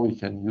how we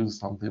can use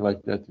something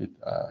like that with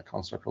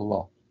constructional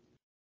law.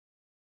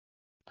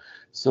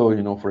 So,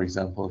 for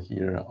example,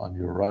 here on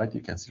your right,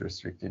 you can see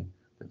restricting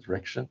the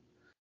direction.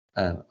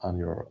 And on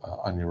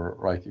your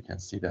right, you can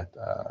see that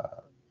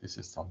this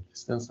is some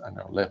distance. And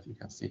on your left, you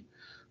can see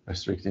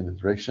restricting the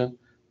direction.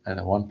 And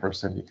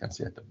 1% you can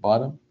see at the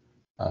bottom,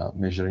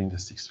 measuring the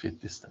 6 feet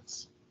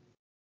distance.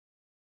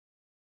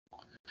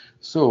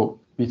 So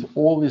with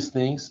all these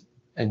things,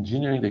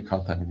 engineering the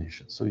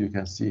contamination. So you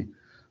can see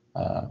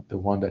the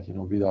one that,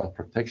 without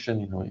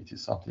protection, it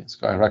is something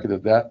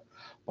skyrocketed that.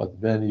 But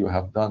when you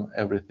have done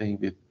everything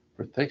with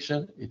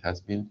protection, it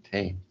has been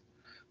tamed.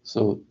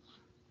 So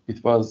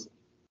it was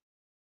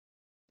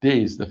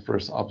days the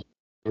first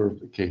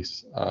observed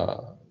case.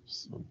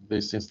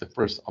 Days since the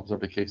first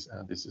observed case,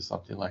 and this is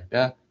something like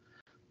that.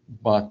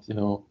 But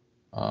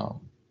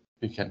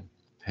you can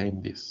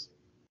tame this.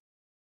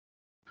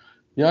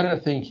 The other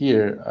thing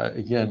here,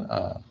 again,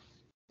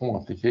 home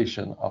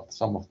application of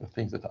some of the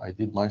things that I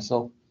did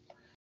myself.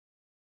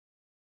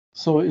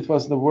 So it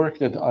was the work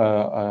that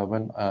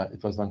when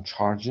it was done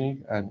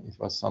charging, and it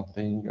was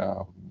something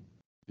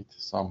with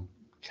some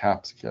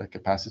caps,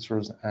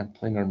 capacitors, and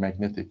planar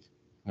magnetic.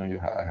 I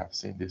have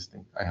seen this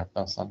thing. I have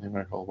done some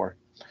numerical work.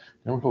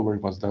 Numerical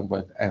work was done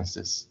by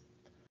ANSYS.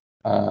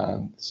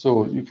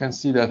 So you can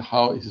see that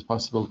how it is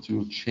possible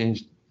to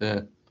change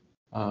the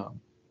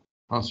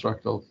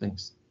constructal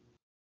things.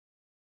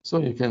 So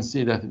you can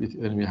see that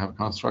when we have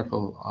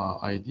constructal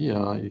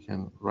idea, you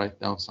can write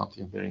down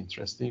something very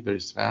interesting, very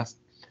fast.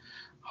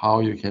 How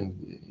you can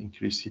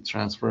increase heat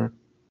transfer.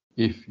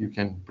 If you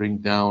can bring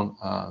down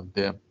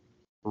the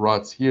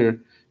rods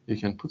here, you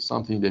can put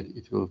something that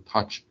it will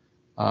touch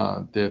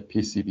the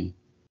PCB.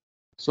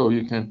 So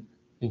you can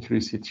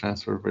increase heat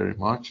transfer very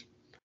much.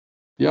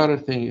 The other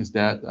thing is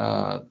that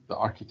the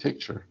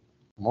architecture,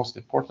 most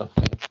important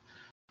thing,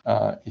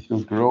 it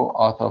will grow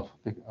out of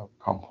the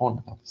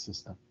component of the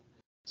system.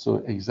 So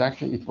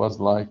exactly it was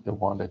like the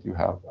one that you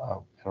have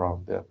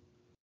around the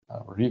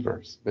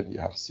rivers when you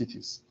have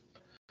cities.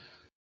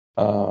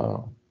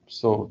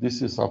 So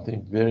this is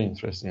something very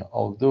interesting.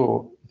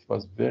 Although it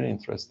was very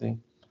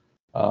interesting,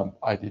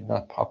 I did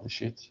not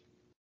publish it.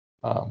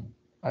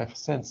 I've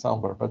sent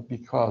somewhere, but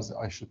because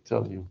I should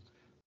tell you,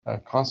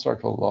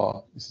 constructal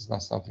law, this is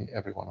not something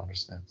everyone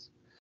understands.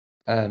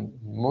 And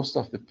most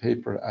of the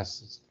paper,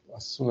 as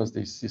soon as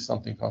they see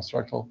something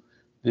constructal,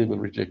 they will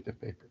reject the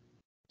paper.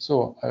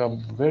 So I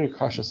am very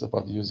cautious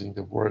about using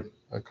the word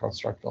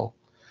constructal,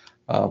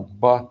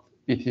 but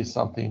it is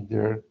something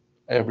there.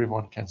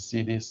 Everyone can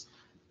see this,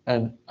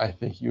 and I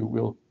think you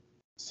will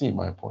see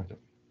my point of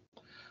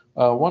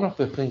view. One of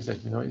the things that,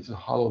 is a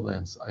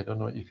HoloLens. I don't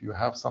know if you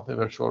have something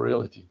virtual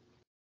reality.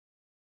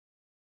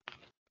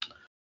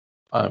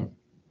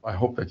 I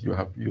hope that you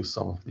have used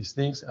some of these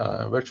things.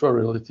 Virtual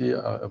reality,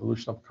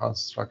 evolution of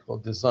constructal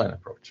design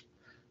approach.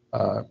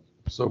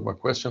 So my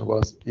question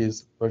was,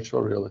 is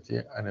virtual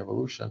reality an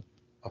evolution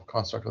of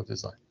constructal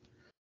design?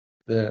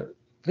 The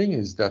thing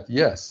is that,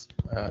 yes,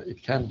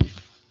 it can be.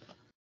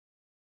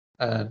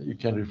 And you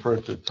can refer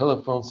to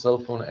telephone, cell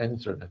phone, and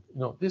internet.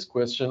 This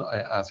question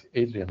I asked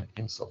Adrian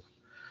himself,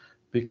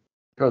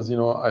 because,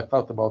 I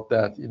thought about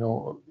that,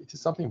 it is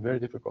something very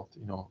difficult,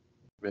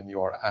 when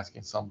you are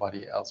asking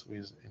somebody else who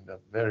is in the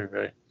very,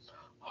 very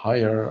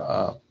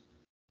higher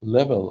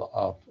level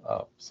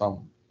of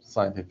some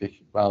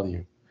scientific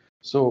value.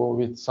 So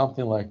with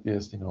something like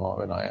this,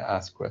 when I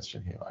ask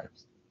question here, I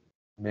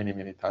many,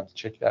 many times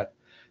check that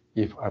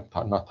if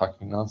I'm not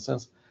talking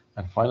nonsense.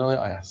 And finally,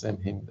 I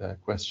sent him the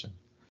question.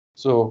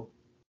 So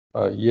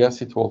yes,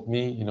 he told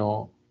me,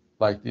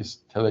 like this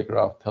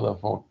telegraph,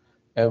 telephone,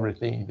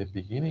 everything in the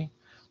beginning,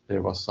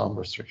 there was some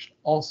restriction.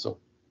 Also,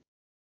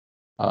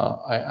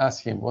 I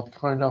asked him what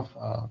kind of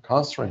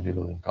constraint he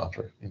will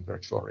encounter in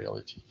virtual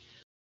reality.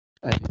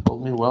 And he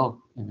told me,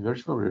 well, in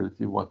virtual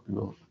reality, what we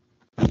will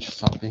reach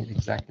something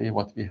exactly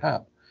what we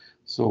have.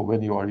 So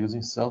when you are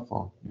using cell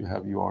phone,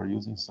 you are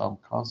using some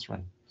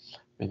constraint.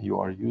 When you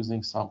are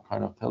using some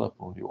kind of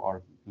telephone, you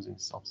are using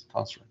some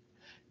constraint.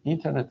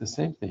 Internet, the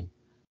same thing.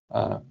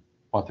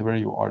 Whatever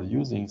you are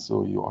using,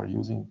 so you are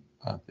using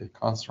the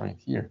constraint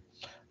here,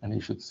 and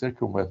you should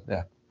circumvent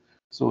that.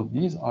 So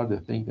these are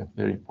the things that are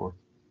very important.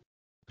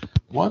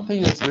 One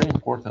thing that's very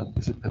important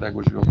is the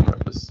pedagogical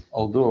purpose.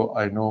 Although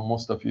I know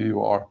most of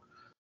you are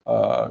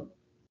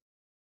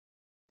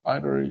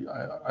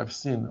I've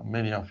seen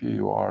many of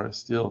you are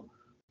still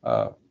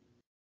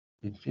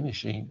in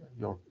finishing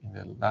in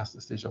the last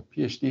stage of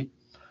PhD,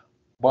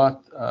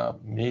 but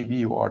maybe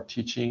you are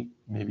teaching,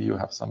 maybe you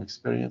have some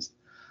experience,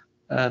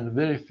 and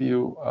very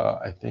few,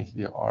 I think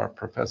there are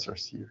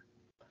professors here.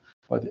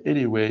 But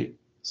anyway,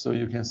 so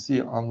you can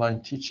see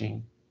online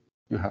teaching,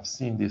 you have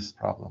seen this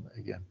problem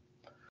again.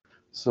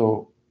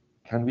 So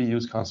can we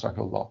use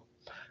constructal law?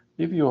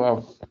 If you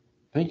have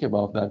think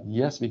about that,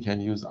 yes, we can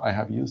use, I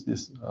have used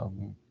this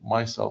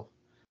myself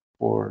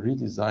for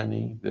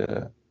redesigning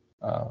the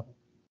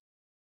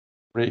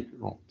break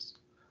rooms.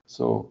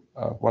 So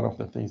one of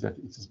the things that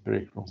it is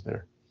break rooms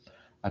there.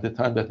 At the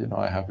time that,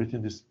 I have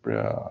written this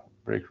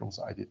break rooms,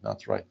 I did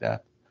not write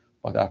that,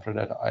 but after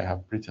that, I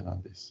have written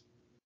on this.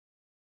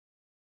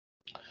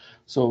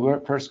 So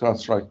we're first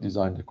construct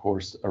designed the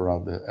course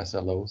around the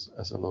SLOs,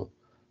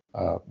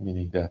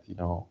 meaning that,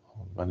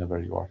 whenever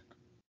you are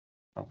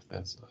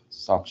the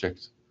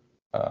subject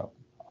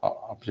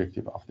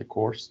objective of the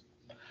course.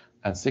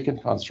 And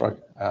second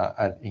construct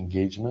add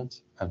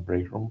engagement and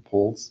break room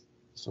polls.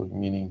 So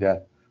meaning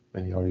that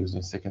when you are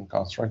using second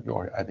construct, you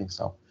are adding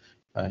some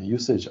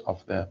usage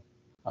of the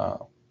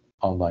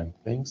online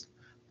things.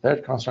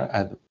 Third construct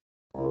add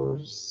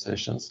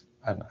sessions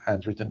and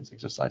handwritten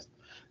exercise.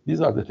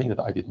 These are the things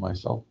that I did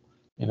myself.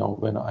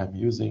 When I'm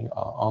using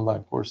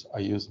online course, I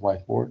use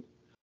whiteboard.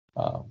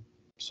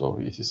 So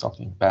it is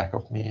something back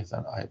of me,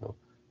 and I will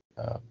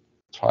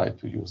try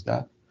to use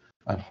that.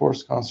 And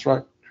fourth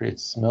construct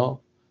creates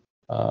small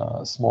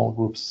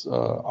groups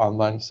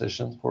online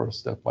sessions for a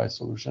stepwise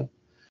solution.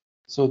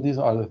 So these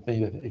are the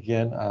things that,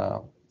 again,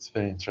 it's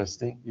very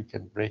interesting. You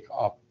can break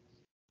up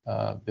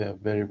the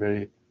very,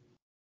 very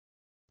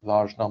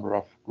large number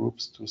of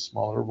groups to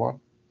smaller one.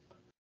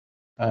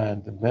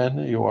 And when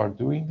you are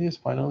doing this,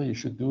 finally, you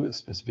should do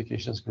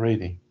specifications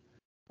grading,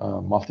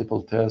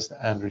 multiple tests,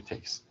 and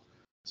retakes.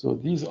 So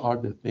these are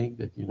the things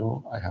that,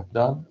 I have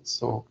done.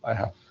 So I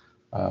have,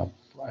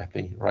 I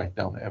think, write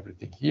down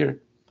everything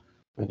here.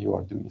 When you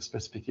are doing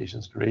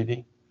specifications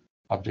grading,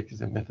 object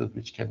is a method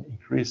which can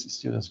increase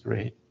students'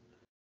 grade,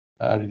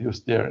 reduce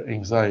their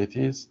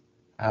anxieties,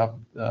 have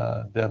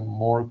them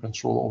more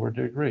control over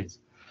their grades.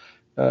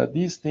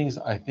 These things,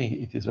 I think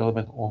it is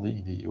relevant only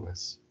in the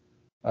US.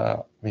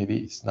 Maybe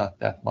it's not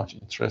that much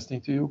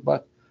interesting to you,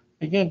 but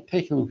again,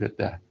 take a look at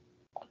that.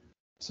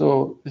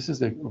 So this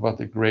is about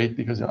the grade,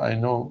 because I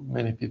know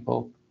many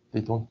people,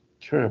 they don't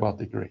care about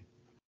the grade.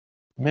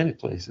 Many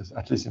places,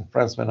 at least in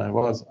France when I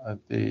was,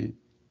 they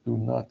do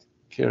not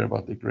care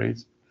about the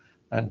grades.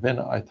 And when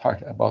I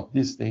talked about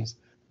these things,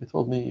 they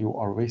told me you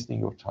are wasting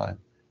your time.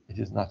 It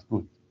is not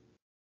good.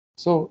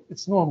 So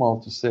it's normal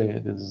to say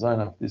the design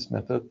of this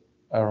method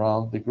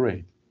around the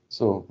grade.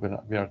 So when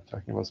we are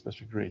talking about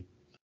special grade,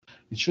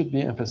 it should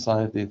be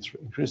emphasized that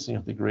increasing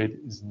of the grade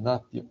is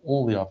not the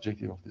only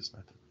objective of this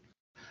method.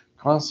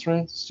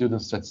 Constraint,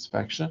 student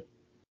satisfaction.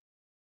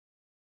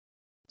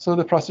 So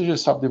the procedure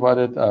is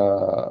subdivided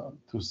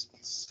to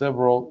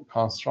several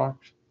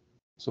constructs.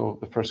 So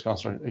the first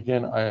construct,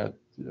 again, I had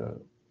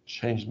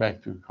changed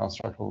back to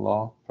constructal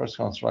law. First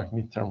construct,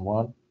 midterm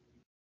 1.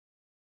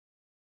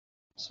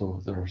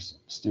 So there's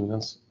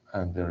students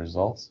and their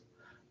results.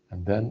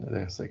 And then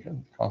the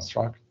second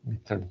construct,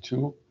 midterm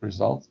 2,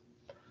 results.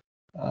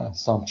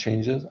 Some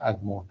changes,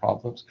 add more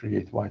problems,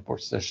 create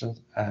whiteboard sessions,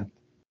 add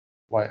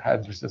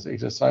resistance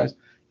exercise,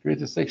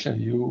 create a section,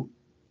 you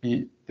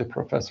be the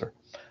professor.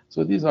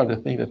 So these are the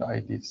things that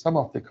I did. Some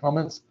of the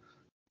comments,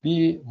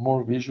 be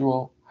more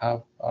visual,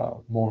 have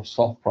more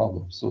solved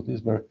problems. So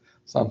these were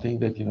something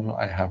that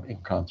I have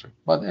encountered.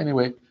 But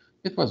anyway,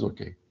 it was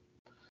okay.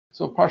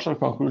 So partial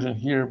conclusion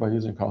here, by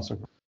using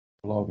constructal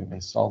law, we may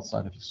solve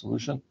scientific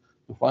solution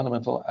to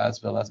fundamental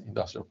as well as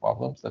industrial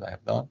problems that I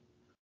have done.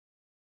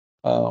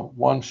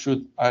 One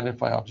should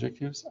identify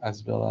objectives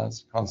as well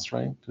as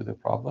constraint to the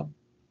problem.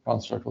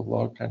 Constructal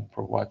law can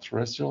provide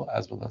terrestrial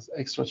as well as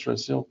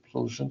extraterrestrial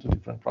solution to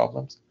different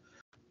problems.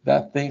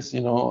 That things,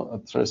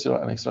 terrestrial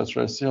and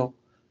extraterrestrial,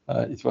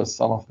 it was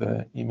some of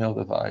the email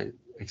that I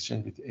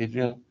exchanged with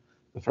Adrian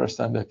the first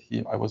time that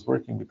I was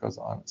working, because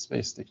on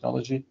space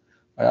technology,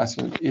 I asked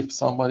him if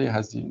somebody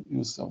has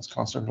used some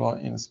constructal law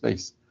in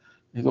space.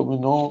 He told me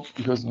no,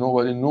 because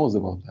nobody knows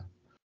about them.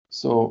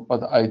 So,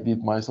 but I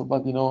did myself.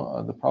 But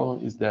the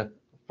problem is that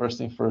first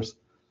thing first,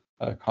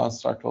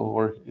 constructal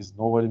work is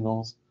nobody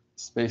knows.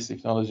 Space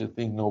technology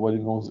thing nobody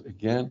knows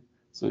again.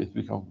 So it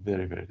becomes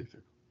very, very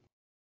difficult.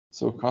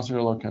 So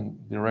constructal law can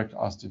direct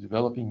us to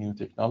developing new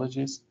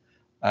technologies,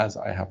 as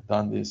I have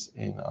done this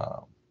in,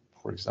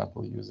 for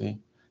example, using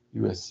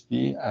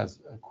USB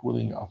as a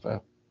cooling of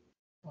a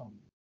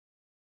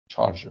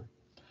charger.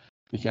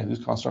 We can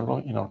use constructal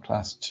law in our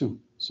class too.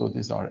 So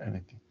these are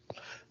anything.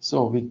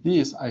 So with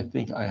this, I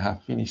think I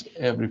have finished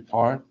every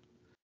part.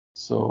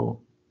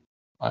 So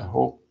I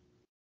hope,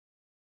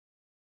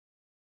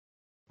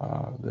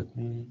 let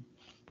me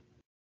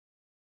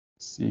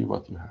see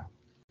what you have.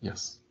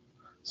 Yes.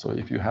 So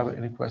if you have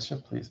any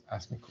question, please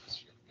ask me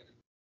question.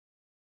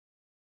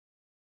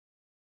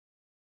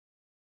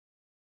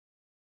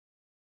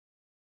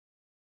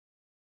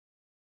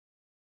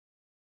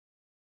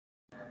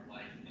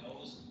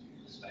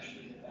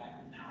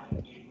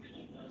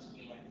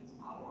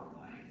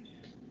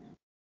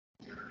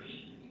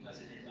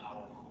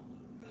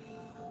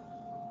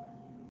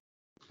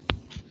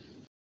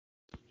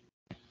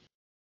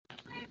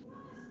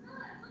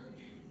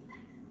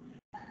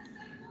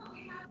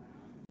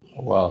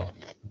 Well,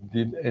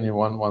 did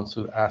anyone want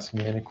to ask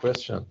me any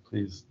question?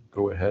 Please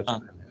go ahead.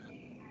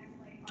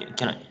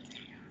 Can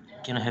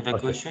I have a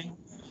question?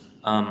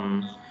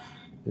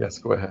 Yes,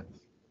 go ahead.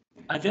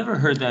 I've ever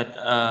heard that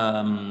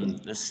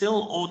the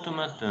cell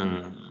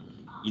automaton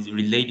is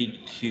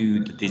related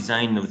to the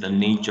design of the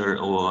nature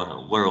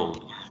or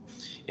world,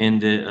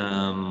 and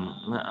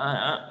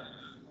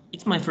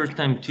it's my first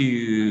time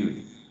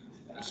to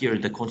hear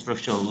the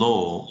construction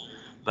law,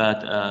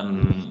 but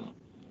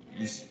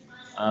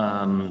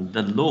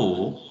the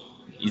law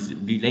is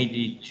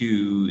related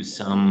to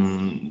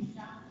some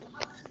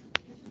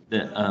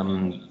the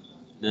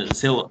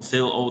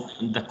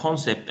the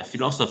concept, the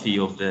philosophy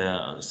of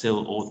the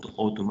cell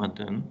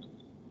automaton.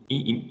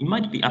 It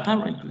might be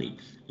apparently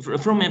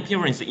from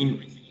appearance,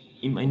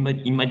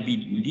 it might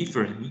be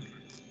different,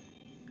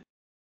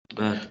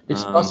 but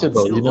it's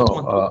possible,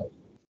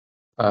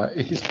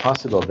 it is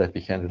possible that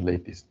we can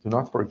relate this. Do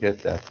not forget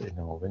that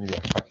when we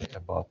are talking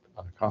about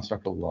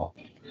constructal law,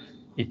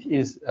 it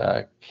is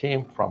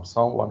came from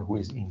someone who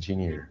is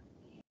engineer,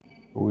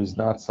 who is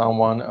not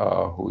someone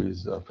who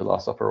is a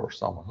philosopher or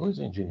someone who is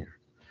engineer.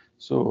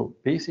 So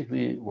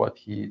basically, what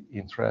he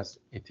interests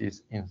it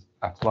is in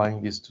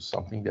applying this to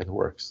something that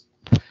works.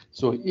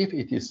 So if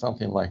it is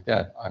something like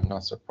that, I'm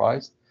not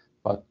surprised.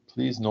 But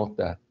please note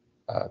that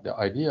the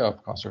idea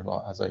of constructal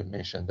law, as I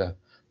mentioned, that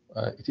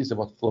it is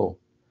about flow.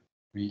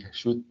 We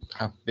should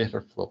have better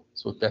flow.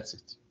 So that's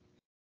it.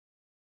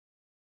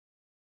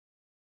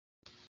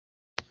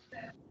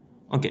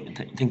 Okay,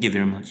 thank you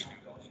very much.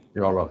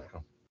 You are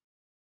welcome.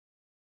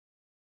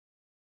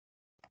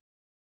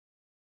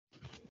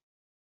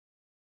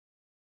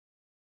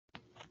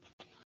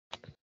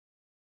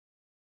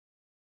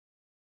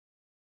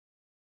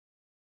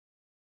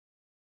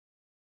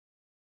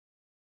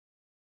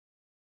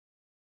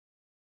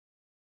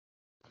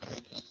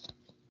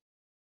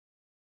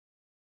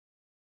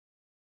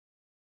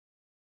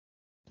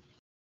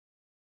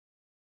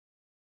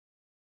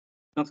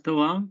 Dr.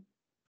 Wang?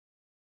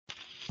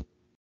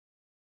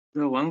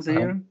 The Wang's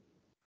here?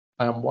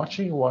 I'm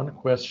watching one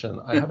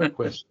question. I have a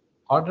question.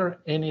 are there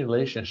any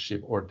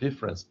relationship or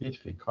difference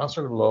between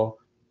constructor law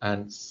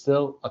and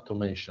cell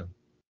automation?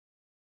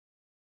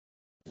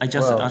 I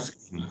just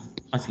asked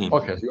him.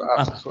 Okay, you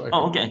asked.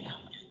 Okay.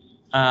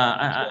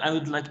 I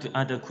would like to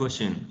add a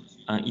question.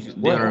 If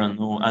there are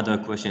no other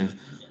questions,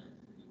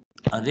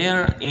 are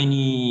there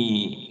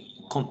any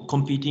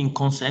competing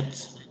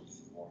concepts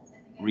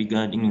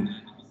regarding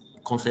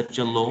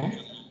conceptual law,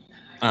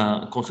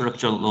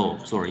 constructual law?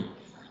 Sorry.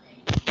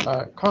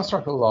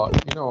 Constructor law,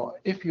 you know,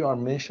 if you are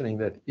mentioning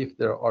that if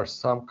there are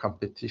some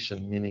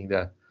competition, meaning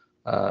that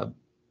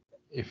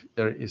if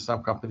there is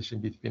some competition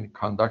between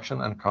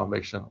conduction and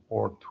convection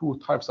or two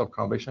types of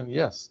convection,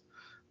 yes,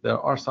 there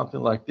are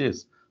something like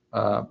this,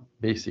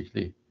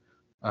 basically,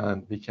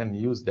 and we can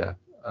use that.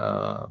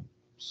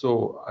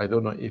 So I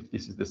don't know if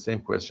this is the same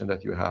question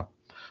that you have.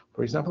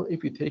 For example,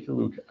 if you take a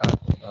look at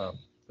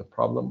the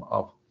problem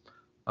of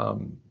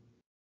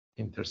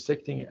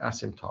intersecting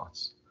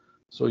asymptotes,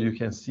 so you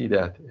can see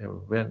that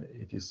when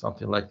it is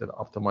something like that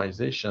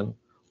optimization,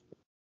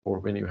 or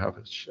when you have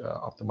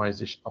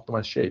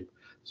optimized shape.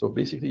 So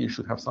basically, you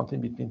should have something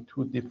between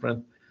two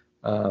different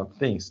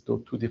things,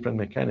 two different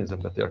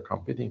mechanisms that they are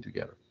competing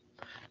together.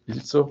 Is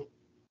it so?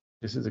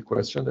 This is a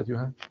question that you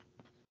have.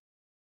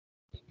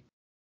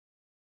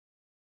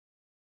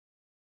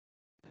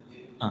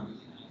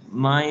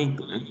 My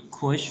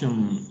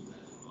question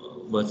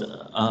was,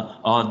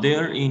 are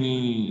there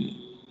any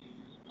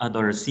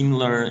other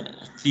similar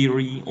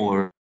theory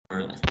or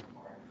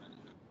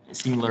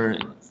similar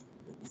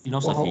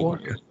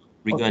philosophy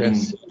regarding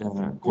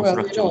the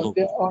constructual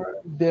law?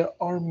 There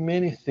are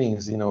many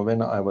things, you know,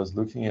 when I was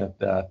looking at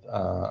that,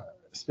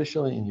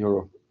 especially in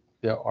Europe,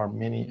 there are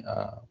many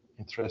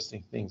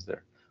interesting things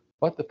there.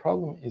 But the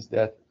problem is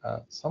that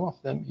some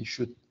of them you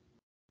should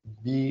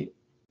be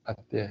at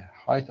the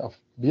height of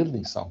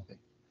building something.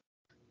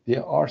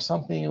 There are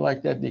something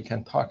like that, they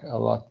can talk a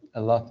lot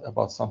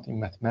about something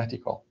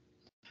mathematical,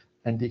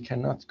 and they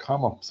cannot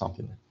come up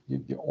something.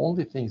 The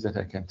only things that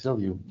I can tell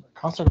you,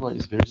 constructor law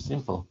is very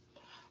simple.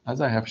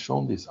 As I have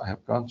shown this, I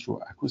have gone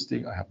through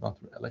acoustic, I have gone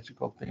through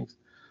electrical things.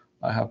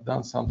 I have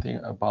done something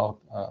about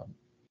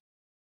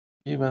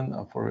even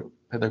for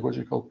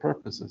pedagogical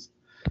purposes.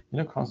 You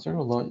know,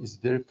 constructor law is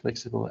very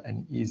flexible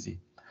and easy.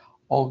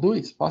 Although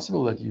it's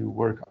possible that you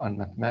work on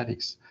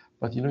mathematics,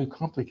 but you know, you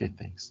complicate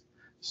things.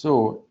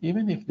 So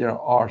even if there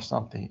are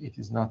something, it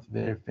is not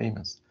very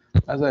famous.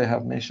 As I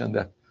have mentioned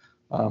that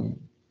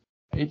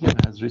Adrian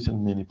has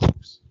written many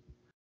books.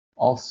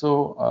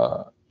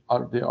 Also,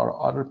 there are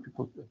other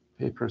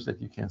papers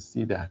that you can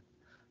see that.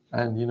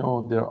 And you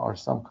know, there are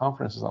some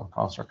conferences on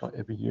constructor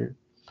every year.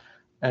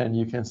 And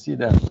you can see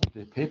that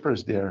the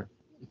papers there,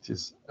 it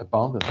is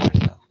abundant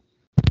right now.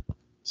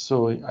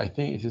 So I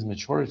think it is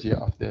majority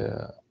of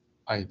the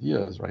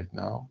ideas right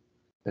now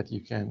that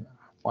you can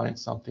find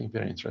something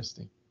very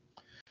interesting.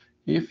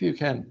 If you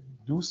can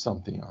do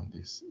something on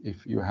this,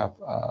 if you have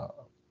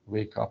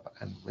wake up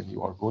and when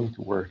you are going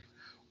to work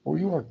or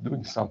you are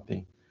doing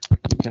something,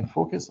 you can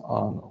focus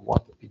on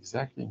what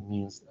exactly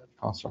means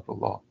constructor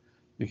law.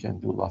 You can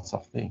do lots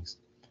of things.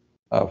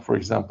 For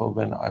example,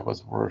 when I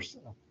was first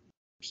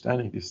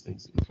understanding these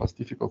things, it was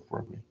difficult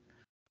for me.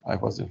 I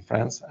was in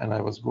France and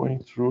I was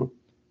going through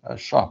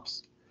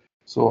shops.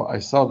 So I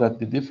saw that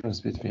the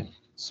difference between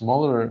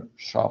smaller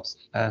shops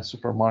and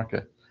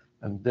supermarket,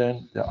 and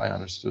then I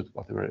understood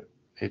whatever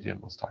Adrian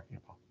was talking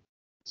about.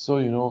 So,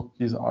 you know,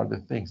 these are the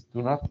things.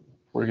 Do not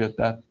forget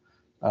that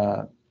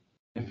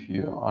if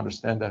you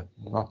understand that,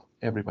 not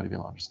everybody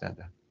will understand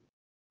that.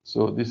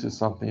 So this is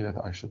something that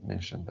I should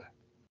mention that.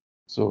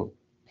 So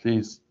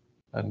please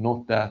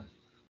note that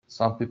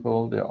some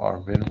people,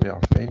 when they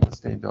are famous,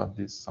 they do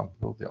this. Some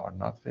people, they are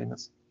not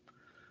famous.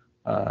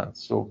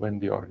 So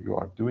when you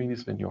are doing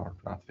this, when you are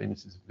not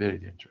famous, it's very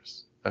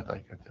dangerous. That I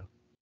can tell.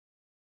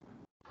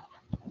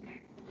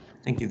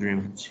 Thank you very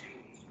much.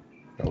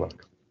 You're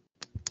welcome.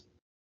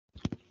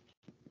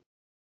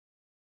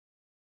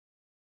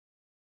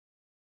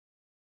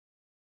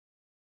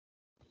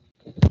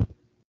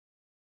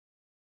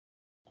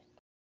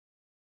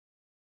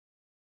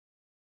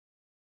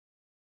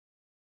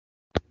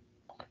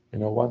 You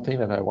know, one thing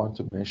that I want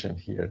to mention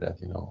here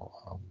that, you know,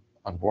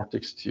 on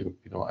Vortex Tube,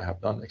 you know, I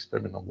have done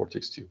experiment on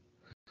Vortex Tube,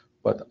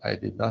 but I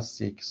did not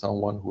seek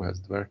someone who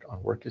has worked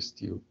on Vortex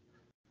Tube,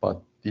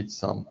 but did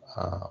some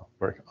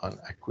work on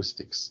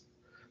acoustics.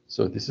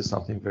 So this is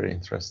something very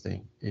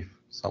interesting. If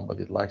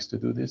somebody likes to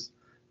do this,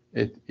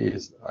 it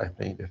is, I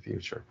think, the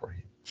future for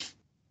him.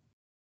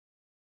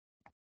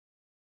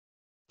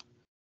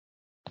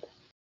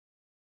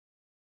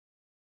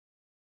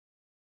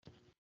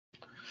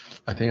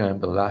 I think I'm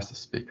the last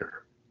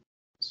speaker.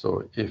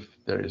 So if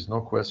there is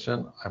no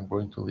question, I'm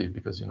going to leave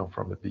because, you know,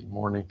 from the big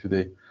morning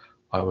today,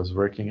 I was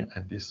working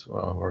and this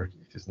work,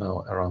 it is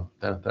now around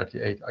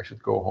 10:38. I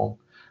should go home.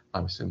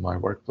 I'm still in my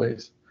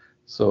workplace.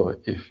 So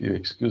if you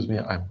excuse me,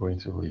 I'm going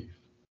to leave.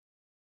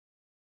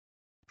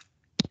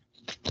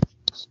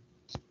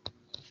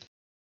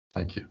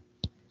 Thank you.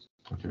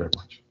 Thank you very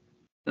much.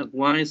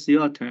 When is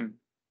your turn?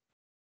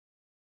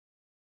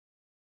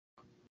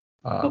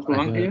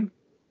 Here?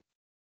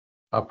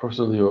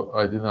 Professor Liu,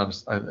 I didn't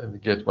understand. I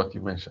didn't get what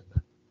you mentioned.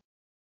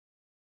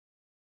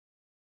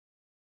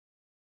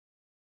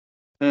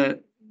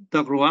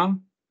 Dr.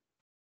 Wang?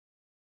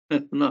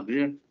 Not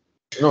here.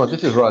 No,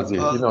 this is Razi.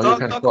 You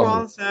can Dr. call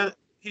Wang me. said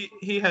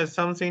he has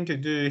something to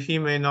do. He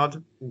may not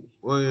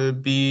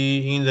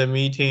be in the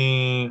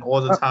meeting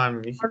all the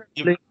time.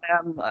 Currently,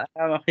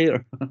 I'm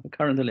here.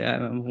 Currently,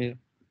 I'm here.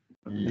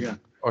 Yeah.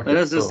 Okay,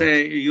 Let's just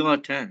say your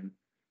turn.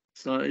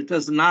 So it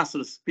does not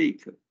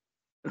speak.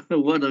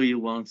 What do you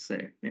want to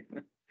say?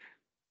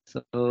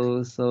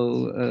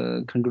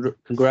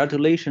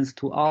 Congratulations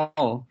to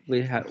all.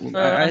 We have.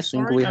 I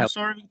think we have. I'm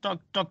sorry,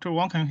 Dr.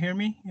 Wang can hear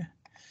me? Yeah.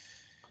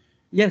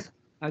 Yes,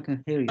 I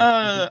can hear you.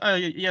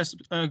 Yes.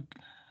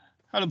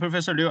 Hello,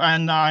 Professor Liu,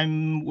 and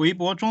I'm Wei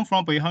Bozhong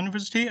from Beihang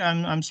University.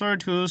 I'm sorry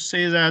to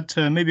say that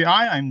maybe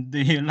I am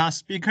the last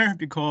speaker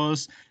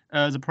because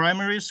the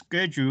primary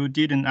schedule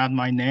didn't add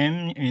my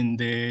name in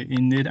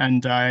it,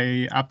 and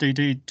I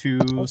updated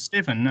to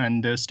Stephen,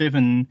 and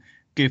Stephen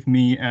gave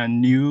me a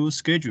new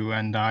schedule,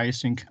 and I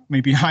think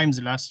maybe I'm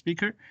the last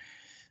speaker.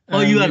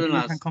 Oh, you are the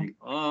last speaker.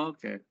 Oh,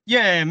 okay.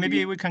 Yeah,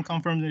 maybe we can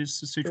confirm this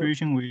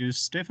situation with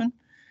Stephen.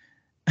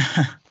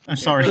 I'm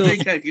sorry. We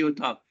can give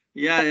talk.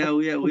 Yeah,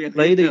 we are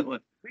play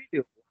the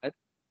video.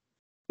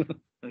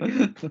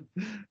 Okay.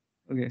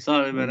 Okay.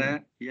 Sorry about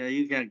that. Yeah,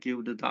 you can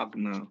give the talk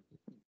now.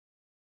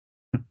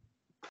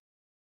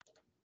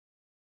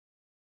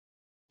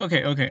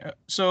 Okay.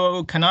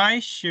 So can I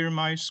share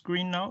my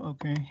screen now?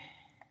 Okay.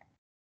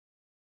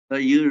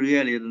 But you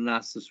really the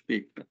last to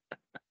speak.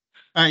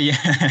 Yeah.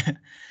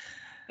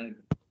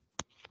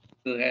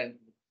 Go ahead.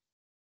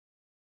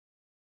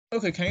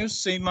 Okay, can you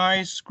see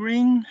my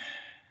screen?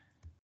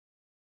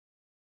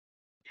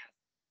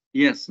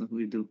 Yes,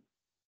 we do.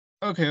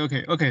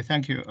 Okay,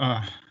 thank you.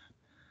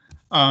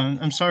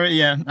 I'm sorry,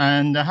 yeah,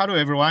 and hello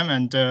everyone,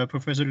 and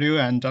Professor Liu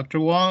and Dr.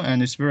 Wang,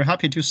 and it's very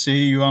happy to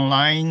see you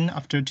online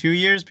after 2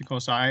 years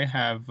because I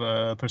have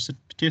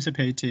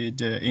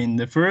participated in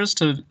the first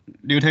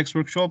Liutex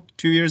workshop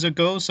 2 years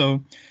ago,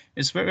 so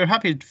it's very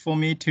happy for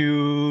me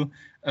to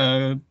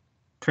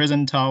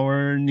present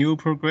our new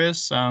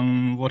progress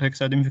on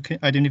vortex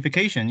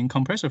identification in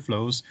compressor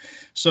flows.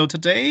 So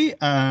today,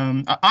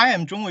 I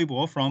am Zhong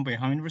Weibo from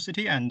Beihang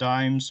University, and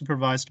I'm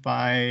supervised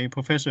by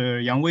Professor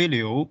Yang-Wei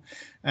Liu.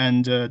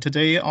 And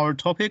today our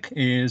topic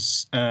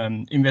is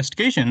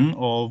investigation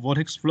of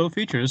vortex flow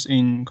features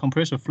in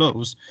compressor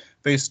flows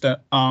based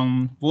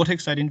on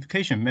vortex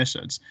identification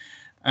methods.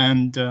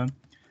 And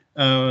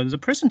the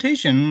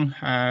presentation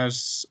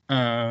has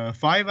 5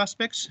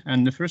 aspects,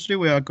 and firstly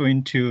we are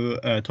going to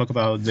talk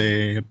about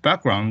the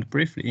background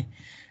briefly.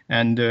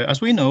 And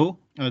as we know,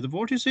 the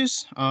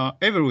vortices are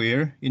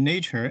everywhere in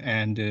nature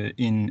and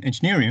in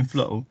engineering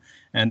flow,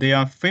 and they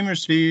are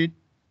famously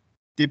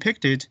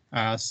depicted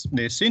as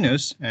the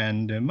sinuous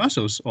and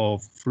muscles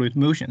of fluid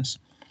motions.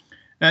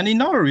 And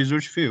in our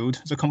research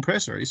field, the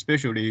compressor,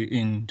 especially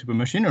in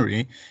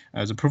turbomachinery,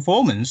 the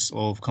performance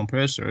of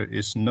compressor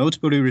is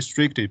notably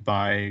restricted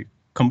by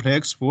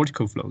complex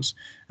vertical flows,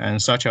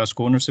 and such as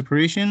corner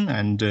separation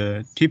and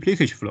tip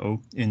leakage flow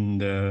in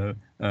the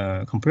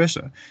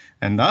compressor.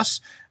 And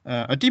thus,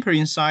 a deeper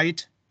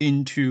insight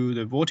into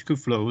the vertical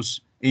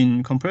flows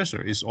in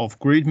compressor is of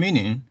great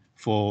meaning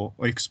for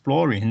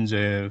exploring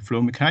the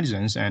flow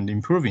mechanisms and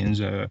improving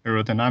the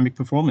aerodynamic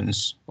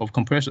performance of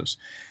compressors.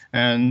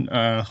 And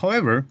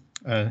however,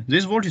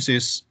 these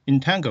vortices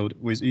entangled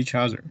with each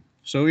other.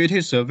 So it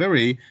is a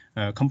very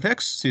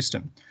complex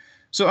system.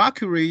 So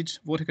accurate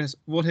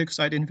vortex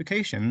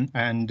identification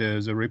and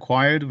the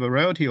required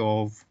variety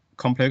of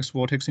complex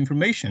vortex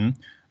information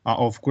are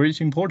of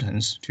great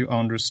importance to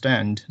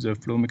understand the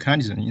flow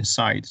mechanism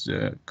inside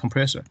the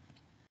compressor.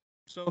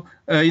 So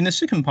in the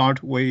second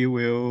part, we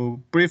will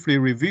briefly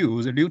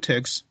review the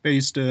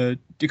Liutex-based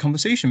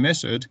decomposition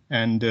method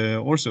and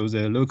also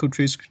the local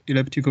trace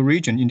elliptical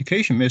region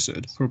indication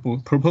method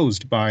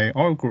proposed by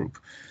our group.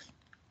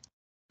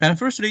 And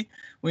firstly,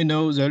 we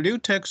know the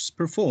Liutex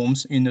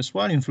performs in the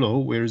swelling flow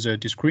where the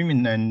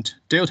discriminant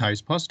delta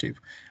is positive,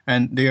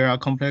 and there are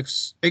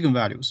complex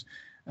eigenvalues.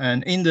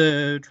 And in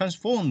the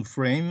transformed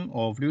frame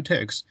of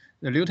Liutex,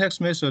 the Liutex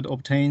method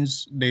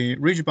obtains the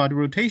rigid body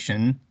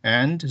rotation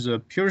and the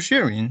pure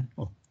shearing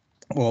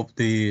of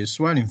the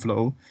swelling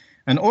flow.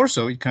 And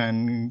also it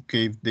can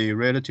give the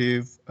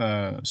relative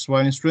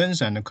swelling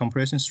strength and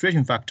compression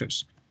stretching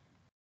factors.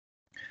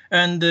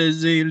 And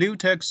the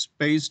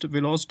Liutex-based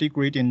velocity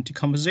gradient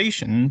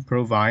decomposition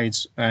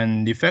provides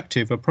an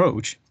effective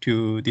approach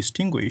to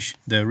distinguish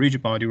the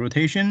rigid body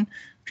rotation,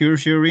 pure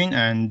shearing,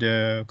 and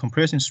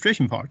compression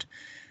stretching part.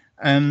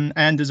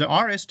 And the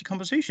RS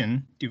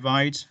decomposition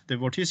divides the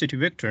vorticity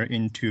vector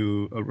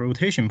into a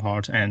rotation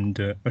part and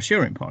a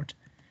shearing part.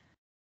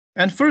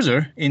 And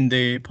further, in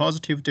the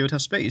positive delta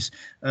space,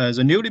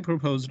 the newly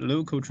proposed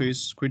local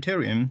trace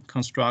criterion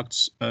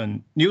constructs a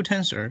new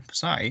tensor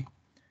psi.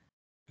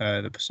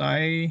 The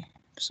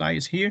psi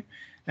is here,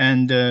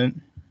 and the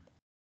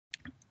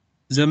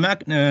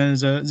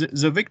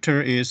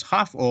vector is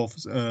half of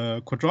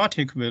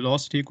quadratic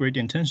velocity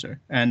gradient tensor,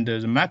 and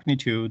the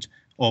magnitude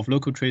of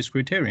local trace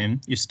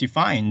criterion is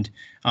defined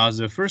as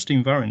the first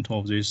invariant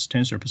of this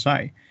tensor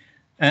psi.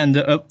 And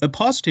a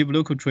positive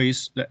local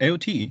trace, the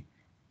LT,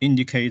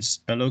 indicates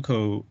a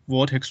local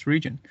vortex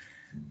region.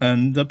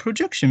 And the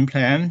projection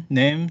plane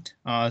named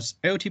as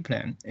LT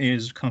plane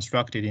is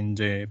constructed in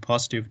the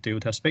positive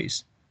delta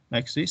space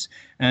like this.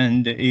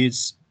 And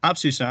its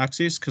abscissa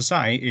axis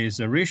psi is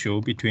the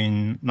ratio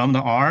between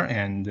lambda r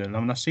and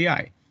lambda ci.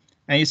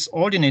 And its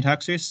ordinate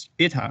axis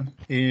eta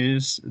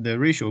is the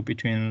ratio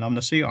between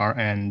lambda cr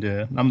and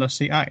lambda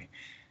ci.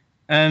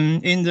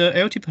 And in the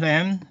LT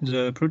plane,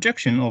 the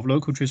projection of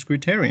local trace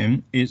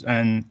criterion is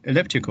an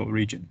elliptical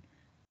region.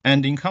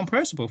 And in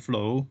compressible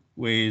flow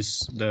with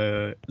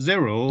the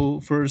zero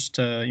first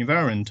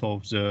invariant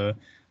of the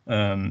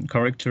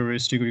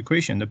characteristic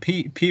equation, the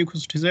p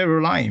equals to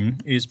 0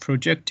 line is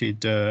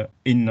projected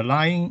in a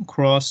line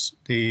across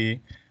the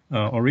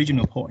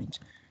original point.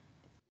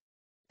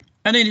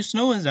 And it is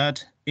known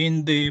that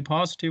in the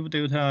positive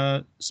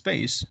delta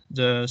space,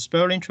 the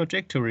spiraling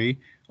trajectory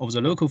of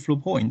the local flow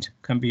point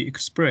can be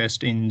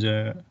expressed in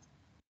the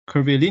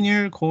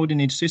curvilinear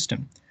coordinate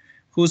system,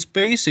 whose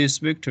basis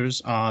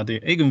vectors are the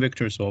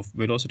eigenvectors of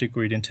velocity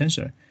gradient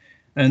tensor.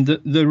 And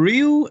the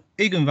real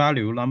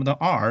eigenvalue lambda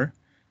r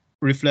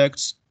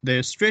reflects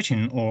the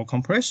stretching or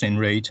compressing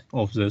rate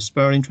of the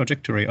spiraling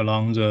trajectory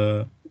along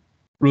the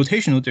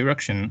rotational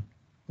direction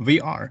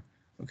VR.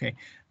 Okay,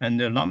 and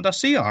the lambda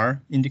cr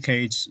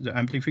indicates the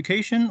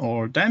amplification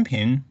or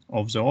damping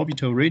of the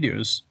orbital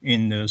radius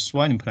in the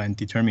swelling plane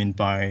determined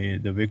by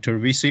the vector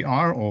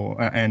VCR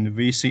and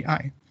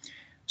VCI.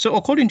 So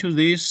according to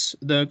this,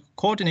 the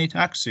coordinate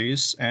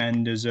axis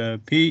and the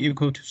p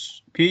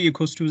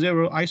equals to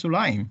 0 iso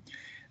line,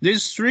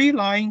 these three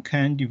lines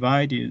can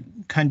divide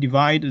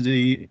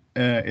the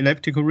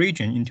elliptical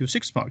region into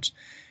 6 parts,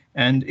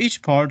 and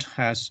each part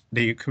has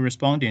the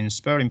corresponding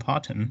spiraling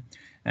pattern,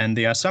 and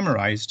they are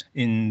summarized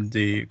in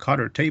the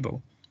color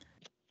table.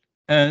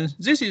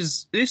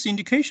 This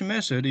indication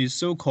method is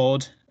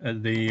so-called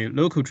the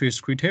local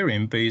trace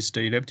criterion-based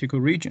elliptical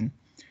region.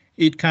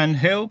 It can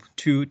help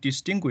to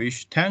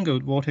distinguish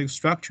tangled vortex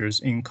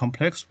structures in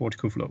complex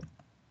vortical flow.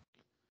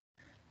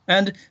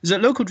 And the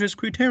local trace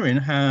criterion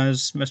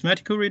has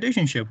mathematical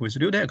relationship with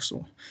Liutex.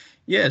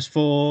 Yes,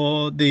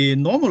 for the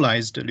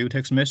normalized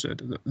Liutex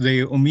method,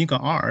 the omega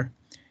r,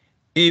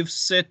 if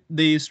set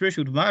the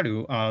threshold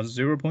value as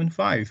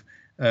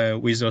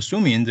 0.5, with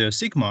assuming the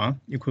sigma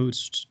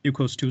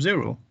equals to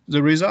 0,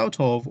 the result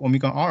of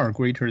omega r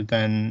greater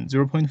than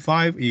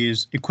 0.5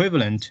 is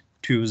equivalent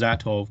to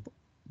that of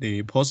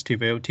the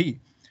positive LT.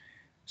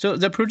 So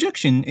the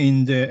projection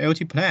in the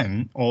LT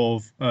plane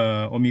of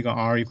omega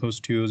r equals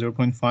to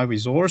 0.5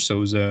 is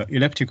also the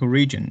elliptical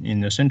region in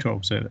the center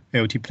of the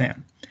LT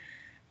plane.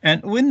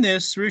 And when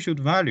this threshold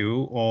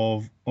value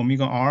of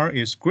omega r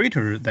is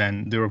greater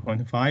than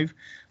 0.5,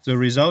 the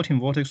resulting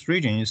vortex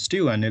region is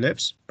still an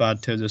ellipse,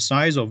 but the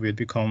size of it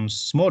becomes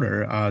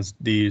smaller as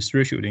the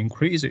threshold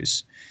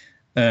increases.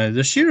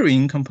 The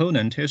shearing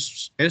component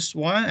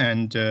S1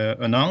 and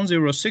a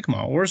non-zero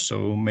sigma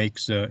also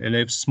makes the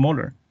ellipse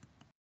smaller.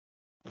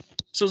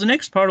 So the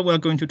next part, we're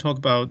going to talk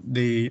about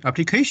the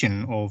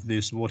application of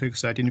these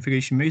vortex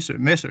identification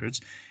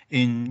methods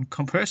in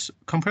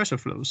compressor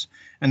flows.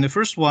 And the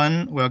first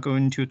one, we're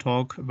going to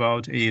talk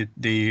about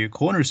the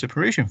corner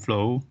separation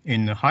flow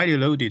in a highly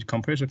loaded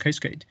compressor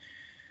cascade.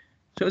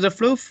 So the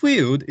flow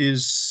field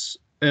is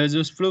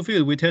this flow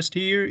field we test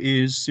here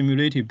is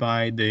simulated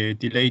by the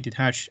delayed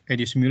detached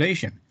eddy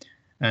simulation,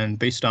 and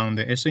based on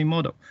the SA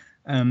model.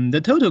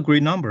 The total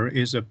grid number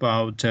is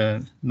about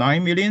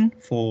 9 million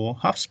for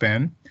half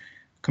span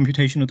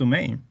computational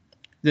domain.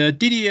 The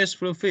DDS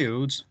flow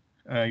fields,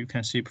 you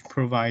can see,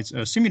 provides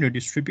a similar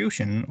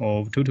distribution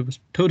of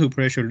total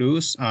pressure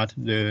loss at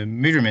the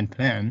measurement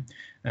plane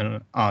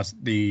as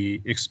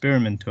the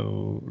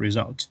experimental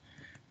result.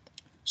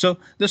 So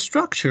the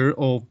structure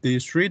of the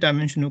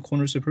three-dimensional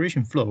corner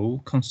separation flow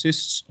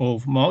consists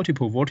of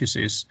multiple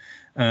vortices.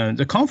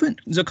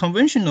 The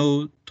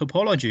conventional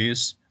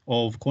topologies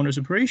of corner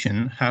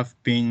separation have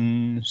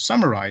been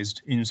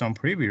summarized in some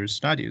previous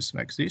studies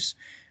like this,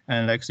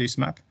 and like this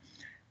map.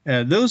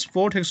 Those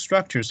vortex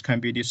structures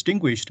can be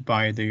distinguished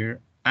by their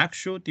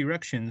actual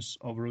directions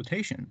of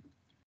rotation.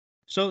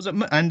 So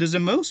the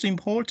most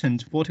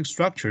important vortex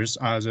structures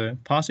are the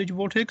passage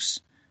vortex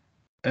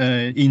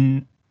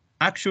in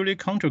actually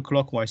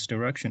counterclockwise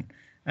direction.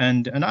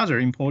 And another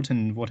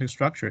important vortex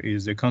structure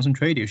is the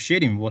concentrated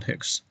shading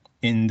vortex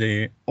in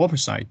the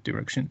opposite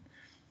direction.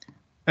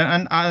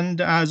 And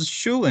as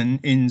shown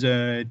in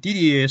the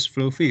DDS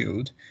flow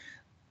field,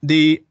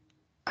 the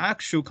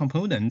actual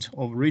component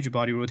of rigid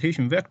body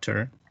rotation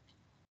vector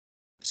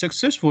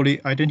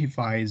successfully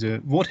identifies the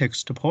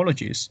vortex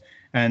topologies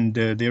and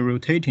their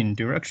rotating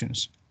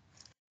directions.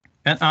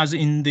 And as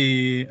in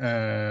the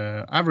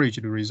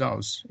averaged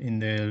results in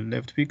the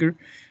left figure,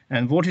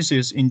 and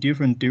vortices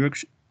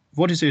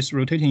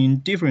rotating in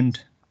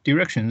different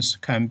directions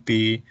can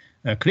be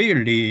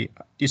clearly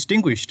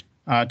distinguished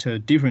at a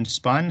different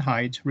span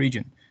height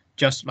region,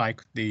 just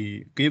like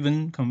the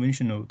given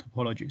conventional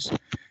topologies.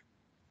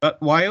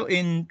 But while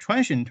in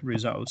transient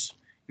results,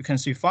 you can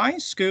see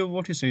fine-scale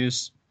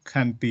vortices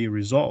can be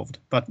resolved,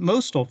 but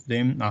most of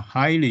them are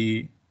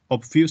highly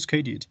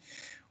obfuscated.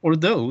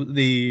 Although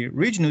the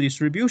regional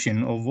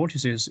distribution of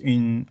vortices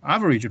in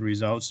average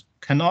results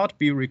cannot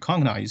be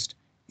recognized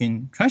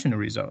in transient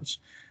results,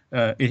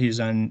 it is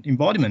an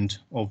embodiment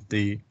of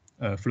the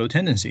flow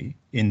tendency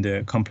in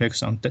the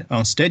complex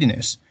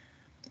unsteadiness.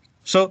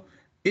 So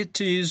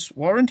it is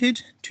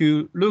warranted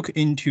to look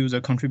into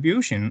the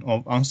contribution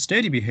of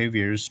unsteady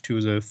behaviors to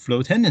the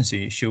flow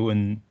tendency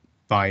shown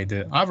by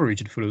the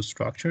averaged flow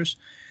structures.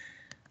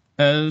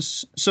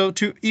 So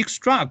to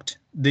extract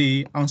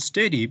the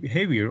unsteady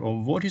behavior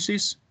of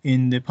vortices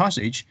in the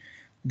passage,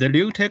 the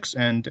Liutex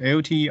and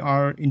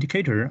LTER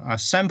indicator are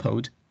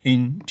sampled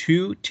in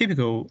two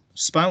typical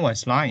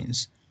spanwise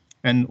lines.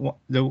 And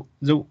the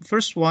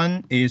first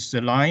one is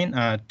the line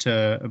at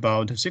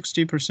about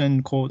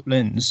 60% chord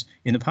length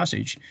in the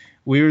passage,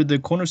 where the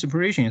corner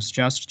separation is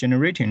just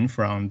generating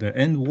from the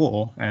end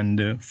wall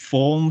and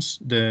forms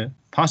the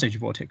passage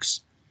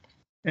vortex.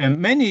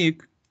 And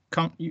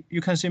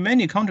you can see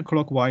many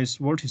counterclockwise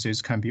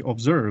vortices can be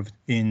observed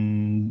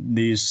in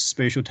this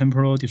spatial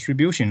temporal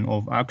distribution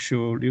of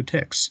actual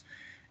Liutex.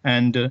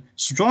 And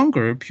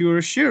stronger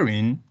pure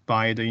shearing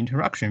by the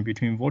interaction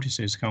between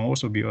vortices can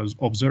also be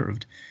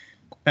observed.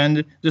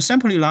 And the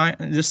sampling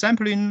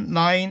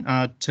line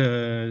at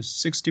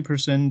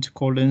 60%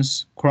 chord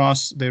length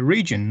cross the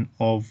region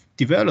of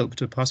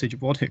developed passage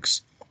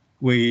vortex,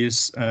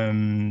 with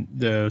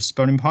the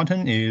spelling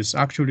pattern is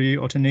actually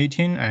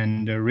alternating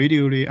and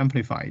radially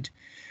amplified,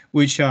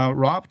 which are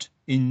wrapped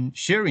in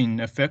shearing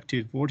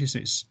affected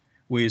vortices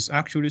with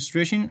actually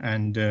stretching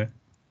and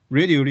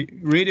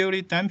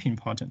radially damping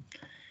pattern.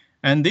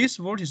 And these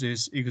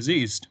vortices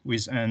exist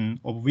with an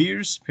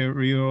obvious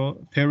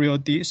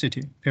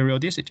periodicity.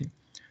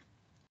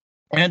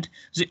 And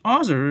the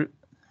other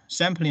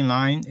sampling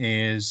line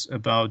is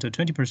about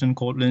 20%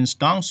 chord length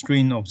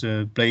downstream of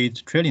the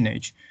blade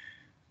trailinage.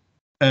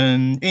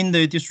 In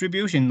the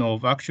distribution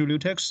of actual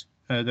Liutex,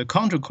 the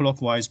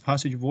counterclockwise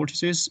passage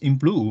vortices in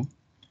blue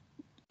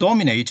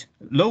dominate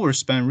lower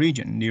span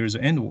region near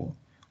the end wall,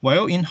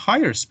 while in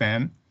higher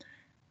span,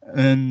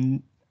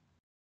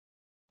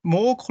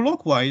 more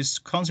clockwise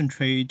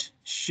concentrate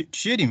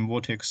shading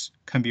vortex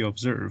can be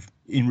observed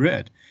in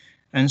red,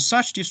 and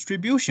such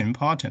distribution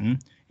pattern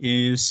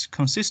is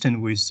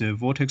consistent with the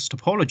vortex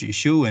topology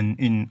shown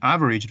in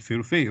averaged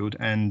field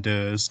and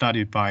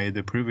studied by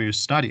the previous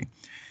study.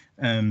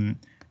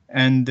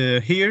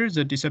 Here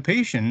the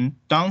dissipation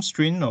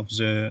downstream of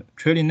the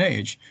trailing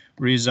edge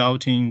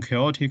result in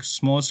chaotic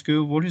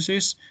small-scale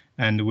vortices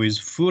and with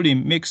fully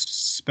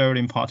mixed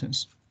spiraling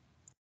patterns.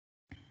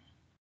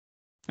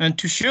 And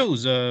to show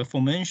the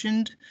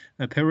aforementioned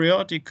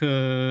periodic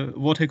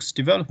vortex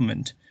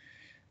development,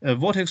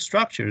 vortex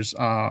structures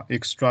are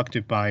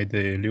extracted by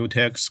the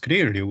Liutex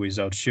clearly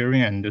without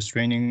shearing and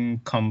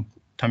straining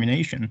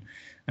contamination.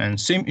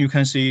 And you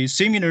can see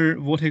similar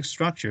vortex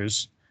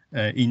structures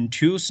in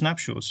two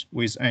snapshots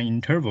with an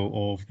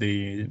interval of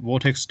the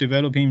vortex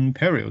developing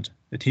period,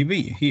 the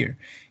TV here.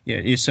 Yeah,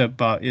 it's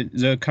about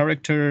the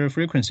character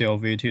frequency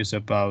of it is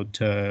about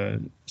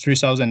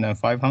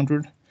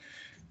 3,500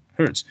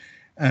 hertz.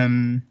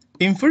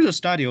 In further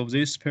study of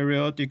this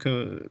periodic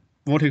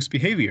vortex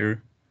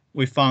behavior,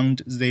 we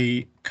found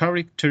they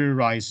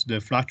characterize the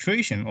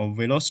fluctuation of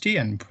velocity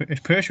and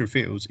pressure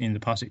fields in the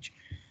passage.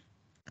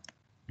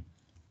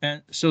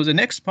 And so the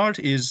next part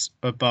is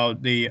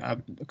about the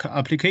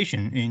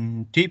application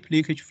in tip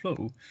leakage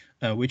flow,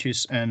 which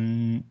is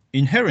an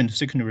inherent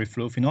secondary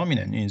flow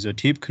phenomenon in the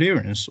tip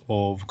clearance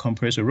of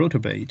compressor rotor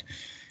blade.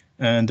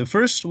 And the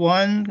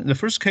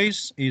first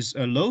case is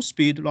a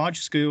low-speed,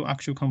 large-scale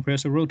axial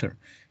compressor rotor,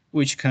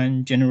 which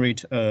can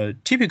generate a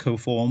typical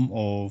form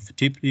of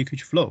tip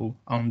leakage flow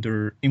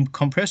under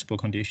incompressible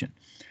condition.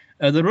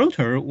 The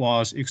rotor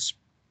was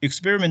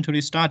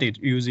experimentally studied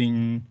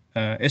using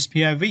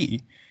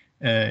SPIV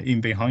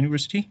in Beihang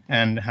University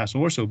and has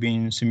also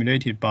been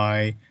simulated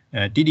by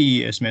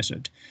DDES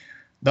method.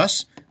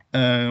 Thus,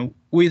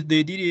 with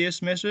the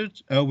DDES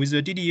method, with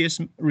the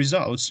DDES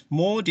results,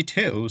 more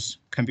details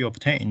can be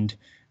obtained,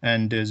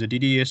 and the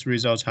DDES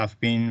results have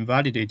been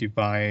validated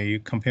by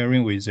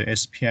comparing with the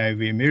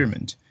SPIV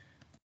measurement.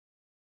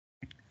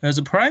 As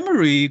a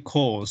primary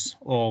cause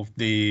of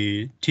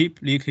the tip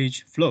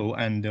leakage flow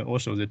and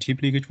also the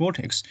tip leakage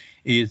vortex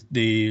is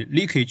the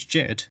leakage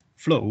jet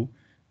flow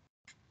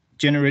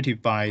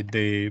generated by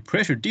the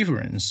pressure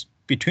difference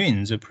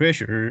between the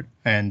pressure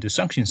and the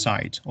suction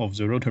side of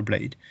the rotor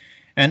blade.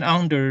 And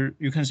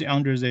you can see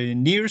under the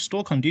near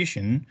stall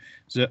condition,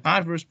 the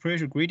adverse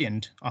pressure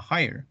gradient are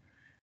higher.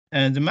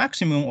 And the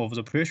maximum of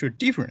the pressure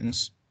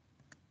difference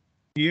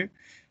here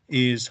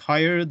is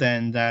higher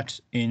than that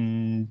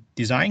in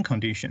design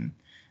condition.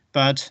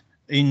 But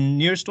in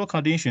near stall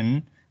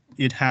condition,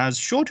 it has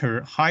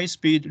shorter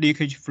high-speed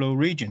leakage flow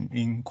region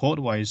in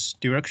chordwise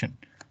direction.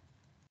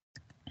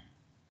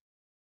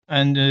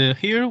 And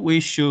here we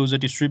show the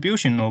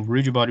distribution of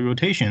rigid body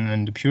rotation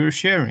and pure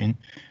shearing.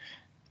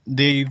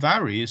 they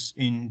varies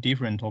in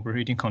different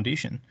operating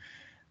condition.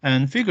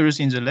 And figures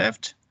in the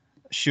left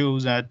show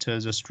that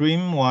the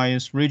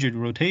streamwise rigid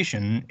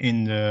rotation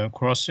in the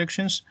cross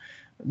sections,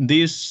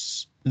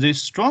 this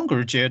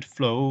stronger jet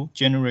flow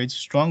generates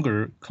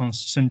stronger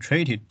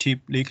concentrated tip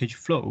leakage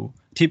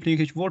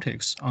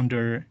vortex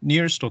under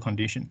near stall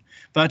condition,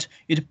 but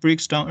it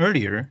breaks down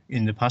earlier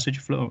in the passage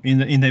flow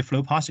in the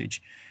flow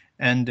passage,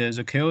 and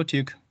the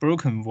chaotic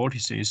broken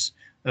vortices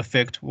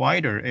affect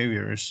wider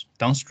areas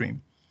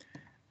downstream.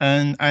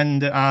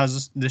 And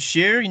as the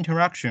shear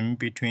interaction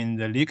between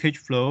the leakage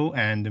flow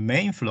and the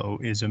main flow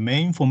is the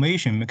main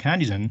formation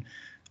mechanism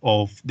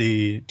of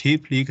the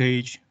tip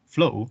leakage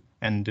flow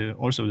and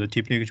also the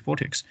tip leakage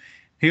vortex.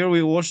 Here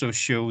we also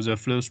show the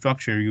flow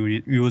structure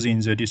using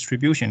the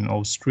distribution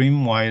of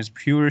streamwise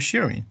pure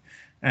shearing.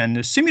 And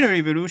a similar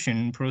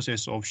evolution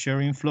process of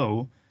shearing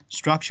flow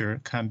structure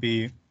can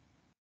be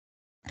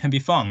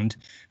found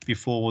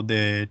before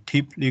the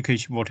tip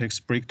leakage vortex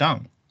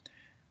breakdown.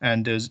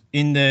 And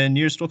in the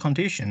near stall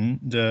condition,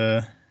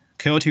 the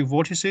chaotic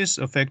vortices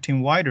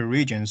affecting wider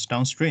regions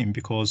downstream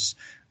because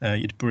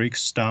it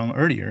breaks down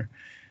earlier.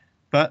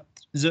 But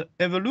the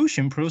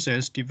evolution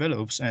process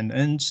develops and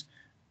ends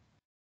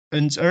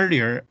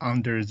earlier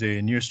under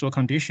the near stall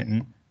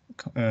condition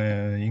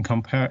in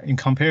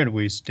compared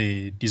with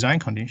the design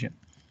condition.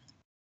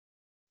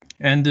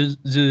 And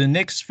the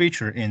next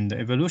feature in the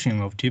evolution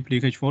of tip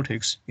leakage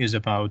vortex is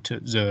about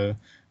the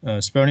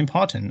spiraling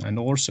pattern and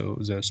also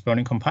the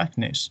spiraling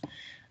compactness.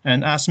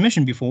 And as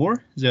mentioned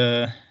before,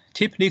 the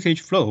tip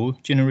leakage flow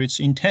generates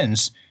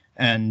intense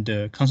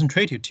and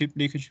concentrated tip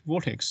leakage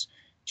vortex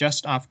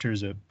just after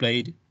the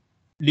blade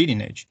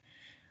leading edge.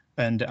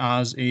 And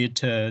as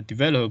it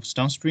develops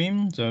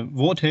downstream, the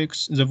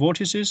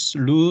vortices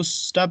lose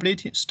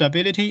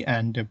stability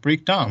and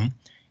break down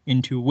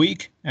into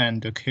weak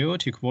and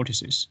chaotic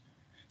vortices.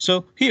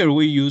 So here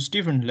we use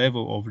different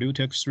level of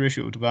Liutex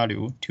threshold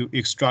value to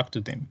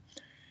extract them.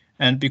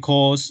 And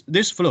because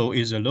this flow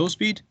is a low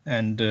speed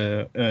and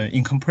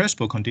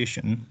incompressible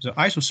condition, the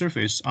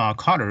isosurfaces are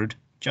colored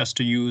just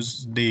to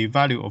use the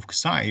value of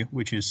psi,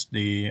 which is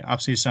the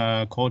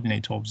abscissa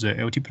coordinate of the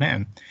LT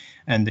plane,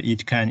 and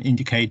it can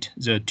indicate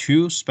the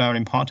two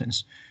spiraling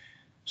patterns.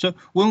 So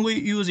when we're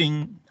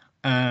using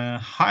a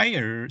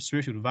higher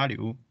threshold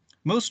value,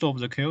 most of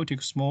the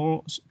chaotic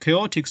small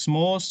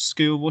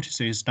scale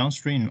vortices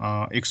downstream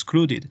are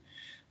excluded.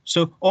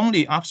 So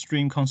only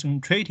upstream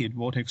concentrated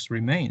vortex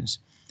remains.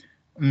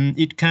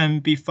 It can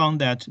be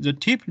found that the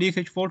tip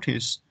leakage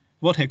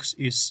vortex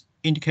is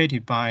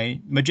indicated by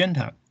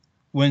magenta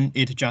when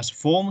it just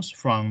forms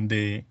from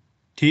the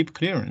tip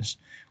clearance,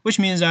 which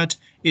means that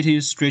it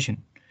is stretching.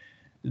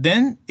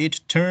 Then it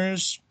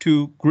turns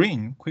to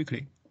green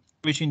quickly,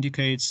 which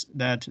indicates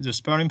that the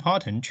spiraling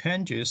pattern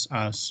changes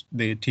as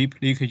the tip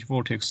leakage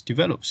vortex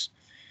develops.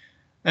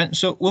 And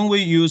so when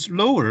we use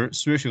lower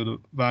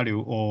threshold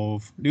value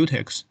of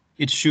Liutex,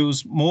 it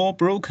shows more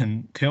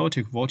broken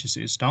chaotic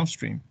vortices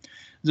downstream.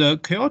 The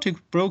chaotic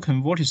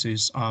broken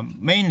vortices are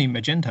mainly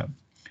magenta,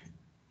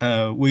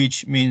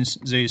 which means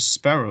they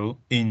spiral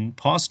in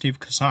positive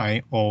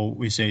psi, or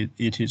we say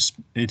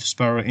it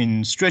spiral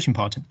in stretching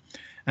pattern.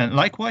 And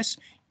likewise,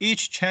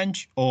 each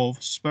change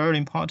of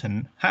spiraling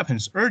pattern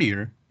happens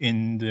earlier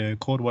in the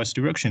clockwise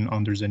direction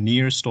under the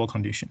near stall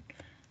condition.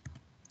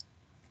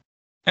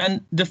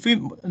 And the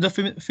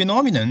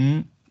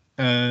phenomenon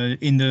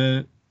in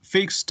the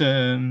fixed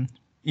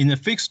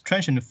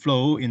transient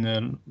flow in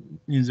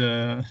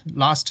the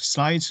last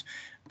slides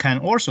can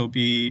also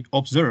be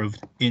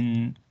observed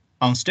in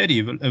unsteady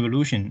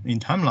evolution in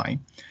timeline.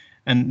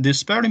 And the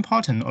spiraling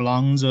pattern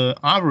along the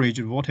average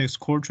vortex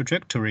core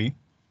trajectory,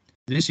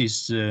 this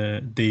is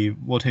the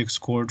vortex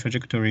core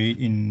trajectory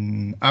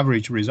in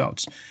average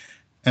results,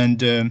 and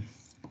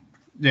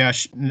they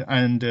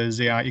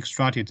are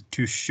extracted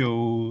to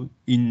show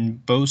in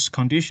both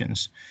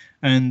conditions.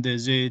 And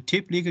the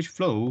tip leakage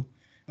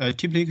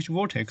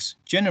vortex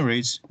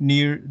generates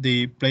near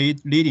the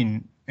blade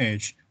leading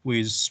edge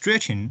with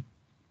stretching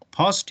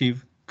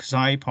positive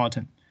psi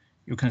pattern.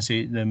 You can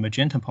see the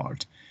magenta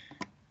part.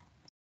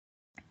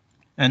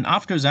 And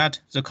after that,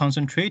 the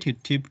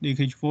concentrated tip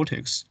leakage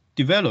vortex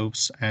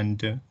develops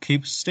and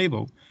keeps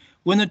stable.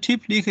 When the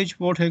tip leakage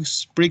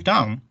vortex breaks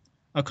down,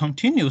 a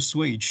continuous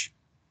switch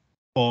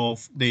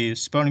of the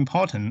spiraling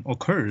pattern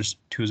occurs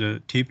to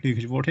the tip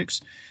leakage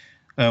vortex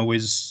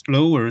with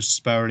slower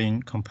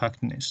spiraling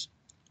compactness.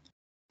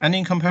 And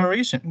in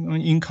comparison,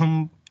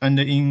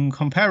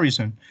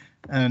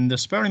 the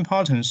spiraling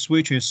pattern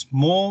switches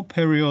more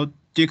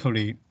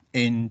periodically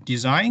in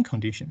design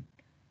condition,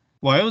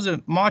 while the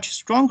much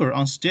stronger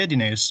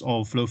unsteadiness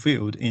of flow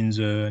field in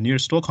the near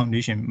stall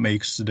condition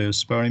makes the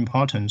spiraling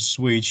pattern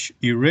switch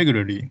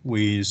irregularly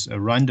with a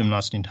random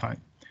lasting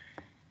time.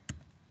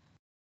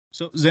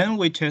 So then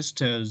we test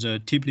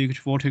the tip leakage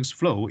vortex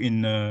flow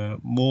in a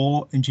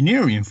more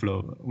engineering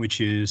flow,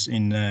 which is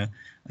in a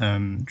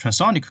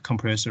transonic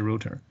compressor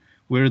rotor,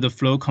 where the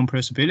flow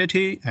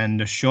compressibility and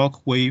the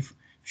shock wave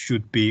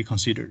should be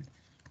considered.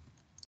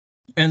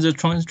 And the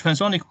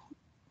transonic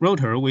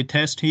rotor we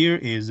test here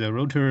is a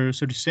rotor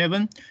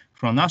 37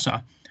 from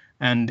NASA,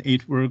 and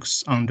it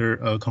works under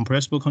a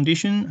compressible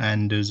condition,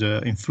 and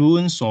the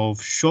influence of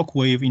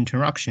shockwave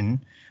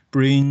interaction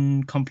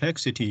bring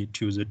complexity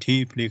to the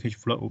tip leakage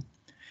flow.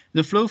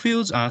 The flow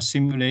fields are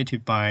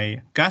simulated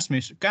by gas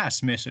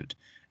method,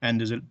 and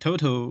the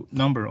total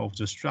number of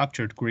the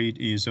structured grid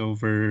is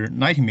over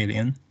 90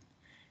 million.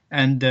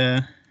 And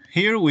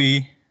here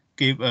we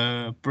give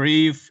a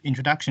brief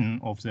introduction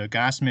of the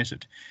gas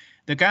method.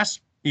 The gas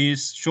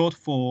is short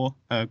for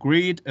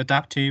grid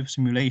adaptive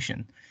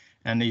simulation,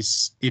 and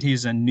it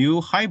is a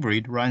new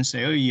hybrid RANS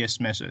LES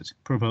method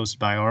proposed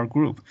by our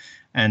group,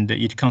 and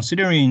it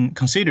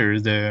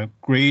considers the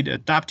grid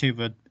adaptive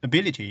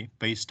ability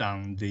based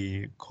on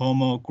the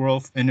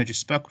Kolmogorov energy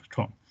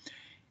spectrum,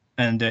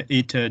 and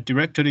it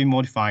directly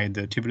modified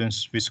the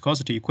turbulence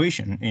viscosity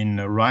equation in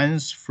the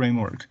RANS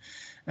framework.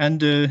 And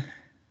the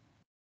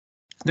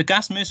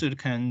gas method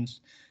can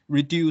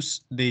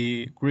reduce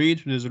the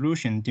grid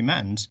resolution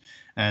demands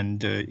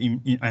and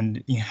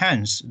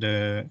enhance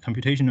the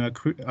computational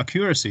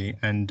accuracy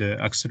and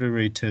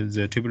accelerate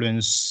the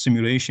turbulence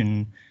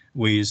simulation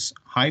with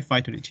high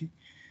fidelity.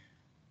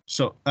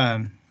 So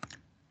then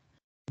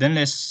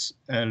let's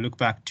look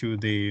back to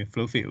the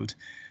flow field.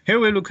 Here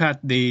we look at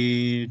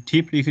the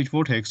tip leakage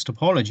vortex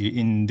topology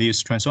in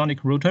this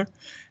transonic rotor,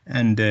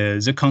 and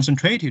the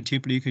concentrated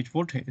tip leakage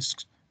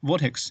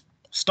vortex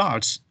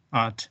starts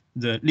at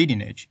the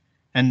leading edge,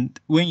 and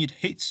when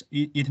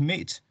it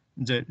meets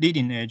the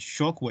leading edge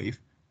shock wave,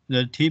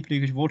 the tip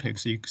leakage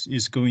vortex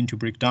is going to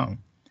break down.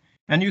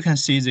 And you can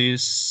see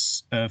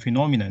this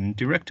phenomenon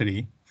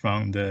directly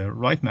from the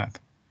right map.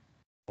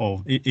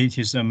 It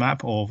is a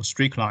map of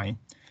straight line.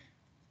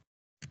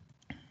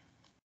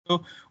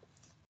 So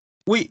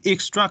we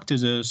extract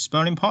the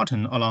spiraling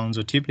pattern along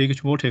the tip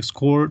leakage vortex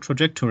core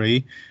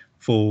trajectory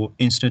for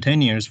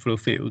instantaneous flow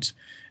fields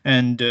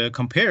and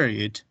compare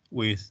it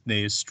with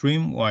the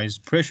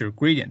streamwise pressure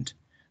gradient.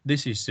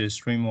 This is the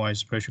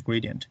streamwise pressure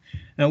gradient.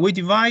 And we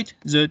divide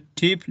the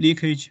tip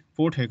leakage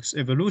vortex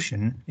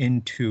evolution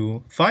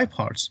into 5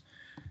 parts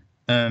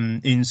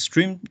in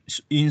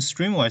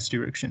streamwise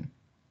direction.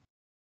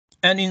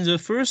 And in the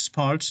first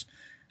part,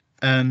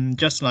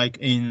 just like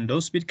in low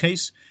speed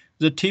case,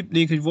 the tip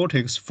leakage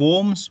vortex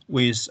forms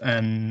with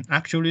an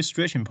actually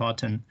stretching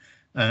pattern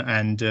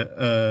and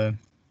a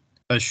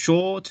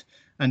short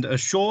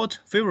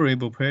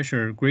favorable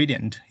pressure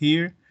gradient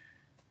here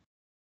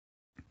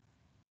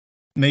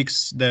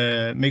makes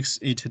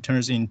it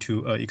turns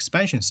into an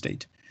expansion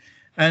state,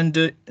 and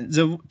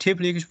the tip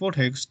leakage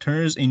vortex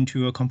turns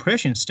into a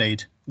compression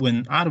state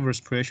when adverse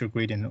pressure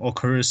gradient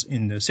occurs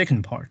in the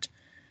second part.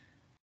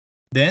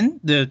 Then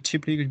the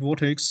tip leakage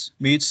vortex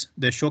meets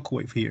the shock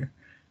wave here.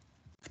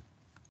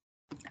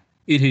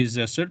 It is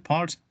the third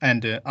part,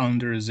 and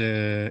under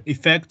the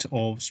effect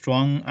of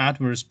strong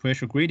adverse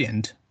pressure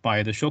gradient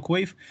by the shock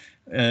wave,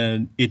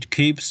 it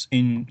keeps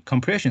in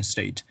compression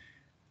state.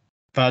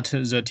 But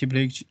the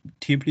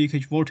tip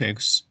leakage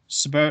vortex,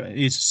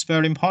 its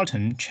spiraling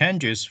pattern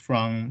changes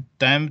from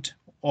damped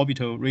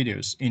orbital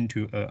radius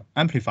into an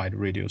amplified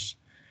radius.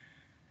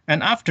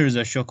 And after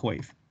the shock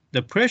wave,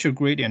 the pressure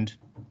gradient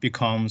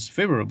becomes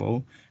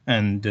favorable,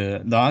 and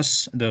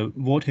thus the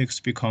vortex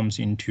becomes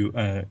into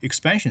an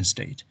expansion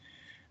state.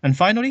 And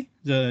finally,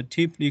 the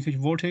tip leakage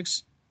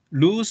vortex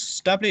loses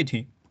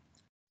stability,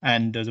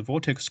 and the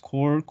vortex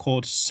core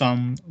causes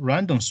some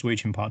random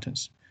switching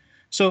patterns.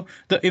 So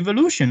the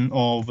evolution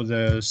of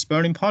the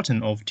spiraling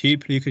pattern of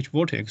tip leakage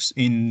vortex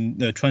in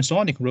the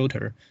transonic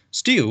rotor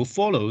still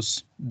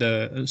follows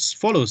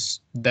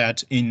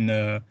that in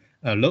a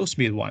low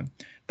speed one,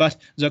 but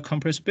the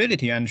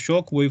compressibility and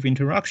shock wave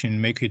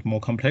interaction make it more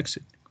complex.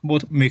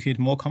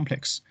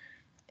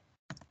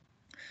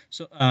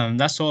 So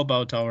that's all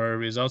about our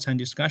results and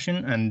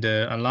discussion. And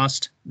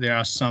last, there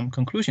are some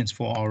conclusions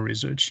for our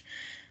research.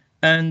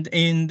 And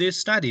in this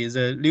study,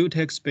 the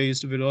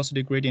Liutex-based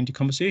velocity gradient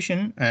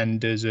decomposition and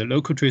the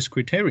local trace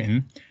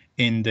criterion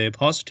in the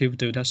positive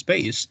delta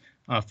space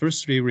are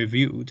firstly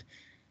reviewed.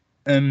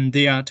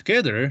 They are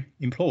together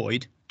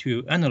employed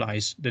to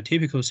analyze the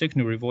typical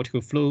secondary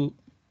vortical flow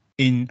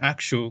in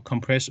actual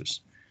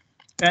compressors.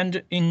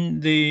 And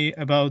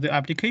about the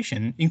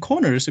application, in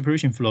corner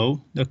separation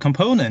flow, the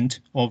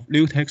component of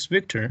Liutex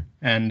vector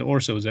and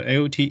also the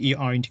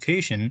LTER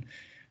indication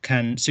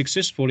can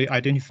successfully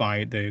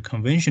identify the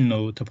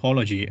conventional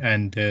topology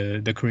and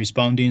the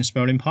corresponding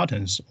spiraling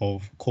patterns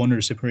of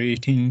corner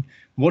separating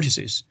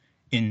vortices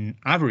in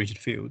averaged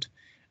field,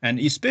 and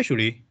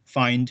especially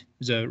find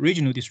the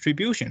regional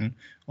distribution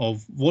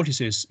of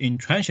vortices in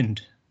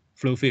transient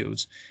flow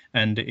fields,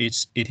 and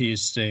it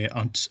is the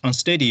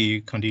unsteady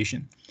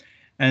condition,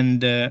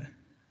 and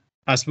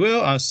as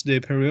well as the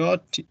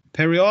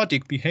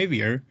periodic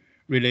behavior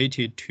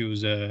related to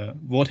the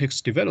vortex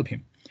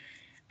developing.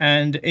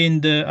 And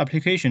in the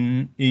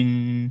application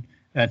in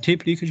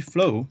tip leakage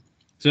flow,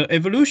 The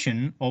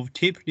evolution of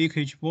tip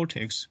leakage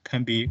vortex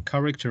can be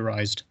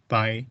characterized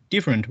by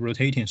different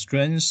rotating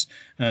strengths,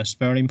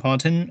 spiraling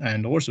pattern,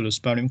 and also the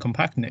spiraling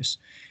compactness.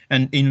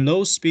 And in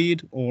low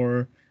speed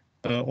or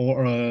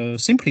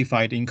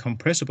simplified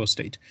incompressible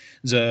state,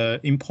 the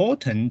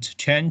important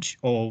change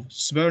of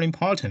spiraling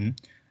pattern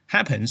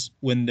happens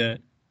when the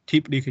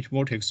tip leakage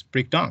vortex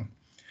break down.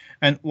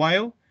 And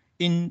while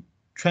in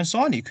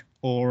transonic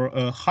or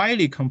a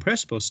highly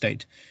compressible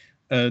state,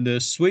 the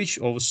switch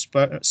of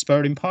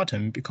spiraling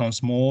pattern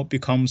becomes more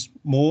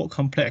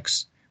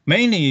complex,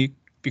 mainly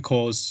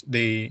because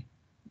the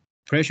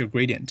pressure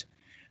gradient,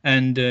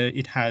 and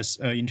it has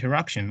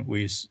interaction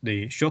with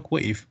the shock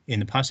wave in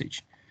the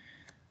passage.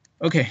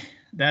 Okay,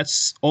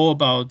 that's all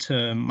about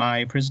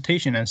my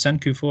presentation, and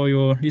thank you for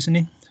your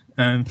listening.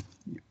 Do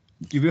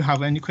you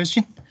have any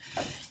question?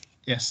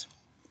 Yes.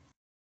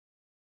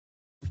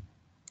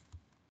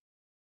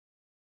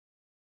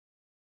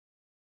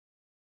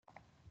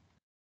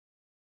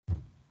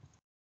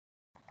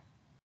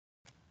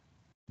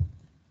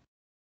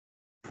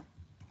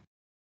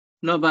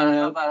 Nobody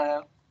has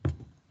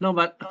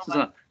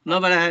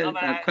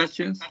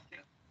questions?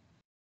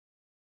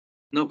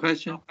 No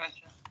question?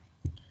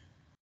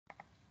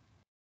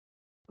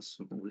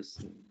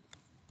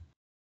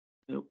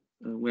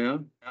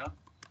 Well,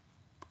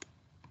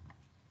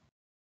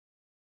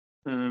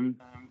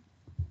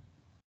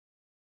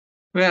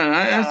 well,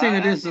 I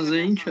think this is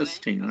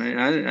interesting.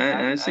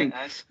 I think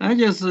I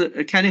just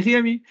can you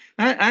hear me?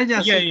 I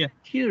just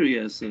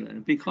curious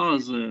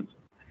because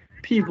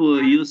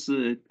people use.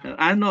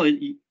 I know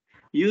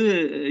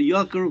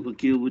your group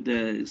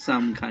give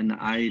some kind of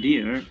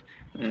idea.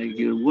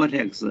 Give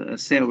vortex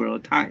several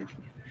types.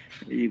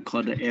 You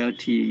call the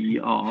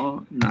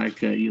LTER,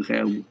 like you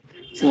have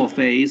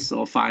 4-phase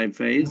or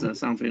 5-phase or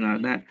something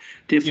like that.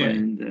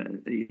 Different,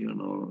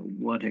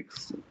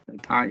 vortex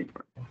type.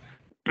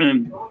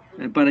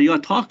 But your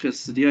talk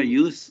still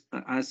use,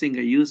 I think,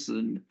 use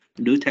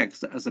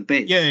Liutex as a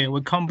base. Yeah, we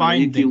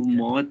combine. You give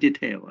more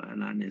detail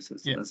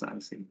analysis. That's I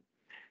think.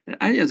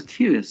 I'm just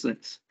curious.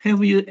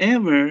 Have you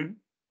ever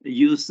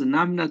used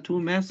lambda 2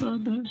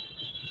 method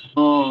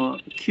or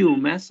Q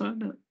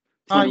method?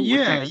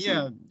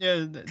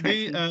 The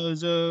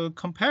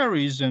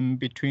comparison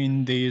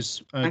between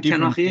these I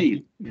cannot hear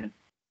you. Yeah.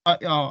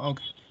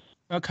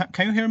 Okay.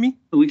 Can you hear me?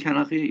 We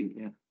cannot hear you.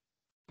 Yeah.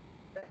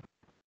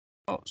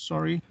 Oh,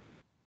 sorry.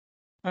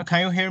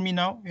 Can you hear me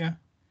now? Yeah.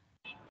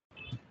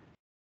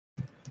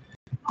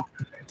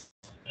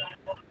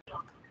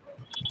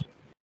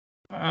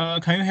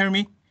 Can you hear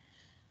me?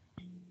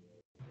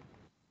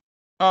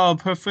 Oh,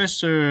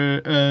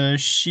 Professor,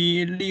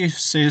 she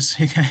says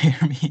he can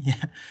hear me.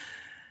 Yeah.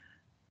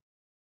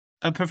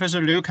 Professor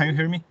Liu, can you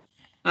hear me?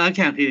 I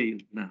can't hear you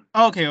now.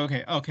 Okay. I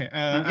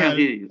can't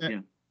hear you.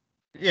 Yeah.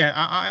 Yeah,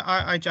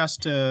 I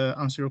just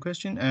answer your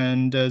question,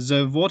 and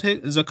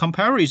the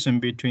comparison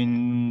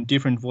between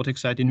different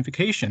vortex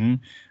identification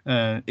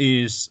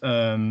is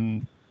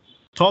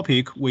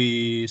topic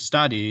we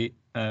studied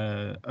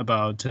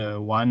about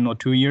 1 or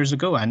 2 years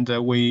ago, and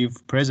we've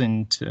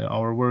present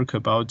our work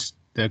about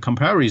the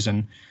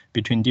comparison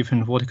between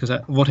different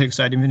vortex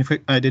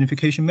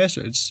identification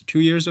methods 2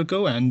 years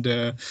ago, and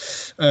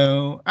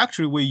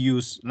actually we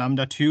use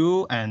lambda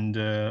 2 and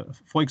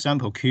for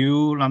example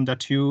Q, lambda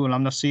 2,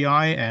 lambda CI,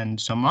 and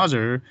some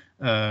other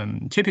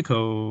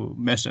typical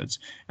methods.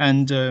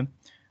 And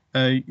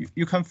I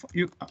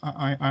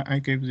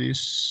gave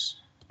this.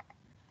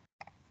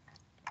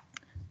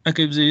 I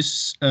give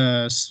this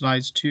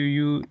slides to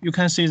you. You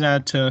can see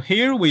that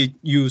here we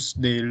use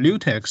the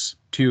Liutex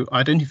to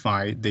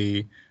identify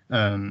the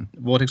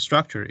vortex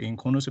structure in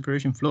corner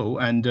separation flow,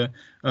 and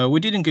we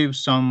didn't give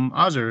some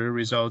other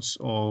results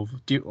of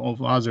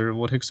other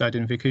vortex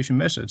identification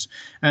methods.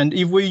 And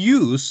if we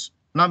use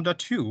lambda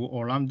 2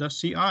 or lambda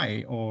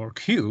CI or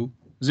Q,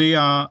 they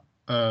are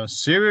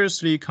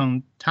seriously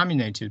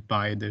contaminated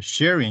by the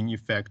shearing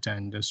effect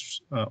and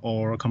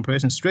or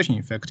compression stretching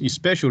effect,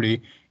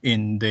 especially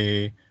in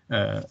the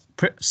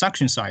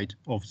suction side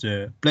of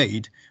the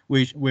blade,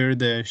 where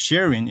the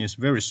shearing is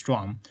very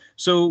strong.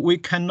 So we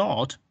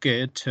cannot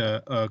get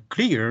a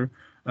clear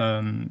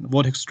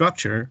vortex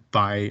structure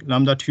by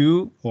lambda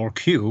 2 or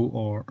Q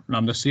or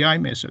lambda CI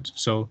method.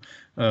 So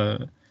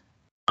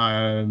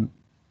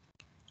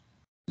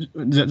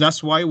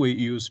that's why we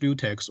use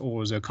Liutex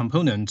or the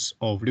components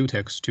of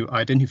Liutex to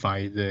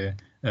identify the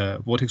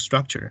vortex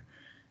structure.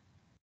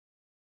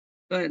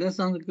 Right, that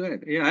sounds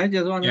good. Yeah, I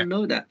just want to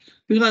know that,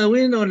 because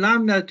we know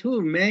lambda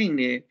 2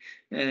 mainly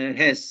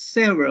has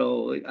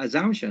several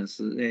assumptions.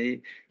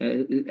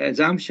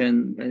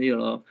 Assumption,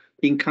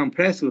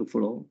 incompressible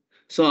flow.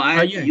 So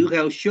you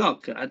have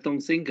shock. I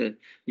don't think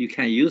you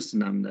can use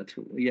lambda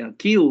 2. Yeah,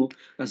 Q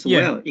as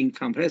well,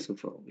 incompressible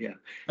flow. Yeah,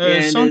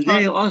 and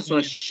they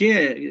also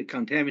share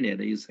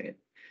contaminated. You said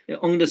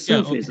on the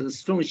surface,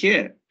 strong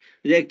share.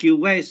 They give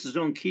very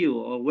strong Q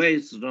or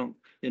very strong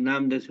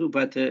lambda 2,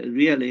 but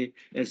really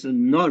it's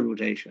no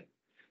rotation.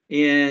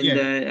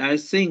 And I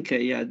think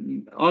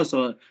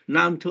also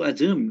lambda 2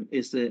 assume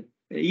is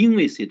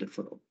inviscid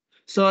flow.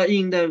 So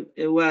in the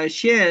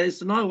share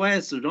is not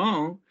very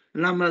strong.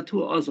 Lambda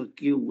 2 also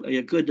give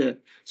a good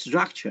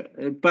structure,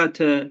 but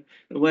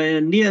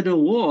when near the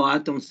wall, I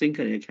don't think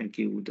it can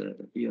give the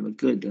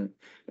good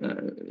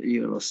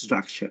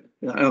structure,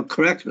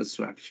 correct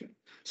structure.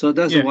 So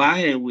that's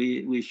why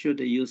we should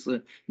use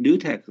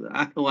Liutex.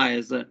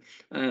 Otherwise,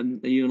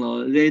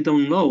 they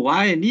don't know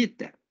why I need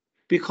that,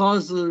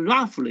 because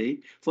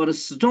roughly for the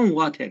strong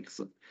vortex,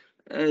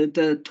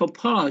 the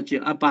topology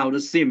about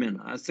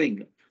similar, I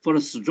think, for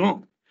the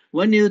strong.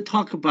 When you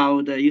talk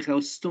about you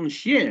have strong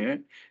shear,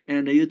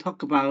 and you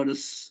talk about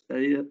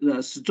the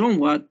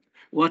strong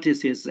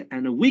vortices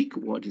and weak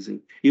vortices,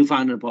 you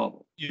find a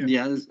problem.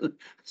 Yes,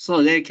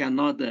 so they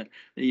cannot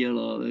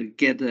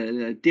get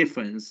the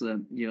difference,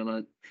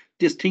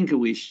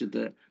 distinguish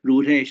the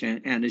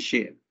rotation and the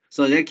shear.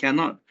 So they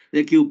cannot.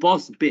 They give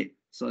both big.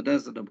 So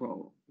that's the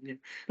problem. Yeah.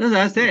 As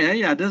I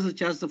say, this is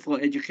just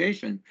for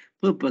education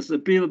purpose.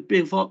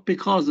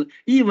 Because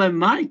even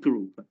my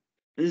group,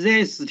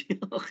 they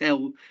still have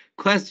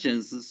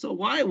questions. So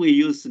why we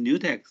use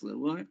Liutex?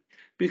 Why?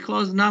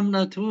 Because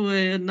lambda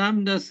 2,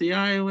 lambda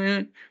CI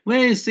were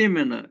very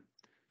similar.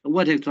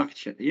 What a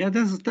structure? Yeah,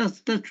 that's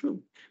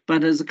true.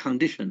 But it's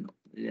conditional.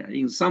 Yeah,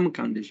 in some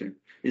condition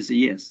it's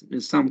yes.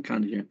 In some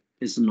condition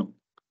it's no.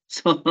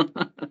 So,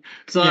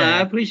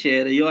 I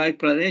appreciate your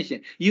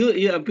explanation.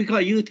 You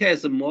because you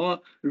test more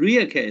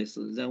real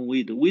cases than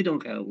we do. We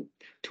don't have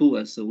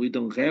tools. We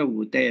don't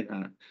have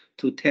data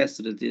to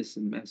test these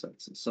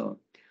methods.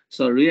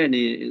 So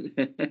really,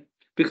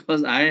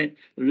 because I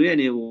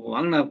really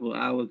one of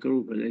our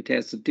group they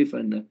test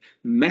different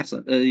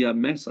methods. Then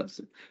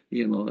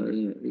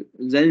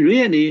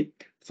really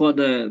for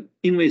the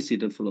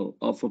inviscid flow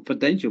or for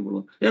potential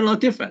flow, there's no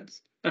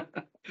difference.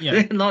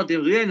 There's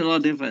really no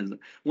difference.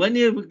 When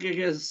you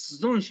get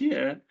strong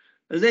shear,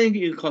 then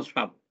you cause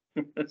trouble.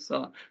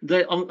 So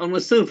on the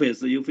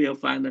surface, you will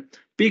find a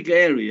big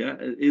area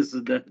is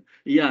the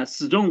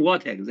strong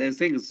vortex. They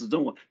think it's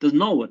strong. There's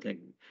no vortex.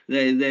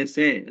 They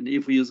say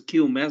if you use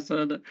Q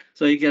method,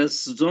 so you get a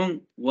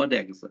strong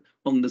vortex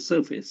on the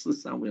surface,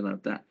 something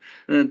like that.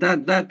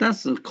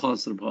 That's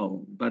cause the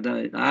problem. But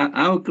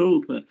our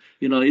group,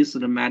 is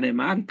the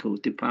mathematical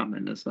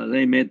department, so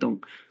they may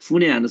don't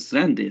fully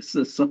understand this.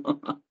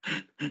 So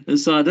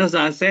that's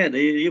I said.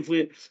 If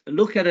we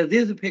look at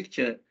this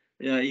picture,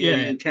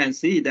 you can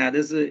see that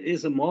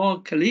it's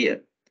more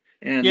clear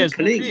and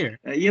clean.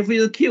 If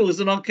you Q is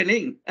not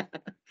clean.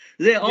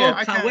 They all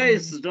come very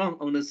strong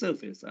on the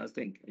surface, I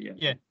think.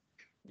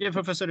 Yeah,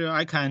 Professor Liu,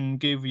 I can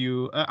give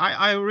you.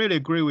 I really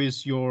agree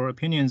with your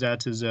opinion that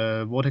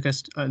the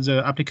vortex,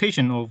 the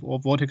application of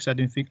vortex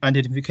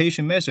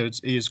identification methods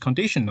is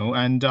conditional,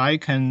 and I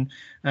can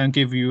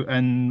give you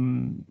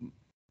an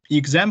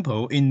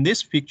example in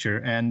this picture.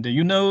 And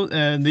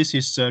this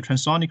is a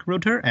transonic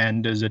rotor,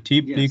 and the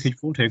tip leakage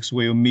vortex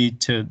will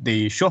meet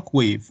the shock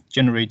wave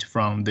generated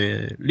from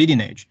the leading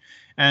edge,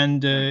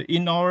 and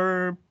in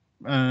our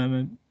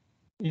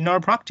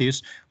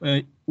practice,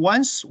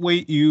 once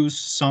we use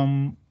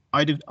some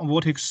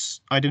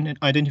vortex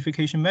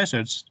identification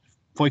methods,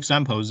 for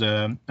example,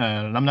 the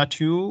lambda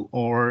 2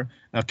 or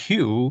a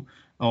Q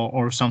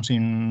or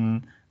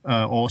something,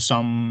 or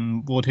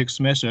some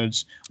vortex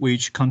methods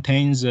which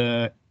contains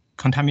a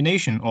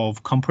contamination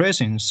of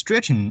compressing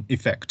stretching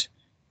effect.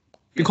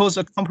 Because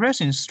the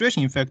compressing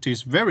stretching effect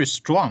is very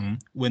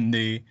strong when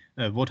the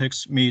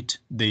vortex meet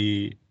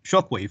the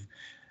shock wave.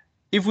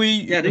 If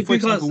we, for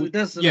example,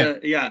 that's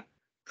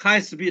high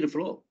speed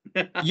flow.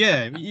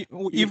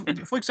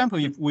 If, for example,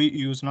 if we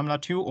use lambda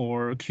 2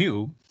 or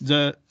Q,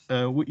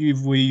 if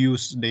we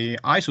use the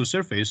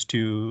isosurface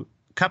to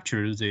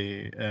capture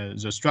the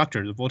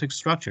structure, the vortex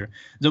structure,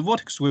 the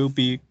vortex will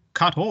be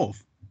cut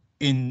off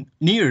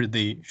near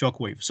the shock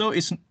wave. So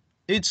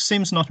it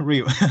seems not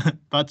real,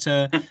 but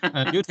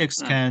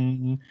Liutex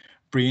can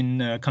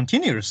bring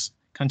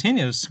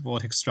continuous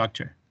vortex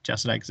structure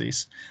just like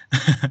this.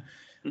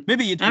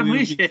 Maybe it will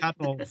be cut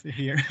off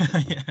here.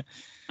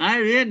 I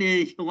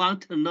really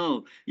want to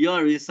know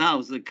your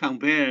results,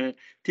 compare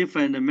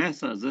different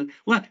methods.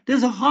 Well,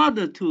 it's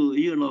hard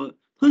to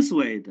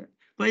persuade,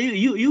 but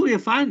you will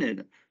find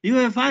it. You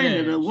will find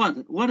it.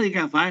 What you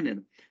can find it.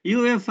 You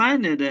will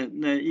find it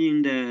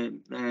in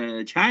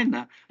the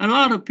China. A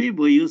lot of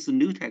people use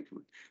Liutex,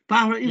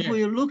 but if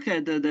we look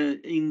at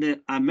in the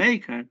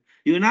American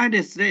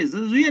United States,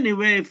 really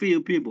very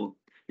few people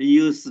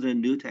use the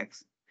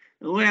Liutex.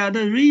 Well,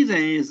 the reason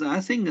is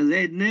I think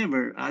they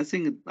never. I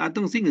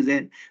don't think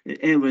they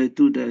ever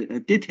do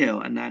the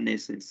detailed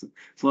analysis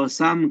for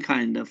some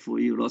kind of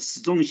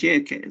strong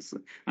shear case.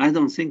 I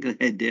don't think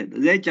they did.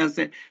 They just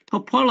say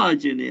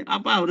topology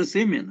about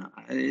similar.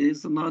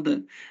 It's not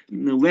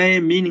very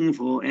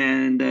meaningful,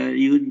 and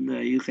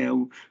you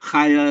have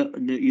higher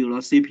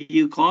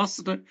CPU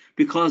cost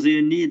because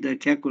you need to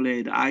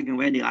calculate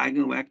eigenvalue,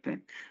 eigenvector.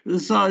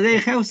 So they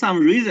have some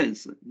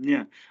reasons.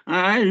 Yeah,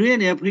 I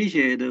really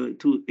appreciate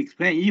to explain.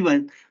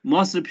 Even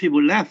most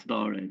people left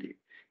already.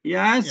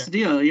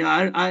 Still,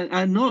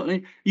 I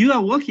know you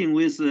are working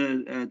with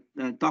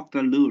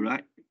Dr. Liu,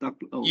 right?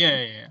 Dr. O.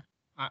 Yeah.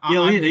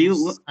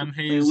 I'm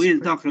his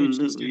with Dr. PhD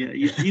Lu. student.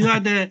 You are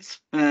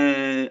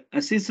the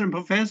assistant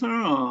professor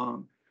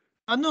or?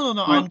 No,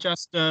 I'm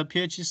just a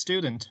PhD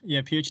student.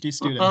 Yeah, PhD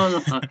student.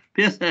 Oh, no.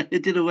 Yes, you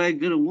did a very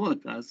good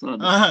work. I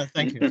thought.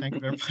 Thank you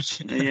very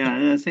much.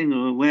 Yeah, I think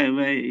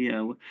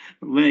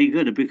very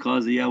good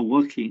because you are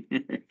working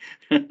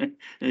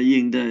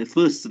in the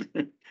first.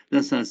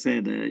 That's I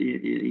said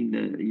in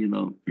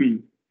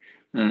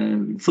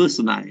the first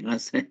line. I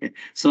say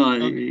so.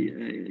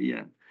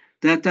 Yeah.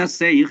 That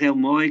say you have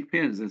more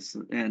experiences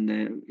and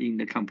in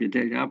the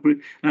computation.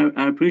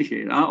 I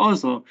appreciate it.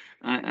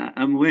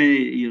 I'm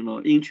very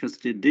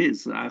interested in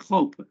this. I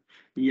hope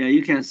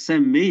you can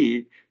send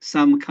me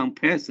some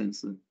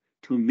comparisons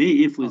to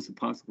me if it's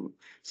possible,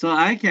 so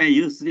I can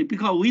use it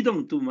because we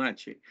don't do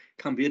much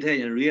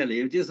computation really.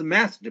 It's just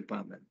math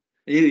department.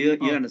 You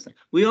understand?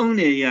 We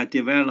only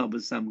develop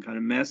some kind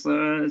of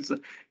methods,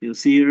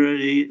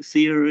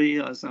 theory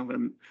or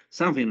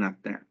something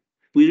like that.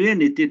 We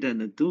really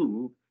didn't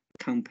do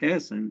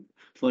comparison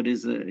for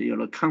this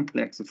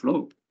complex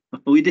flow.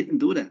 We didn't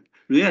do that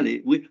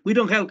really. We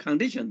don't have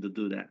condition to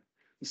do that,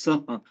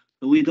 so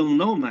we don't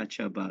know much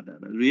about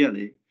that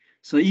really.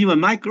 So even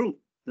my group,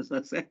 as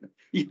I said,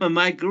 even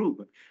my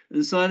group.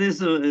 So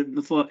this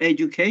for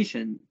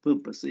education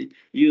purpose.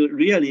 You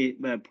really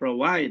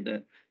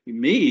provide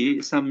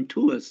me some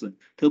tools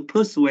to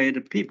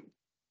persuade people.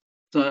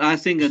 So I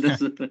think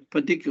that's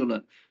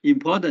particular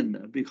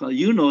important because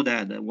you know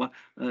that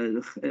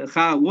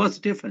what's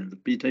the difference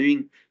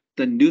between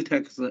the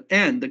Liutex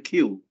and the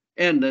Q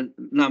and the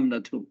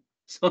lambda 2.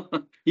 So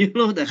you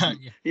know that.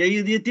 Yeah,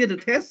 you did a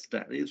test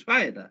that, you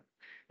tried that.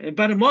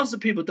 But most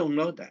people don't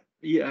know that.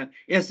 Yeah,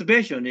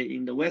 especially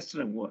in the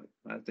Western world,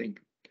 I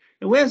think.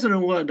 The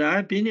Western world,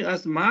 I've been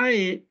as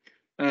my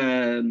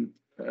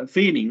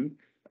feeling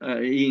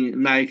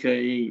in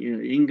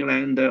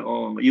England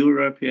or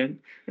European,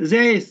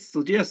 they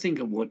still think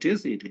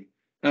vorticity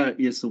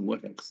is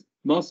vortex.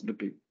 Most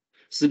people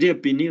still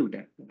believe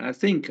that. I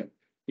think,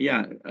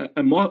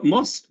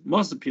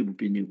 most people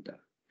believe that,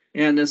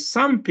 and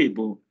some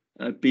people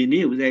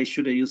believe they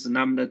should use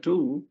lambda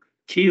 2,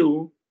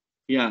 Q.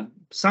 Yeah,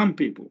 some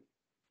people.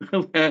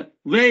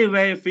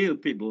 Very few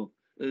people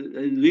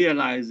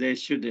realize they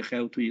should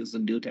have to use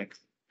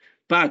Liutex.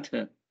 But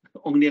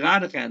on the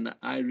other hand,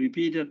 I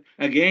repeat it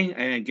again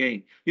and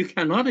again, you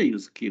cannot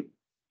use Q.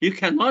 You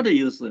cannot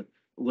use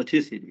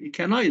vorticity. You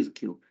cannot use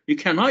Q. You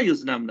cannot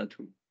use lambda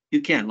 2.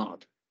 You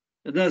cannot.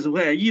 That's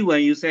where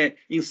even you say,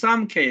 in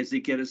some cases,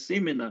 you get a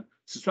similar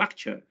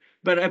structure.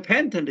 But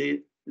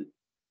apparently,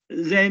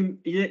 when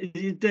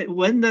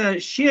the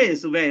share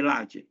is very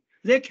large,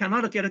 they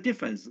cannot get a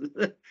difference.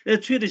 The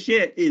treat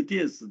share, it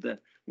is the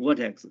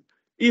vortex.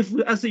 If,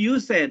 as you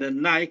said,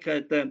 like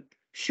the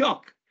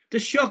shock,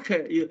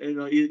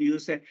 you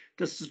say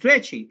the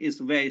stretching is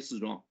very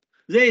strong.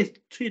 They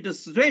treat the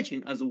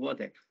stretching as a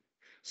vortex.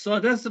 So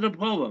that's the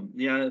problem.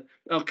 Yeah,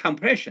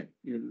 compression,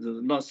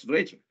 not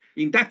stretching.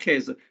 In that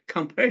case,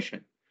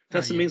 compression.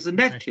 That means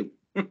lective.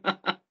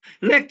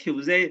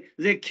 Lective,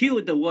 they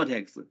kill the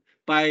vortex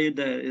by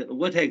the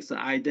vortex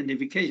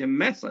identification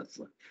methods,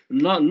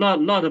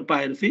 not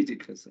by the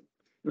physics.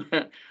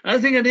 I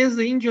think it is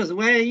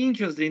very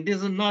interesting.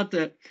 This is not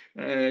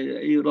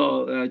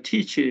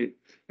teach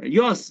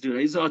your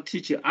students or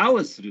teach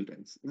our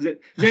students.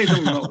 They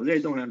don't know. They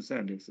don't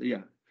understand this.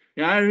 Yeah,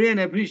 I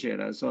really appreciate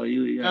it. So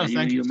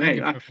you may.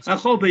 I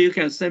hope you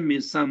can send me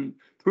some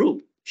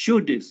proof.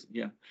 Show this.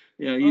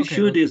 You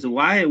show this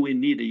why we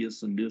need to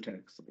use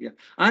Liutex. Yeah,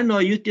 I know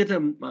you did a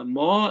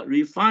more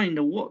refined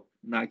work.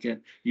 Like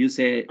you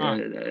say,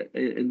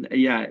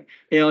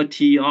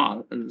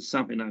 LTR,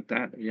 something like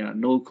that. Yeah,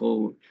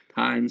 local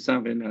time,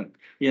 something like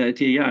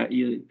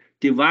you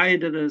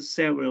divided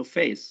several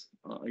phases.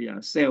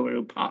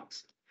 Several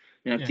parts.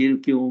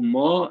 Give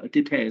more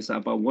details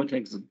about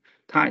vortex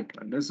type.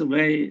 That's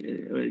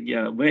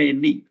very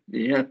neat.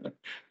 Yeah,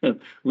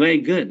 very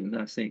good.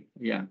 I think.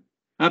 Yeah,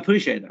 I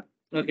appreciate that.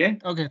 Okay.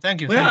 Okay,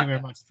 thank you. Thank you very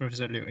much,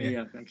 Professor Liu.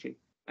 Yeah, thank you.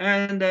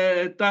 And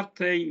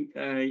Dr.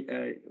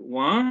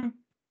 Wang.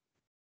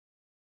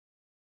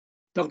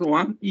 Dr.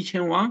 Wang,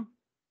 Yiqian Wang,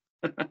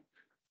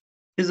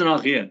 he's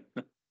not here.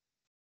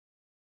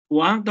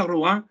 Dr.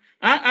 Wang,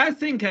 I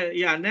think,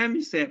 let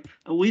me say,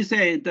 we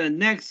say the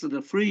next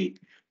free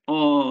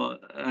or,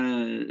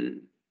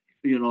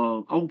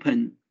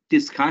 open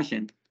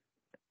discussion,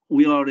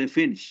 we already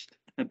finished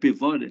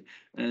before the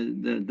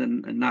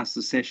last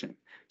session.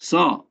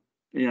 So,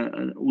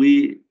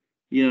 we,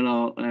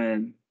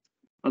 Dr.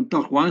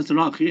 Wang is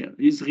not here.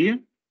 He's here.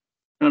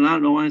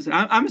 Another one.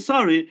 I'm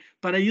sorry,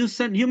 but you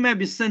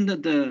maybe send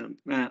the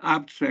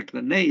abstract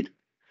late,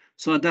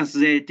 so that's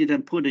they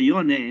didn't put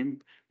your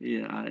name.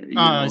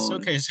 It's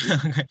okay.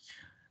 Okay.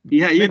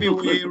 Yeah, maybe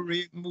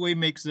we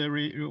made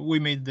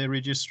the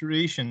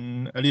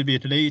registration a little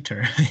bit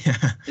later.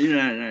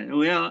 Right.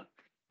 Well,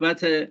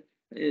 but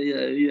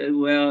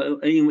well,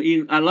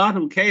 in a lot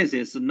of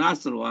cases,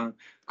 last one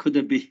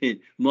could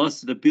be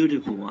most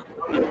beautiful one.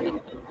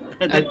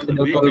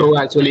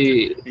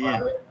 Actually,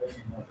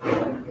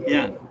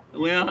 yeah.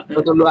 Well,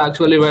 Dr. Lu,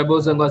 actually, Weibo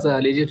was a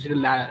little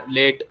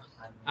late,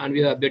 and we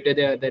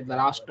updated the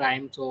last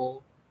time.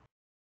 So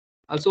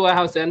also, I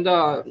have sent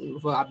the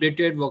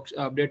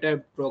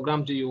updated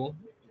program to you. I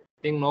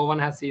think no one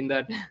has seen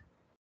that.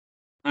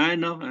 I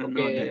know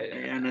that,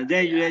 and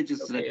then you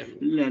register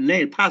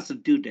late past the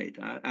due date.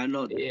 I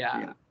know that.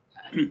 Yeah.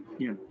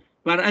 Yeah.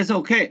 But it's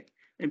okay.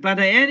 But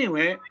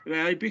anyway,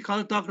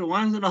 because Dr.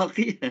 Wang's not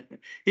here,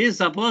 he's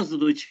supposed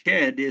to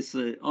chair this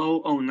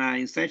all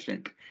online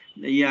session.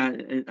 Yeah,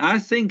 I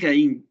think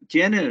in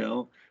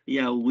general,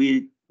 yeah,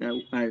 we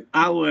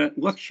our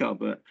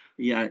workshop,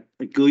 yeah,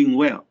 going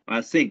well.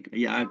 I think,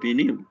 yeah, I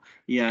believe,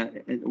 yeah,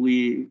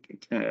 we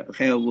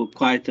have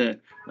quite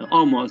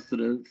almost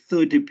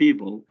 30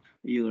 people,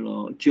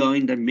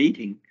 join the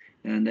meeting,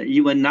 and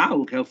even now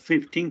we have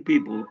 15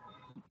 people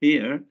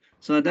here.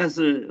 So that's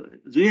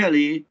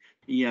really,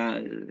 yeah,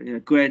 a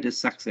great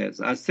success,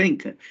 I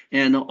think.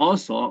 And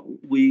also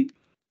we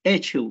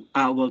achieve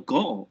our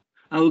goal.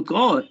 Our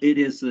goal, it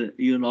is,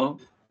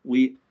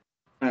 we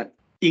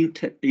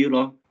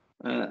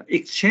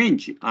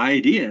exchange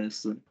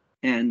ideas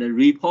and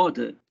report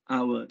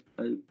our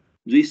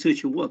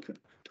research work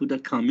to the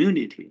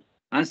community.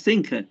 I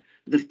think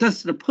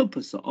that's the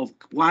purpose of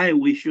why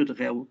we should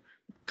have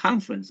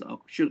conference or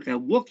should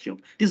have workshop.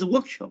 This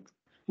workshop,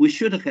 we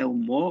should have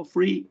more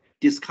free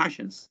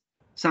discussions,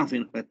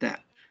 something like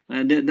that.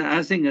 And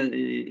I think,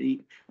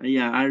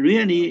 yeah, I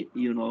really,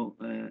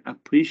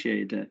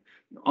 appreciate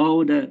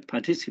all the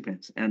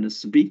participants and the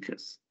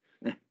speakers,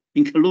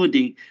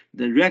 including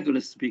the regular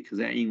speakers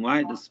and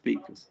invited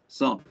speakers.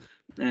 So,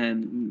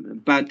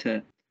 but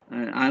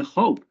I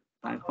hope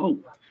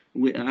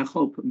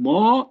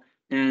more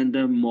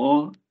and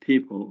more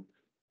people,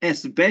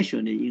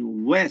 especially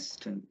in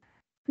Western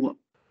world.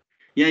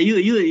 Yeah,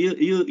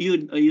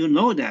 you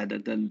know that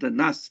the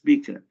last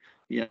speaker,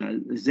 yeah,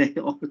 they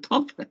all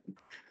talk.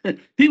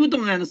 People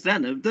don't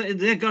understand.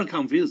 They got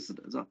confused.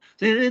 So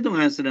they don't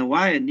understand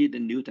why I need a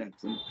Liutex.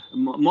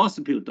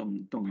 Most people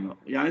don't know.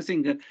 Yeah, I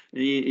think in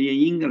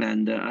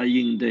England,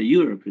 in the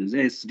Europe,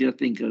 they still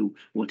think,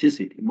 what is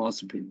it?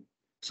 Most people.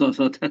 So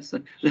that's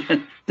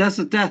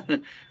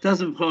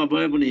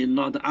probably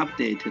not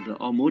updated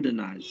or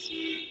modernized.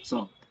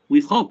 So we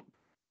hope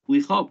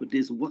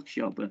this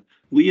workshop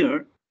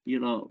will,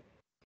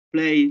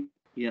 play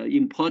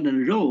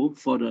important role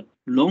for the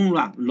long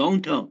run, long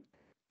term.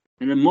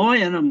 And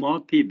more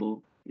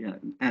people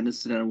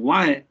understand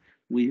why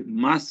we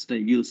must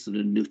use the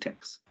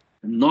Liutex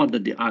and not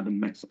the other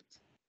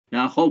methods.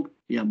 And I hope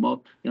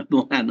more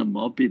and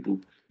more people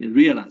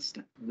realize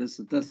that.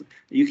 That's,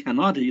 you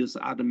cannot use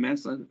other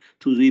methods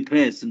to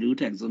replace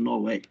Liutex, no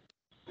way.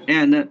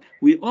 And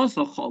we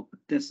also hope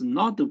there's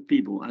not the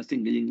people, I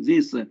think, in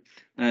this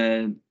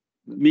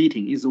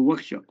meeting is a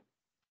workshop.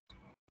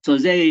 So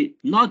they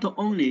not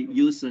only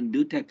use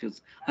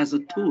Liutex as a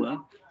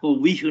tool for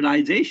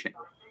visualization.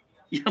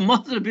 Yeah,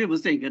 most of the people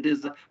think it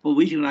is for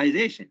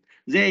visualization.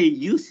 They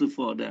use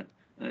for the,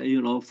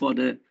 for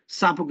the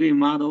subgrade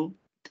model,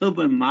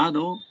 turbine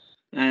model,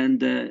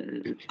 and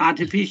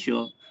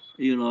artificial,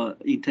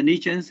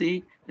 intelligence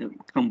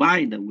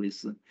combined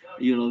with,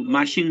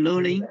 machine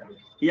learning.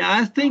 Yeah,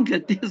 I think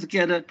this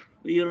get,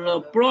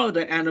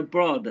 broader and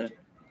broader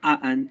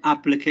and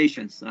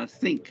applications. I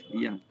think,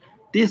 yeah,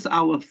 this is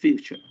our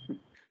future.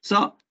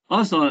 So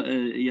also,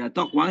 yeah,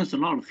 Dr. Wang is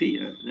not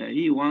here.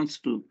 He wants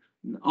to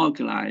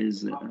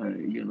organize,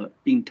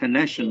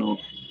 international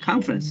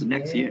conference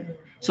next year.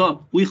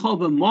 So we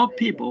hope more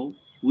people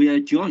will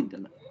join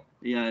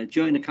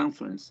the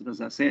conference.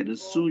 As I said,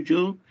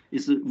 Suzhou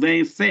is a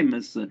very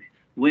famous,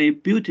 very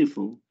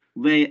beautiful,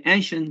 very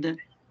ancient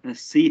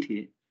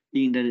city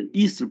in the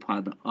eastern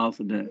part of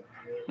the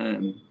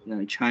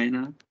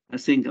China. I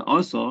think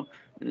also,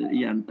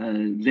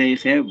 they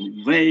have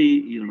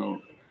very,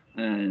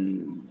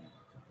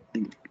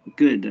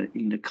 good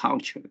in the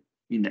culture,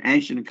 in the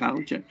ancient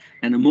culture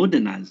and the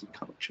modernized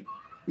culture.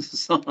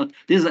 So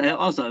this is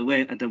also a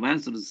very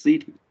advanced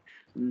city.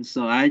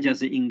 So I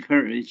just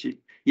encourage,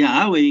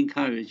 I will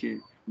encourage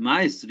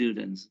my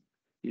students,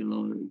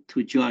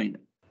 to join.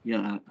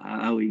 Yeah,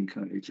 I will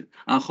encourage.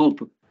 I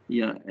hope,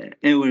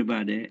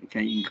 everybody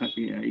can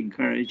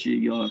encourage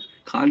your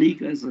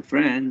colleagues,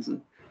 friends,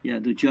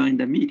 to join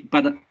the meeting.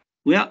 But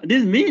well,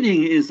 this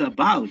meeting is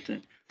about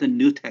the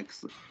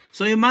Liutex,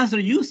 so you must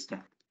use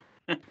that.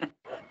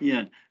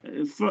 Yeah,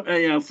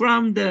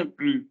 from the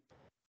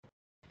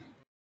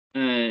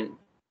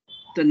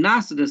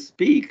last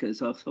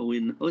speakers also we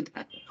know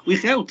that we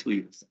have to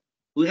use it.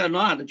 We have no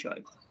other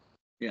choice.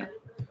 Yeah,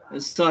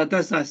 so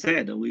that's I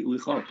said, we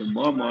hope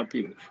more and more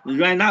people.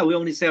 Right now we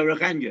only several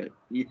hundred,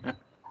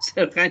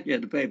 several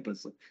hundred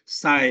papers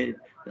cite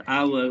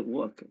our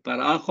work, but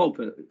I hope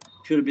it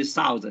should be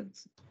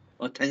thousands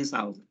or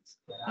 10,000.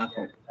 I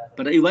hope,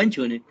 but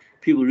eventually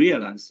people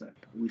realize that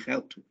we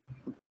have to.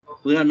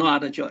 We have no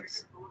other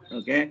choice.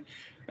 Okay.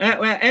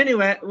 Well,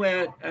 anyway,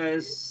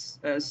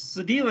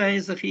 Steven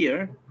is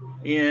here,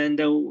 and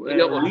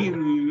we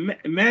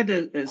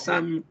met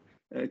some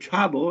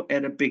trouble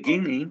at the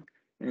beginning.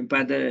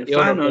 but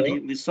finally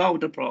we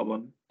solved the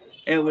problem.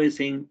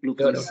 Everything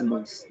looks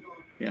smooth.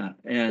 Yeah,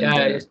 and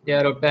yes,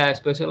 Doctor.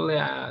 Especially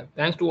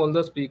thanks to all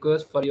the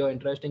speakers for your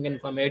interesting and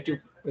informative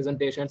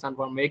presentations and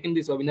for making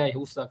this webinar a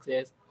huge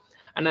success.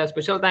 And a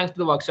special thanks to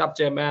the workshop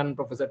chairman,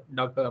 Professor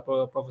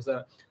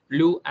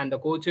Liu, and the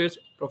coaches,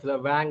 Professor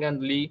Wang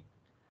and Lee,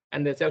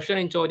 and the section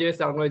in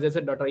charges, organizers,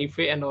 Dr. Ife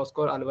and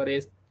Oscar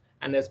Alvarez,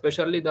 and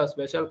especially the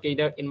special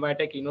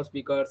invited keynote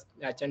speakers,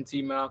 Chen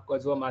Sima,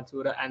 Kozuo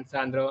Matsura, and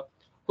Sandra,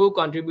 who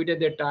contributed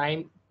their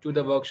time to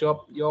the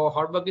workshop. Your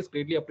hard work is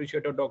greatly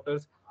appreciated,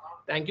 doctors.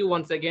 Thank you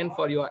once again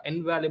for your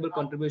invaluable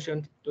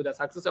contribution to the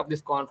success of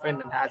this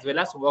conference and as well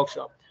as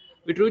workshop.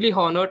 We're truly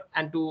honored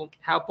and to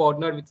have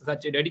partnered with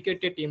such a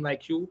dedicated team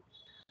like you.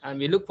 And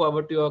we look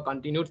forward to your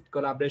continued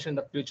collaboration in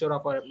the future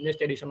of our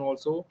next edition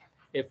also.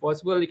 If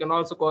possible, you can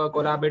also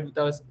collaborate with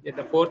us at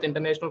the 4th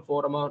International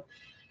Forum on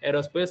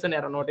Aerospace and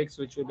Aeronautics,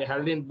 which will be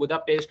held in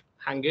Budapest,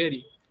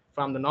 Hungary,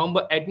 from the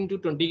November 18 to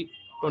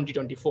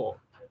 2024.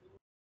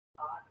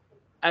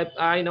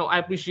 I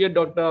appreciate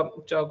Dr.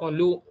 Chakon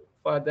Lu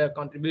for their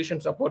contribution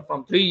support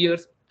from 3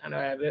 years, and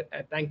I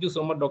thank you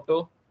so much,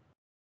 Doctor.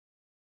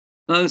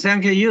 Well,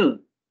 thank you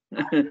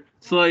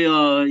for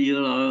your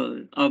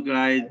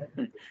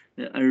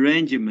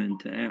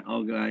arrangement and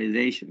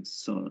organizations.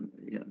 So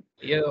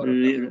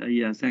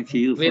yeah, thank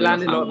you. We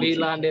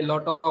learned a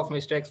lot of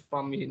mistakes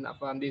from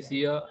this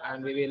year,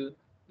 and we'll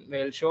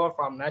sure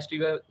from next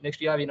year.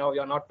 We know we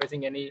are not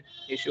facing any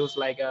issues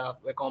like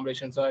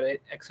accommodations or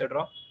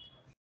etc.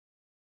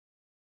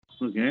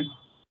 Okay,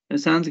 that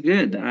sounds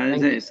good.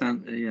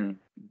 Yeah,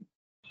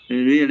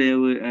 really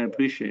we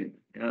appreciate.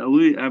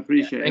 We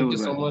appreciate. Thank everybody.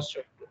 You so much.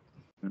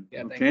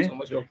 Yeah, okay. Thank you so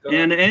much, Doctor.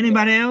 And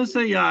anybody else?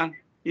 Yeah,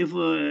 if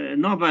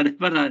nobody,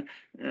 but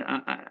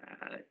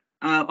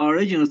I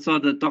originally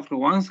thought that Dr.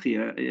 Wang's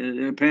here.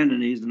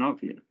 Apparently, he's not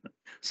here.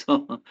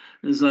 So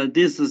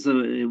this is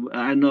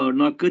I know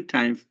not good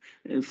time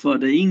for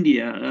the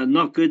India,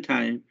 not good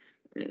time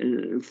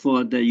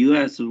for the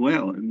U.S. as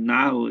well.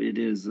 Now it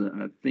is,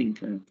 I think,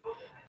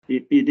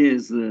 it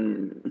is.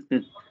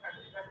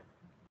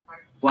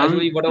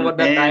 Whatever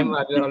the time.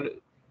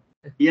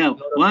 Yeah,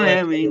 1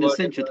 a.m. in the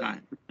Central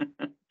Time,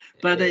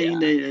 but in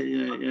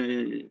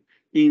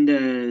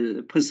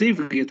the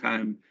Pacific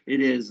time,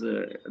 it is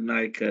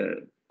like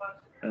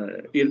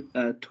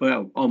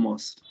 12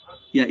 almost.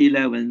 Yeah,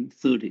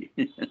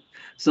 11:30.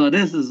 So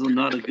this is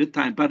not a good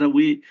time, but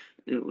we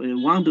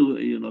want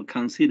to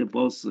consider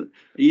both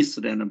east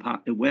and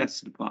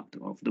west part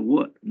of the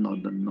world,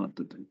 not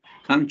the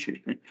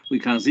country. We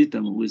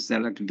consider we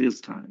select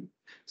this time.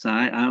 So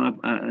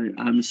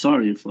I'm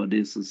sorry for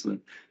this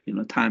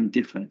time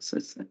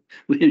differences,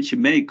 which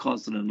may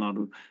cause a lot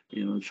of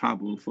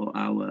trouble for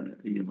our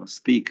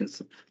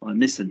speakers or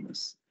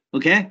listeners.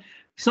 Okay,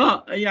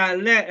 so yeah,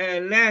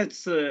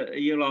 let's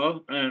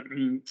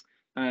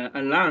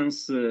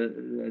announce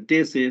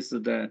this is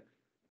the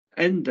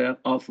end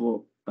of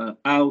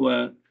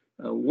our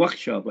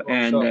workshop,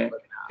 and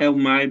have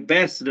my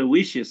best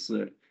wishes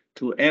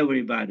to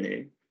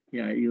everybody.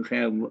 Yeah, you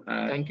have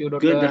Thank you,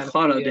 good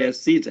holiday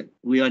season.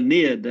 We are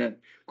near the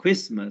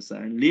Christmas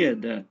and near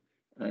the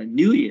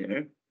New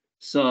Year,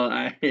 so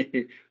I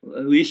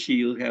wish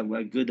you have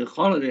a good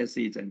holiday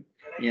season,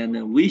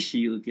 and wish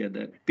you get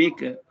a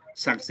big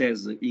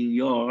success in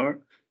your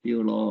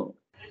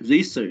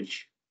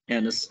research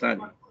and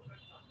study.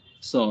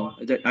 So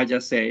I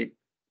just say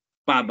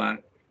bye-bye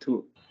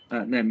to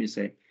let me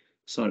say,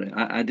 sorry,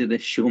 I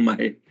didn't show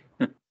my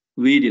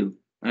video.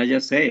 I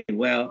just say,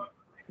 well,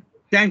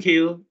 thank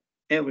you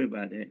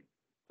everybody.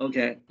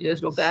 Okay.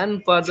 Yes, Doctor.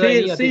 And further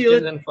any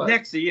assistance and further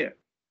next year.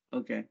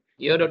 Okay.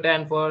 Yeah,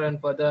 Doctor.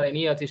 And further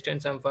any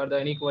assistance and further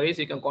any queries,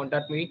 you can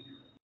contact me.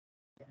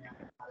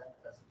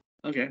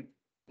 Okay.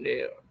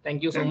 Yeah.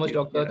 Thank you so much,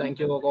 Doctor. Yeah. Thank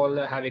you all.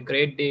 Have a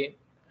great day.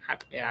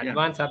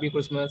 Happy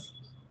Christmas.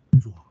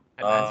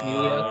 Advance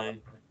New Year.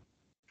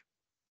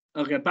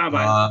 Okay.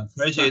 Bye-bye.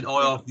 Appreciate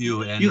all of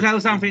you. And you have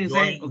something to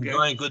say? Okay.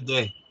 Enjoy a good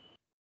day.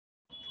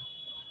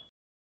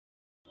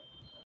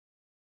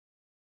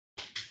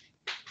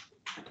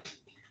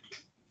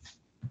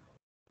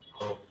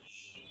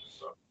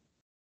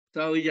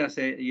 So we just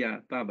say, yeah,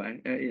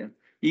 bye-bye. Yeah.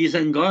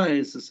 Ethan Goy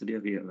is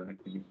still here,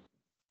 actually.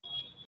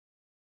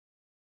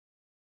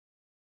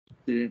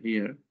 Still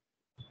here.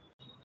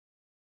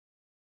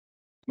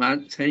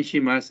 Chen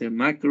Xima said,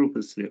 my group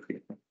is still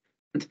here.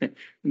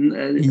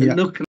 Look